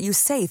factories that use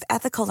safe,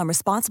 ethical, and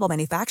responsible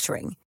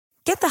manufacturing.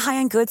 Get the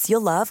high-end goods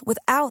you'll love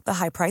without the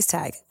high price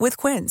tag with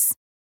Quince.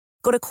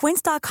 Go to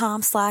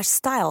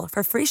quince.com/style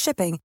for free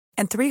shipping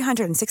and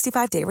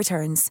 365-day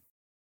returns.